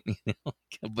 right?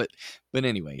 but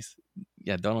anyways,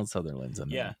 yeah, Donald Sutherland's a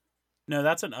Yeah. man. No,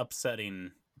 that's an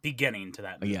upsetting beginning to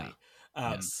that movie. Yeah.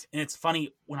 Yes. And it's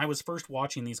funny when I was first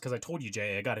watching these, because I told you,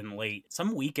 Jay, I got in late.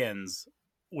 Some weekends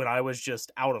when I was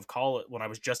just out of college,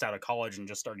 and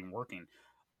just starting working,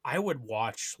 I would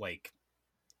watch like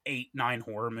 8, 9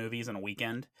 horror movies in a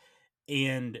weekend.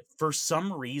 And for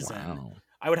some reason, Wow.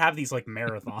 I would have these like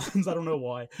marathons. I don't know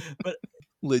why, but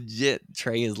Legit.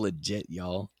 Trey is legit,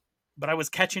 y'all. I was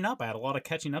catching up. I had a lot of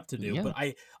catching up to do. Yeah. But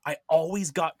I always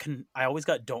got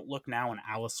Don't Look Now and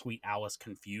Alice Sweet Alice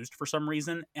confused for some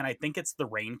reason, and I think it's the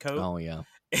raincoat. Oh yeah.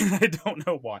 And I don't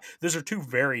know why. Those are two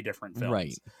very different films,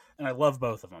 Right. and I love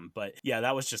both of them. But yeah,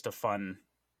 that was just a fun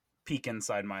peek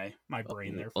inside my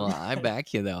brain there. Well, I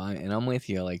back you though, and I'm with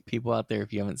you. Like people out there,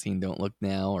 if you haven't seen Don't Look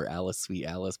Now or Alice Sweet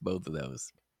Alice, both of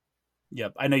those.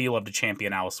 Yep, I know you love to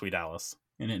champion Alice Sweet Alice,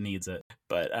 and it needs it.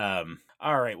 But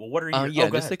all right. Well, what are you? Yeah,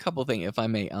 go just ahead. a couple things, if I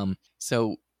may.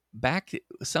 So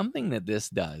something that this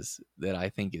does that I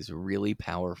think is really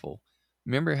powerful.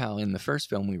 Remember how in the first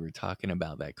film we were talking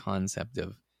about that concept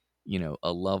of,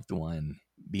 a loved one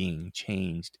being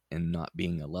changed and not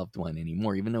being a loved one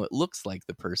anymore, even though it looks like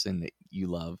the person that you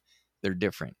love, they're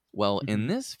different. Well, in Mhm.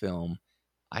 this film,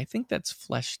 I think that's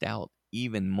fleshed out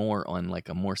even more on like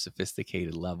a more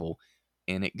sophisticated level,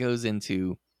 and it goes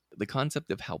into the concept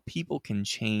of how people can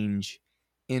change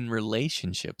in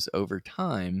relationships over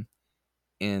time.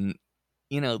 And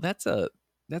that's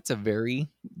a very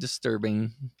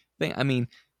disturbing thing. I mean,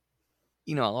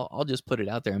 I'll just put it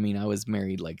out there. I mean, I was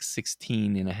married like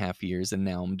 16 and a half years, and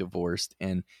now I'm divorced,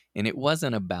 and it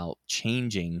wasn't about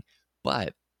changing,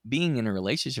 but being in a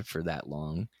relationship for that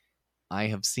long, I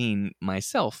have seen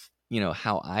myself,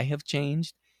 how I have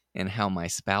changed and how my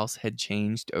spouse had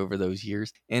changed over those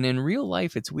years. And in real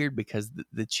life, it's weird because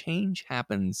the change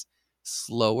happens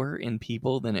slower in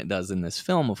people than it does in this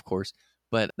film, of course.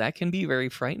 But that can be very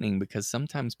frightening because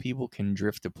sometimes people can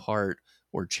drift apart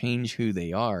or change who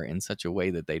they are in such a way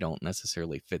that they don't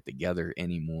necessarily fit together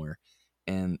anymore.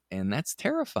 And that's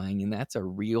terrifying, and that's a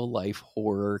real life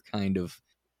horror kind of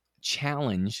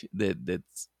challenge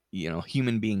that's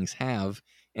human beings have.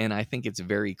 And I think it's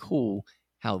very cool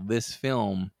how this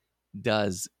film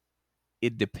does,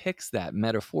 it depicts that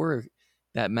metaphor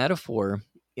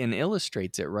and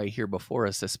illustrates it right here before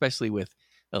us, especially with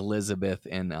Elizabeth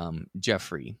and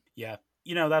Jeffrey. Yeah.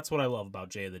 That's what I love about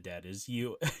Jay of the Dead is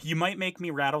you you might make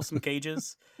me rattle some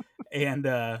cages and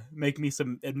make me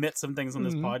admit some things on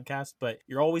this Mhm. podcast, but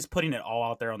you're always putting it all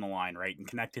out there on the line, right? And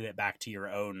connecting it back to your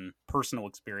own personal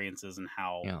experiences and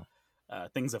how Yeah.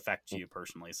 things affect you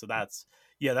personally. So that's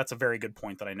a very good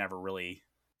point that I never really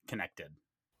connected.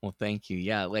 Well, thank you.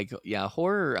 Yeah,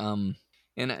 horror.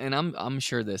 And I'm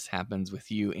sure this happens with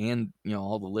you and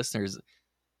all the listeners.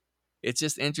 It's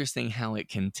just interesting how it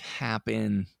can tap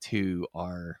into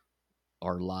our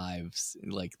lives,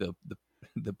 like the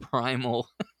primal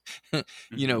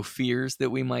Mm-hmm. fears that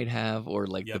we might have, or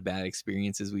like the Yep. bad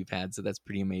experiences we've had. So that's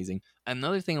pretty amazing.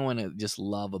 Another thing I want to just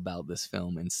love about this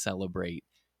film and celebrate,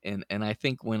 and I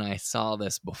think when I saw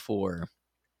this before,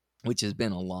 which has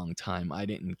been a long time, I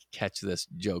didn't catch this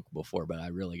joke before, but I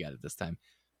really got it this time.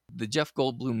 The Jeff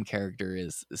Goldblum character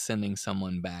is sending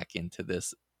someone back into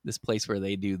this place where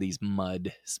they do these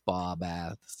mud spa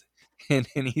baths. And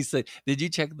he said, "Did you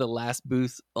check the last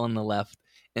booth on the left?"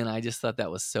 And I just thought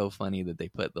that was so funny that they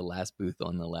put the last booth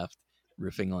on the left,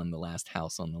 riffing on the last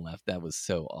house on the left. That was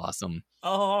so awesome.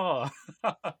 Oh,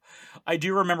 I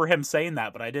do remember him saying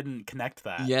that, but I didn't connect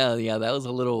that. Yeah, yeah, that was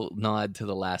a little nod to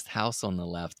the last house on the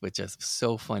left, which is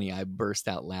so funny. I burst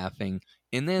out laughing.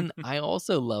 And then I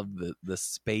also loved the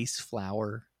space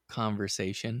flower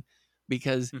conversation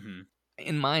because Hmm.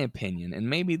 in my opinion, and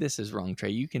maybe this is wrong, Trey,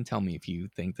 you can tell me if you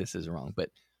think this is wrong, but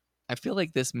I feel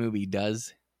like this movie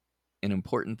does an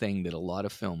important thing that a lot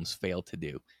of films fail to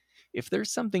do. If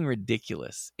there's something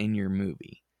ridiculous in your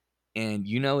movie, and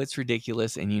it's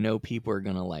ridiculous, and people are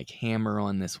going to like hammer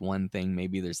on this one thing,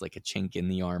 maybe there's like a chink in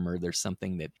the armor, there's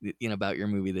something that about your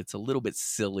movie that's a little bit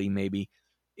silly, maybe.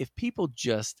 If people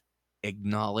just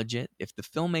acknowledge it, if the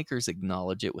filmmakers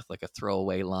acknowledge it with like a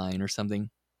throwaway line or something,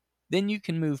 then you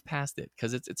can move past it,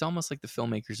 because it's almost like the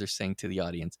filmmakers are saying to the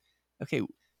audience, okay,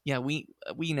 yeah, we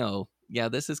know, yeah,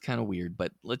 this is kind of weird,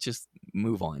 but let's just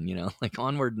move on, like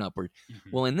onward and upward. Hmm.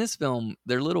 Well, in this film,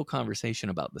 their little conversation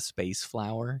about the space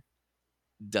flower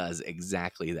does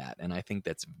exactly that, and I think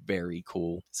that's very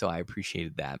cool, so I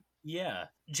appreciated that. Yeah,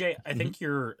 Jay, I Hmm. think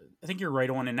you're right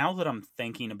on. And now that I'm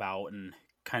thinking about and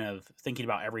kind of thinking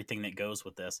about everything that goes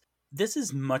with this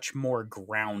is much more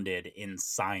grounded in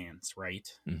science, right?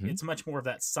 Hmm. It's much more of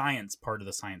that science part of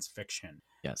the science fiction.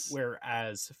 Yes.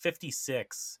 Whereas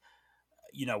 56,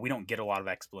 we don't get a lot of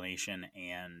explanation,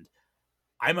 and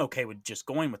I'm okay with just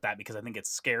going with that because I think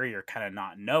it's scarier kind of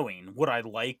not knowing. Would I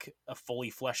like a fully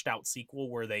fleshed out sequel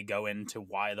where they go into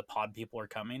why the pod people are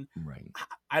coming? Right.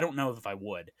 I don't know if I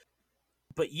would.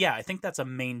 But yeah, I think that's a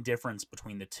main difference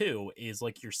between the two is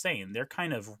like you're saying, they're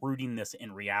kind of rooting this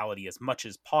in reality as much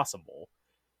as possible.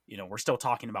 We're still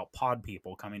talking about pod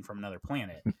people coming from another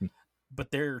planet,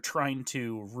 but they're trying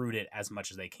to root it as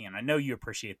much as they can. I know you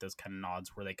appreciate those kind of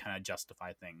nods where they kind of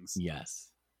justify things.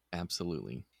 Yes,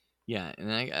 absolutely. Yeah, and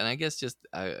I guess just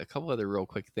a couple other real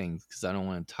quick things, because I don't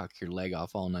want to talk your leg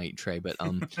off all night, Trey. But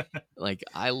like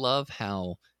I love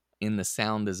how in the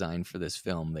sound design for this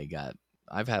film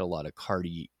I've had a lot of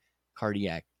cardiac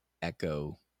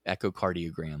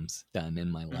echocardiograms done in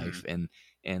my life, Mhm.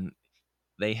 and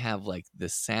they have like the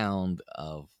sound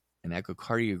of an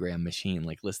echocardiogram machine,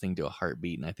 like listening to a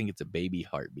heartbeat, and I think it's a baby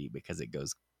heartbeat because it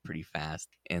goes pretty fast,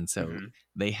 and so Mhm.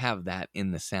 they have that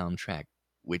in the soundtrack,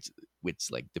 which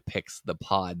like depicts the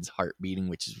pod's heart beating,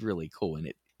 which is really cool,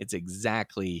 and it's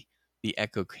exactly the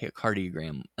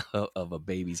echocardiogram of a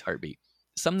baby's heartbeat.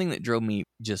 Something that drove me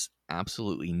just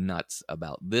absolutely nuts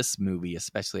about this movie,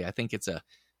 especially, I think it's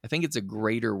a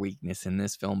greater weakness in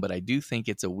this film, but I do think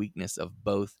it's a weakness of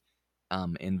both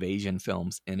invasion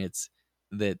films, and it's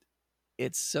that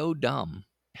it's so dumb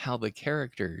how the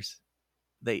characters,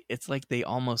 it's like they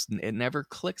almost, it never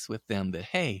clicks with them that,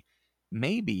 hey,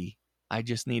 maybe I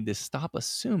just need to stop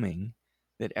assuming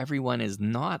that everyone is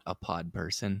not a pod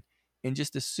person and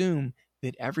just assume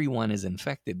that everyone is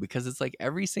infected, because it's like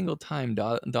every single time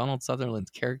Donald Sutherland's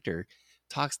character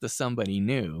talks to somebody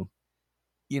new,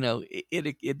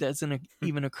 it doesn't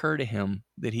even occur to him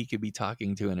that he could be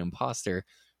talking to an imposter.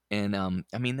 And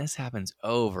I mean, this happens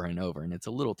over and over, and it's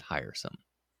a little tiresome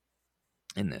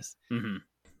in this. Mhm.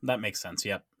 That makes sense.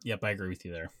 Yep. Yep, I agree with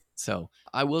you there. So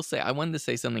I will say, I wanted to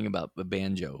say something about the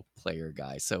banjo player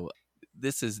guy. So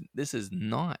this is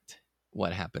not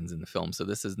what happens in the film. So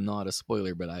this is not a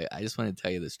spoiler, but I just want to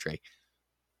tell you this, Trey.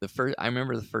 I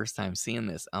remember the first time seeing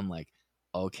this, I'm like,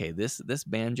 okay, this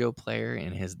banjo player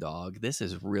and his dog, this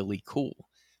is really cool,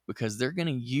 because they're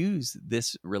gonna use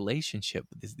this relationship,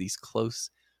 this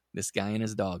guy and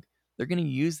his dog, they're going to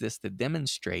use this to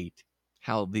demonstrate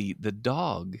how the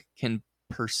dog can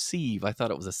perceive. I thought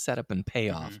it was a setup and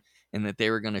payoff, and that they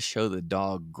were going to show the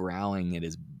dog growling at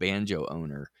his banjo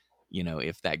owner,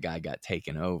 if that guy got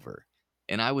taken over.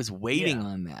 And I was waiting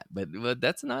on that, but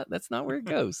that's not where it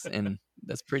goes, and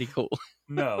that's pretty cool.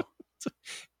 No.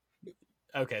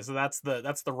 Okay, so that's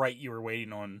the right you were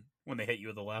waiting on when they hit you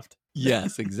with the left.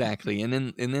 Yes, exactly. And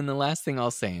then the last thing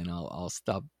I'll say, and I'll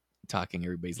stop talking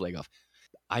everybody's leg off.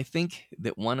 I think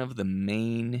that one of the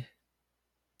main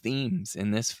themes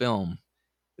in this film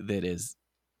that is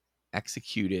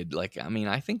executed,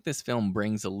 I think this film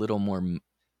brings a little more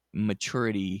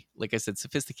maturity, like I said,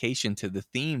 sophistication to the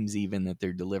themes even that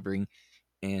they're delivering.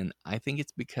 And I think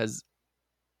it's because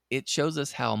it shows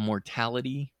us how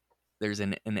mortality, there's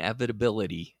an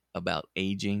inevitability about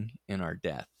aging and our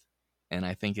death. And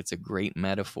I think it's a great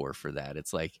metaphor for that.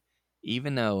 It's like,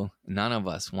 even though none of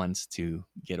us wants to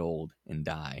get old and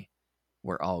die,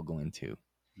 we're all going to.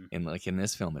 And like in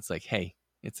this film, it's like, hey,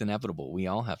 it's inevitable. We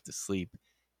all have to sleep,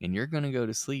 and you're going to go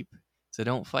to sleep. So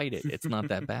don't fight it. It's not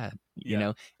that bad, you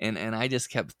know? And I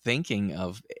just kept thinking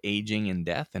of aging and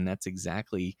death, and that's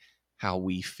exactly how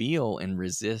we feel and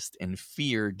resist and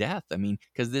fear death. I mean,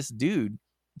 because this dude,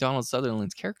 Donald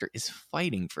Sutherland's character, is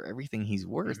fighting for everything he's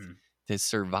worth to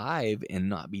survive and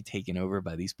not be taken over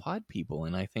by these pod people.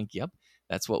 And I think, yep,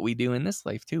 that's what we do in this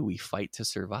life too. We fight to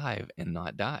survive and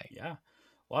not die. Yeah.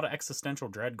 A lot of existential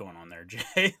dread going on there,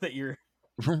 Jay, that you're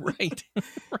right.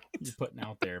 you're putting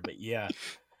out there. But yeah.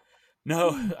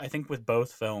 No, I think with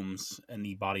both films and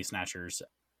the Body Snatchers,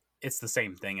 it's the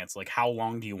same thing. It's like, how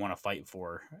long do you want to fight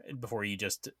for before you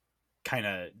just kind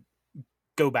of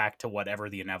go back to whatever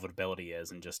the inevitability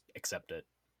is and just accept it?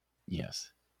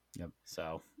 Yes. Yep.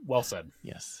 So, well said.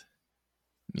 Yes.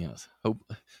 Yes.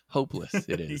 Hopeless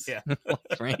it is. Yeah.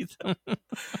 Right?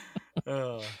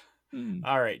 All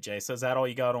right, Jay. So is that all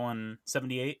you got on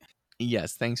 78?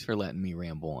 Yes. Thanks for letting me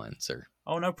ramble on, sir.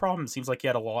 Oh, no problem. Seems like you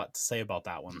had a lot to say about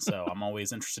that one. So I'm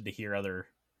always interested to hear other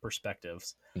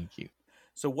perspectives. Thank you.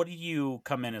 So what do you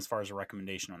come in as far as a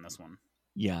recommendation on this one?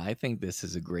 Yeah, I think this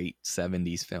is a great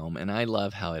 70s film, and I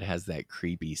love how it has that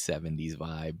creepy 70s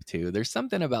vibe too. There's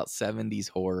something about 70s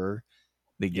horror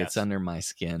that gets under my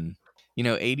skin.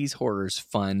 80s horror is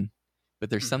fun, but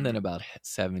there's something about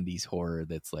 70s horror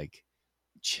that's like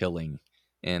chilling,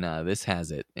 and this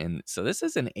has it. And so this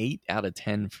is an 8 out of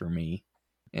 10 for me,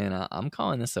 and I'm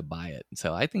calling this a buy it.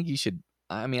 So I think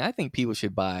I think people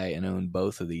should buy and own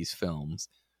both of these films.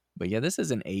 But yeah, this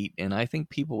is an 8, and I think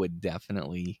people would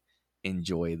definitely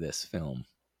enjoy this film.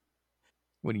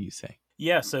 What do you say?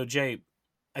 Yeah, so Jay,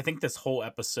 I think this whole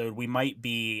episode we might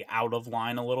be out of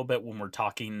line a little bit when we're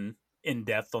talking in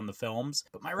depth on the films,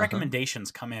 but my recommendations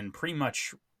come in pretty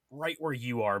much right where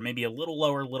you are, maybe a little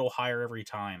lower, a little higher every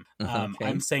time. Okay.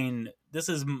 I'm saying this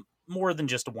is more than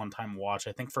just a one-time watch.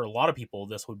 I think for a lot of people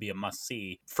this would be a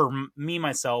must-see. For me,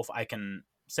 myself, I can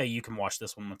say you can watch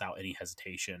this one without any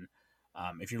hesitation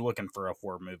if you're looking for a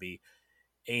horror movie.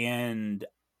 And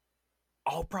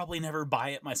I'll probably never buy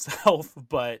it myself,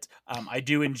 but I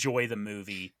do enjoy the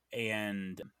movie.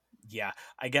 And yeah,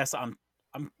 I guess I'm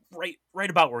right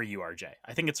about where you are, Jay.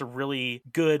 I think it's a really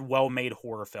good, well-made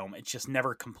horror film. It's just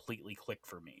never completely clicked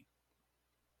for me.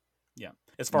 Yeah,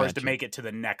 as far as to make it to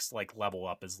the next like level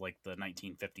up as like the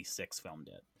 1956 film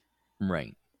did.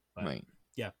 Right. But, right.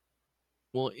 Yeah.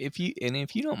 Well, if you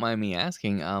don't mind me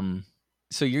asking,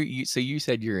 so you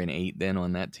said you're an 8 then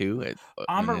on that too?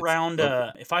 I'm around.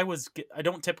 If I was, I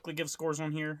don't typically give scores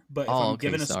on here, but if I'm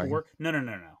giving a score, no,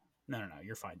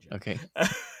 you're fine, Jim. Okay.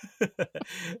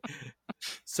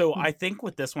 So I think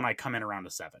with this one, I come in around a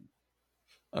 7.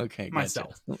 Okay,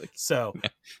 myself. Gotcha. So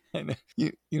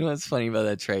you know what's funny about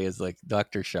that, Trey, is like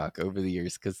Dr. Shock over the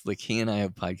years, because like he and I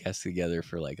have podcasts together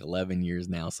for like 11 years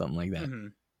now, something like that,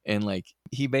 and like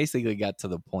he basically got to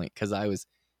the point because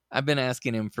I've been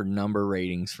asking him for number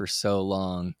ratings for so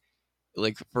long.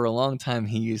 Like for a long time,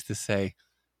 he used to say,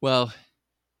 well,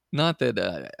 not that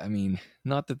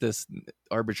this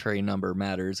arbitrary number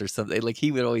matters or something. Like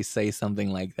he would always say something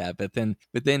like that, but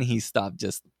then he stopped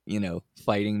just,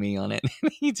 fighting me on it.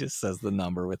 He just says the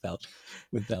number without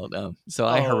so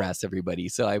I harass everybody.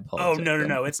 So I apologize. Oh,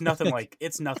 no. It's nothing like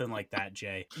that,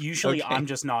 Jay. Usually I'm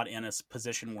just not in a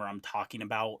position where I'm talking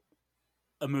about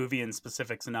a movie in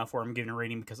specifics enough where I'm giving a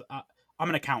rating because I'm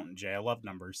an accountant, Jay. I love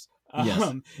numbers.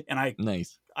 Yes. And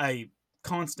I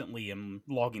constantly am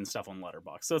logging stuff on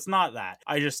Letterboxd. So it's not that.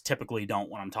 I just typically don't,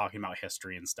 when I'm talking about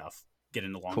history and stuff, get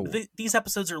into long. Cool. These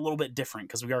episodes are a little bit different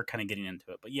because we are kind of getting into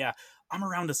it. But yeah, I'm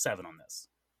around a 7 on this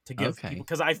to give people, Okay.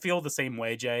 because I feel the same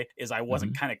way, Jay, is I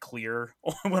wasn't Hmm. kind of clear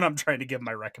when I'm trying to give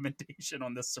my recommendation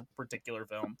on this particular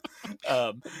film.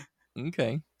 Um,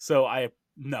 Okay. so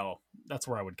no, that's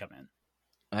where I would come in.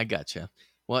 I gotcha.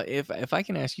 Well, if I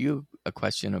can ask you a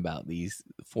question about these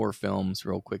 4 films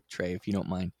real quick, Trey, if you don't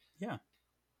mind. Yeah.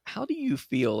 How do you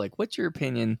feel, like, what's your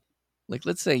opinion? Like,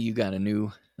 let's say you got a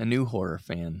new horror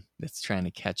fan that's trying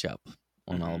to catch up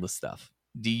on all Hmm. the stuff.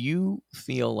 Do you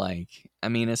feel like, I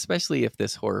mean, especially if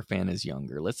this horror fan is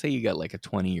younger, let's say you got like a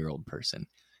 20-year-old person.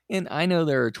 And I know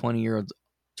there are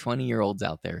 20-year-olds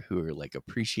out there who are like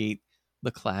appreciate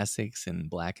the classics and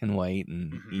black and white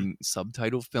and Hmm.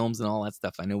 subtitled films and all that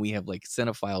stuff. I know we have like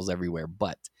cinephiles everywhere,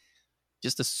 but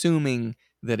just assuming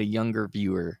that a younger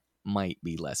viewer might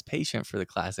be less patient for the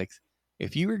classics,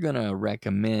 if you were going to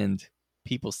recommend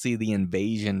people see the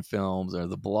Invasion films or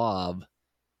the Blob,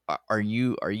 are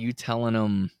you telling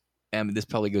them? I mean, this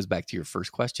probably goes back to your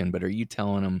first question, but are you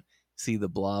telling them see the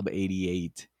Blob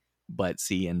 '88, but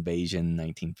see Invasion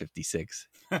 1956?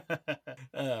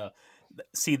 uh,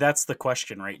 See, that's the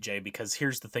question, right, Jay? Because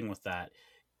here's the thing with that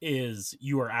is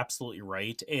you are absolutely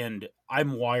right. And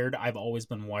I've always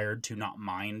been wired to not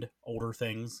mind older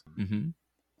things. Mm-hmm.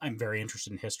 I'm very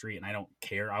interested in history and I don't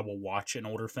care. I will watch an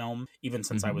older film, even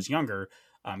since I Mm-hmm. was younger.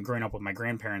 Growing up with my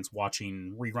grandparents,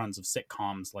 watching reruns of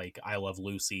sitcoms like I Love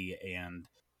Lucy and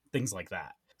things like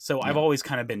that. So I've Yeah. always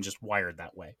kind of been just wired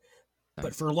that way. But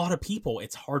Nice. for a lot of people,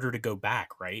 it's harder to go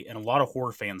back, right? And a lot of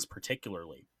horror fans,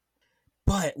 particularly.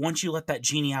 But once you let that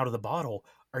genie out of the bottle,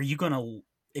 are you going to,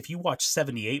 if you watch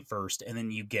 78 first and then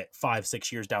you get 5,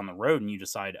 6 years down the road and you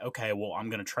decide, okay, well, I'm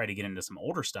going to try to get into some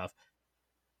older stuff,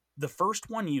 the first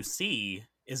one you see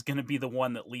is going to be the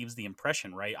one that leaves the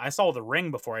impression, right? I saw The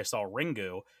Ring before I saw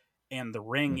Ringu, and The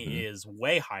Ring Mm-hmm. is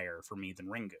way higher for me than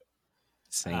Ringu.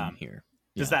 Same Um, here.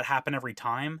 does Yeah. that happen every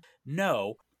time?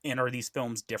 No. And are these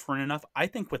films different enough? I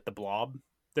think with The Blob,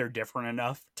 they're different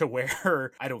enough to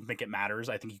where I don't think it matters.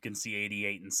 I think you can see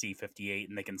 88 and see 58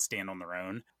 and they can stand on their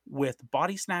own. With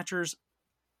Body Snatchers,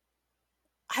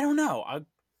 I don't know.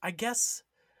 I guess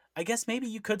maybe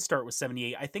you could start with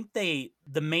 78. I think the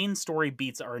main story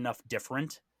beats are enough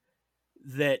different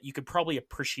that you could probably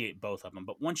appreciate both of them.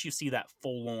 But once you see that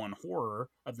full-on horror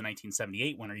of the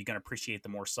 1978 one, are you going to appreciate the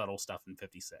more subtle stuff in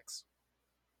 56?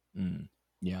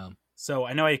 Yeah. So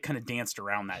I know I kind of danced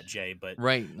around that, Jay, but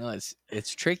Right. No,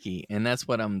 it's tricky, and that's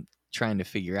what I'm trying to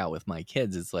figure out with my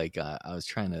kids. It's like I was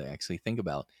trying to actually think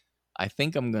about. I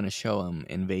think I'm going to show them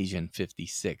Invasion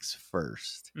 56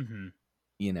 first, mhm.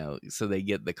 so they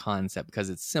get the concept because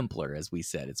it's simpler, as we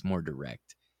said, it's more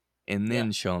direct, and Yeah.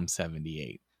 then show them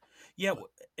 78. Yeah,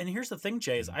 and here's the thing,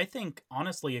 Jay, is Mhm. I think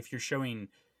honestly, if you're showing,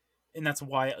 and that's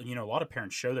why a lot of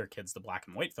parents show their kids the black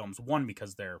and white films. One,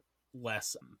 because they're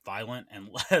less violent and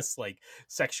less like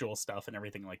sexual stuff and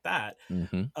everything like that.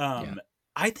 Mm-hmm. Yeah.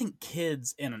 I think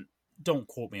kids, and don't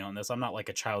quote me on this, I'm not like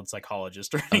a child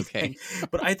psychologist or Okay. anything,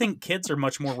 but I think kids are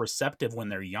much more receptive when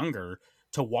they're younger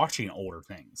to watching older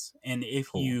things. And if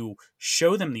Cool. you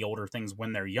show them the older things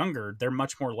when they're younger, they're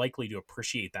much more likely to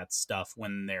appreciate that stuff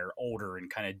when they're older and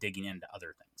kind of digging into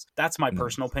other things. That's my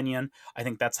personal Nice. opinion. I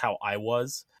think that's how I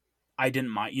was. I didn't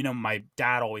mind, my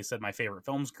dad always said my favorite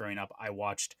films growing up, I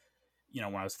watched,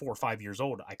 when I was 4 or 5 years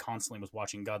old, I constantly was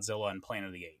watching Godzilla and Planet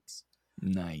of the Apes.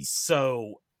 Nice.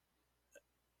 So,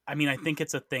 I mean, I think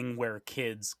it's a thing where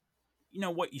kids,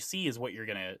 what you see is what you're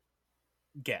going to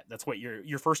get. That's what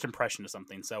your first impression of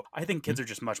something. So I think kids are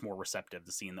just much more receptive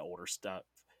to seeing the older stuff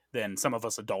than some of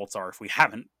us adults are if we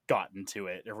haven't gotten to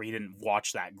it or we didn't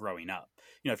watch that growing up.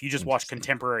 If you just watch Interesting.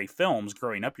 contemporary films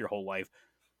growing up your whole life,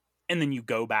 and then you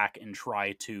go back and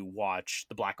try to watch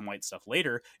the black and white stuff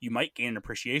later, you might gain an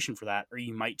appreciation for that, or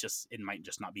it might just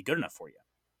not be good enough for you.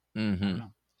 I Mm-hmm. don't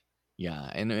know. Yeah,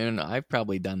 and I've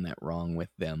probably done that wrong with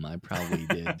them. I probably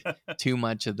did too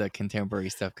much of the contemporary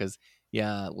stuff because,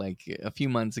 yeah, like a few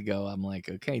months ago, I'm like,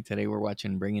 okay, today we're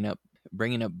watching Bringing Up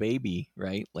Baby,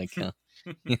 right? Like,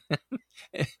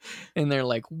 and they're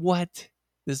like, what?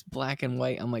 This black and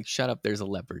white? I'm like, shut up. There's a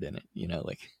leopard in it,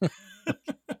 like.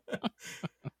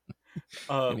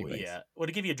 Anyways, Yeah. Well,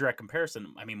 to give you a direct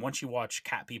comparison, I mean, once you watch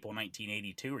Cat People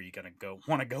 1982, are you gonna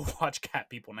want to go watch Cat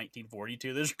People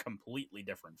 1942? Those are completely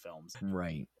different films.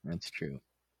 right, that's true.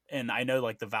 And I know,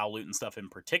 like the Val Lewton stuff in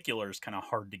particular is kind of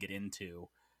hard to get into.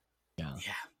 Yeah.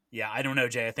 Yeah. I don't know,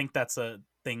 Jay. I think that's a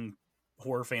thing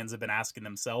horror fans have been asking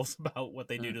themselves about what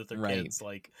they do to their Right. kids,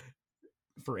 like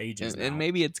for ages And now.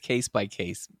 maybe it's case by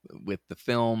case with the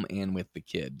film and with the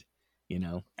kid,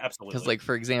 Absolutely. because, like,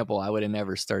 for example, I would have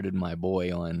never started my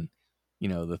boy on,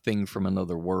 The Thing from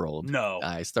Another World. No.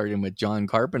 I started with John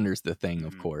Carpenter's The Thing,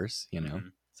 of Mhm. course,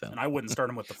 Mhm. So And I wouldn't start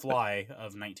him with The Fly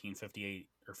of 1958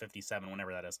 or 57,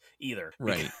 whenever that is, either.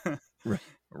 right,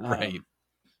 right.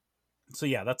 So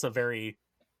yeah, that's a very,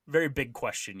 very big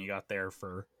question you got there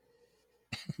for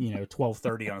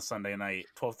 12:30 on a Sunday night,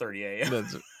 12:30 a.m.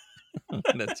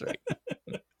 That's right.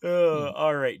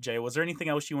 All right, Jay. Was there anything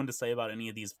else you wanted to say about any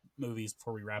of these movies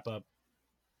before we wrap up?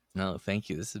 No, thank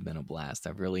you. This has been a blast.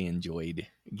 I've really enjoyed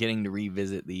getting to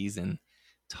revisit these and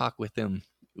talk with them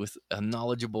with a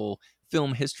knowledgeable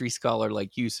film history scholar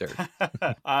like you, sir.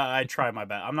 I try my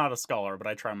best. I'm not a scholar, but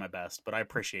I try my best. But I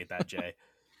appreciate that, Jay.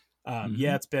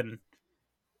 Yeah, it's been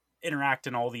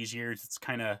interacting all these years. It's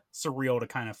kind of surreal to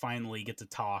kind of finally get to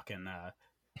talk and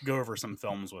go over some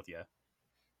films with you.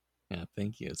 Yeah,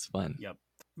 thank you. It's fun. Yep.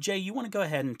 Jay, you want to go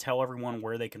ahead and tell everyone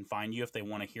where they can find you if they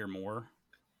want to hear more?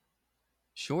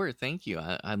 Sure, thank you.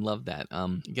 I love that.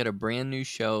 You got a brand new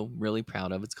show, really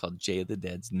proud of. It's called Jay of the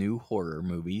Dead's New Horror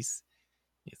Movies.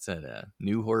 It's at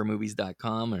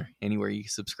newhorrormovies.com or anywhere you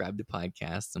subscribe to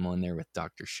podcasts. I'm on there with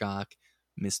Dr. Shock,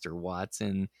 Mr.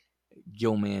 Watson,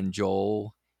 Gilman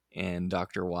Joel, and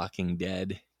Dr. Walking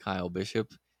Dead, Kyle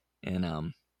Bishop.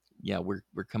 And yeah,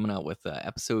 we're coming out with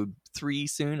episode 3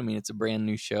 soon. I mean, it's a brand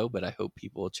new show, but I hope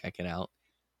people will check it out.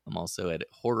 I'm also at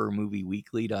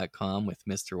horrormovieweekly.com with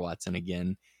Mr. Watson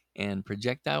again and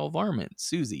Projectile Varmint,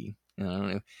 Susie. And I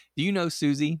don't know. Do you know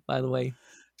Susie, by the way?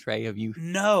 Trey, have you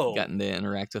gotten to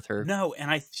interact with her? No,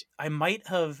 and I might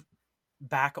have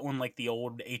back on like the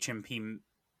old HMP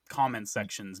comment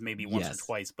sections maybe once or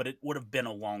twice, but it would have been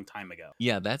a long time ago.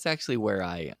 Yeah, that's actually where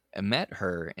I met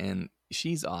her, and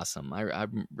she's awesome.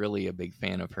 I'm really a big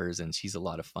fan of hers, and she's a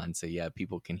lot of fun. So yeah,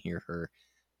 people can hear her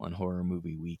on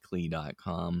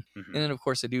horrormovieweekly.com. And then, of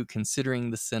course, I do Considering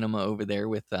the Cinema over there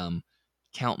with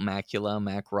Count Macula,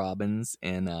 Mac Robbins.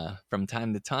 And from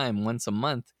time to time, once a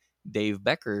month, Dave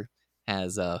Becker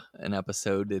has an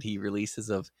episode that he releases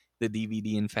of the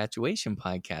DVD Infatuation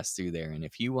podcast through there. And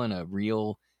if you want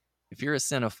if you're a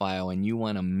cinephile and you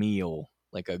want a meal,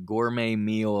 like a gourmet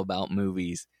meal about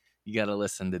movies, you got to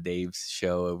listen to Dave's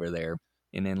show over there.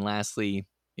 And then lastly,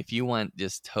 if you want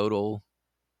just total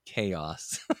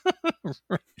chaos,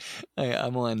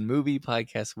 I'm on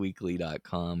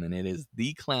moviepodcastweekly.com, and it is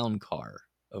the clown car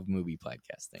of movie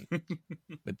podcasting.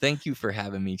 But thank you for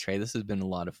having me, Trey. This has been a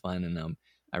lot of fun, and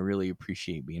I really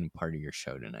appreciate being part of your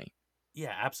show tonight.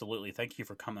 Yeah, absolutely. Thank you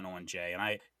for coming on, Jay.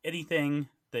 And anything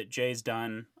that Jay's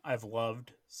done, I've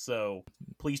loved. So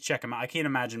please check him out. I can't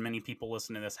imagine many people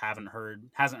listening to this hasn't heard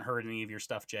any of your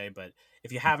stuff, Jay. But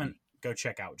if you haven't, go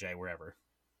check out Jay wherever.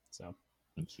 So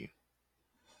thank you.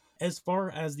 As far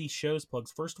as the show's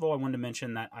plugs, first of all, I wanted to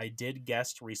mention that I did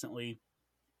guest recently,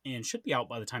 and should be out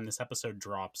by the time this episode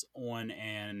drops, on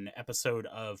an episode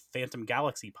of Phantom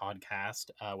Galaxy podcast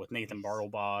with Nathan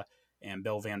Bartlebaugh and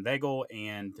Bill Van Vagel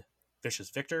and Vicious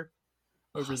Victor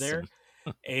over there.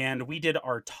 And we did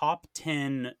our top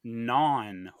 10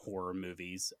 non-horror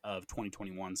movies of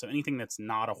 2021. So anything that's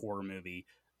not a horror movie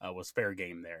was fair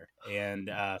game there. And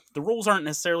the rules aren't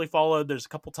necessarily followed. There's a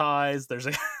couple ties. There's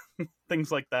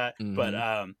things like that. But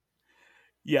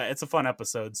yeah, it's a fun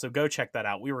episode. So go check that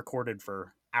out. We recorded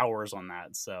for hours on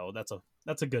that. So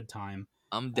that's a good time.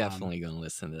 I'm definitely going to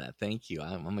listen to that. Thank you.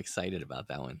 I'm excited about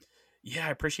that one. Yeah,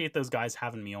 I appreciate those guys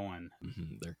having me on.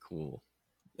 They're cool.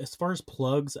 As far as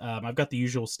plugs, I've got the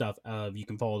usual stuff of you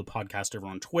can follow the podcast over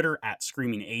on Twitter at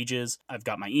Screaming Ages. I've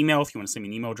got my email if you want to send me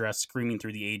an email address,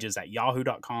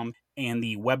 screamingthroughtheages@yahoo.com. And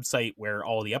the website where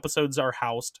all the episodes are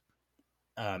housed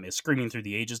is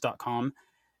screamingthroughtheages.com.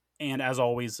 And as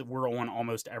always, we're on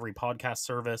almost every podcast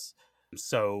service.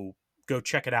 So go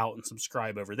check it out and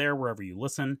subscribe over there wherever you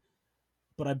listen.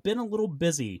 But I've been a little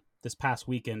busy this past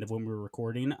weekend of when we were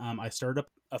recording. I started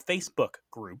up a Facebook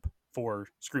group for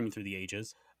Screaming Through the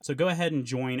Ages. So go ahead and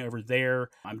join over there.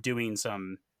 I'm doing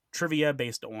some trivia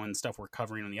based on stuff we're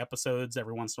covering on the episodes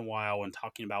every once in a while and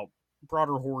talking about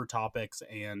broader horror topics.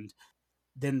 And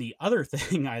then the other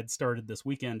thing I had started this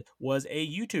weekend was a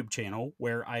YouTube channel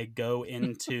where I go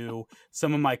into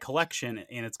some of my collection,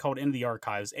 and it's called Into the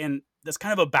Archives. And that's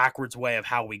kind of a backwards way of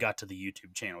how we got to the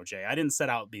YouTube channel, Jay. I didn't set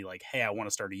out to be like, hey, I want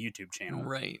to start a YouTube channel.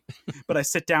 Right. But I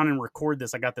sit down and record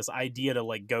this. I got this idea to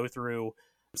like go through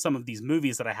some of these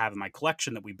movies that I have in my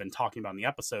collection that we've been talking about in the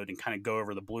episode and kind of go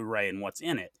over the Blu-ray and what's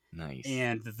in it. Nice.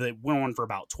 And they went on for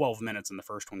about 12 minutes in the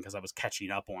first one because I was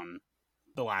catching up on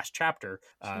the last chapter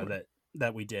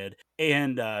that we did.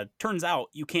 And turns out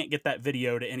you can't get that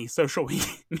video to any social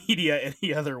media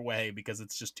any other way because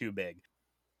it's just too big.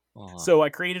 Aww. So I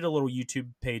created a little YouTube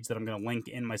page that I'm going to link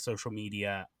in my social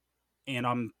media. And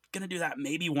I'm going to do that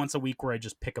maybe once a week where I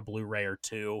just pick a Blu-ray or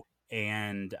two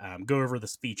and go over the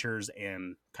features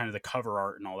and kind of the cover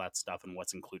art and all that stuff and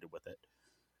what's included with it.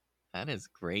 That is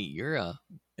great. You're a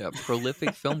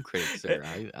prolific film critic,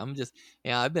 sir. I'm just,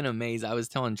 yeah, I've been amazed. I was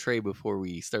telling Trey before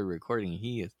we started recording,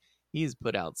 he has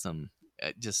put out some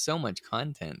just so much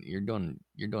content. You're doing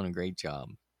a great job.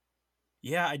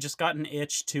 Yeah, I just got an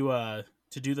itch to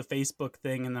do the Facebook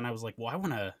thing, and then I was like, well, I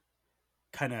want to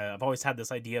I've always had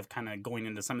this idea of kind of going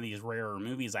into some of these rarer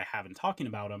movies I have and talking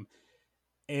about them.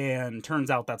 And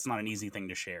turns out that's not an easy thing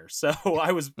to share. So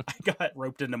I got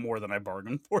roped into more than I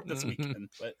bargained for this weekend,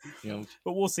 but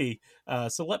we'll see.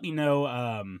 So let me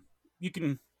know. You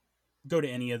can go to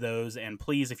any of those, and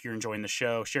please, if you're enjoying the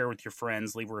show, share with your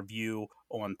friends, leave a review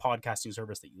on podcasting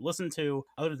service that you listen to.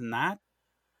 Other than that,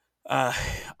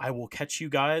 I will catch you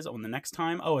guys on the next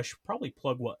time. Oh, I should probably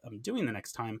plug what I'm doing the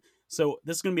next time. So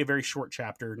this is going to be a very short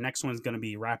chapter. Next one's going to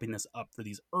be wrapping this up for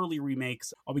these early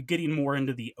remakes. I'll be getting more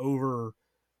into the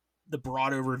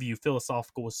broad overview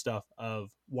philosophical stuff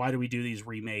of why do we do these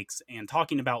remakes, and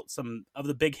talking about some of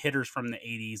the big hitters from the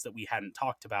 80s that we hadn't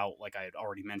talked about, like I had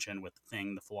already mentioned with The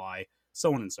Thing, The Fly,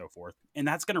 so on and so forth. And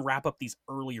that's going to wrap up these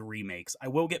early remakes. I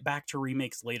will get back to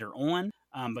remakes later on,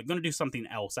 but going to do something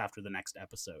else after the next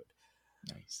episode.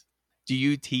 Nice. Do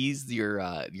you tease your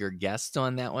guest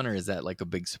on that one, or is that like a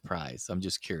big surprise? I'm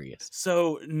just curious.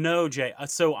 So no, Jay.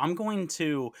 So I'm going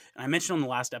to, and I mentioned on the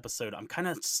last episode, I'm kind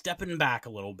of stepping back a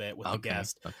little bit with the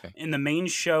guest. Okay. And the main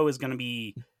show is going to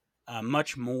be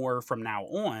much more from now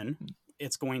on.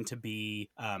 It's going to be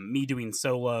me doing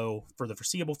solo for the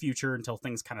foreseeable future until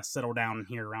things kind of settle down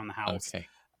here around the house. Okay.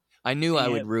 I knew I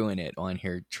would ruin it on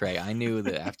here, Trey. I knew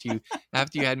that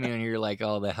after you had me on here, like,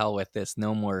 oh, the hell with this.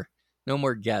 No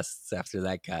more guests after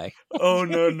that guy. Oh,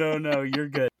 no. You're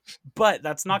good. But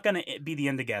that's not going to be the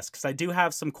end of guests, because I do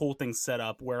have some cool things set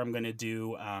up where I'm going to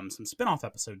do some spinoff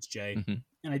episodes, Jay. Mm-hmm.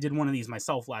 And I did one of these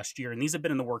myself last year, and these have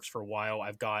been in the works for a while.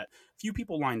 I've got a few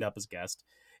people lined up as guests,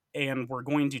 and we're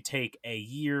going to take a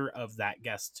year of that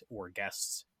guest or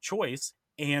guest's choice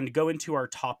and go into our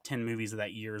top 10 movies of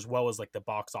that year, as well as like the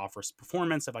box office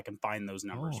performance, if I can find those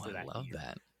numbers for that year. I love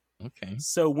that. Okay.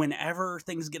 So whenever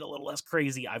things get a little less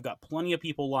crazy, I've got plenty of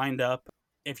people lined up.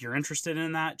 If you're interested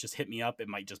in that, just hit me up. It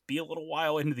might just be a little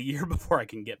while into the year before I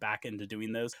can get back into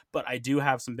doing those. But I do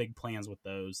have some big plans with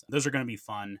those. Those are going to be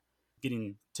fun,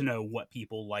 getting to know what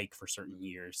people like for certain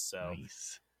years. So,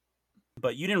 nice.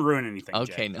 But you didn't ruin anything,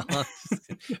 okay, Jay. No.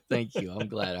 Thank you. I'm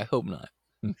glad. I hope not.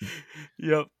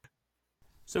 Yep.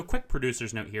 So quick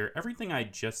producer's note here. Everything I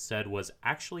just said was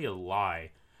actually a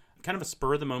lie. Kind of a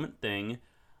spur-of-the-moment thing.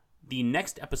 The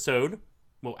next episode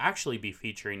will actually be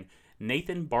featuring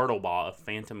Nathan Bartlebaugh of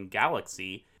Phantom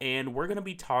Galaxy, and we're going to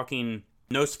be talking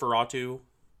Nosferatu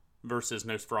versus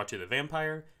Nosferatu the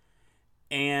Vampire,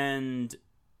 and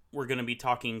we're going to be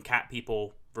talking Cat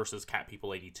People versus Cat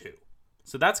People 82.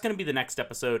 So that's going to be the next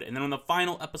episode, and then on the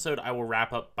final episode, I will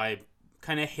wrap up by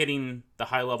kind of hitting the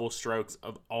high-level strokes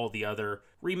of all the other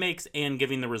remakes and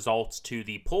giving the results to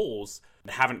the polls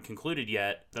that haven't concluded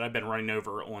yet that I've been running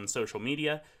over on social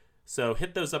media. So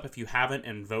hit those up if you haven't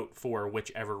and vote for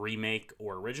whichever remake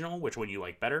or original, which one you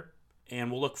like better.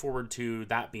 And we'll look forward to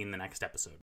that being the next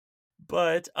episode.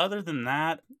 But other than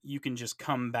that, you can just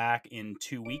come back in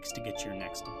 2 weeks to get your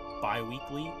next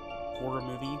bi-weekly horror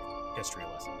movie history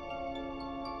lesson.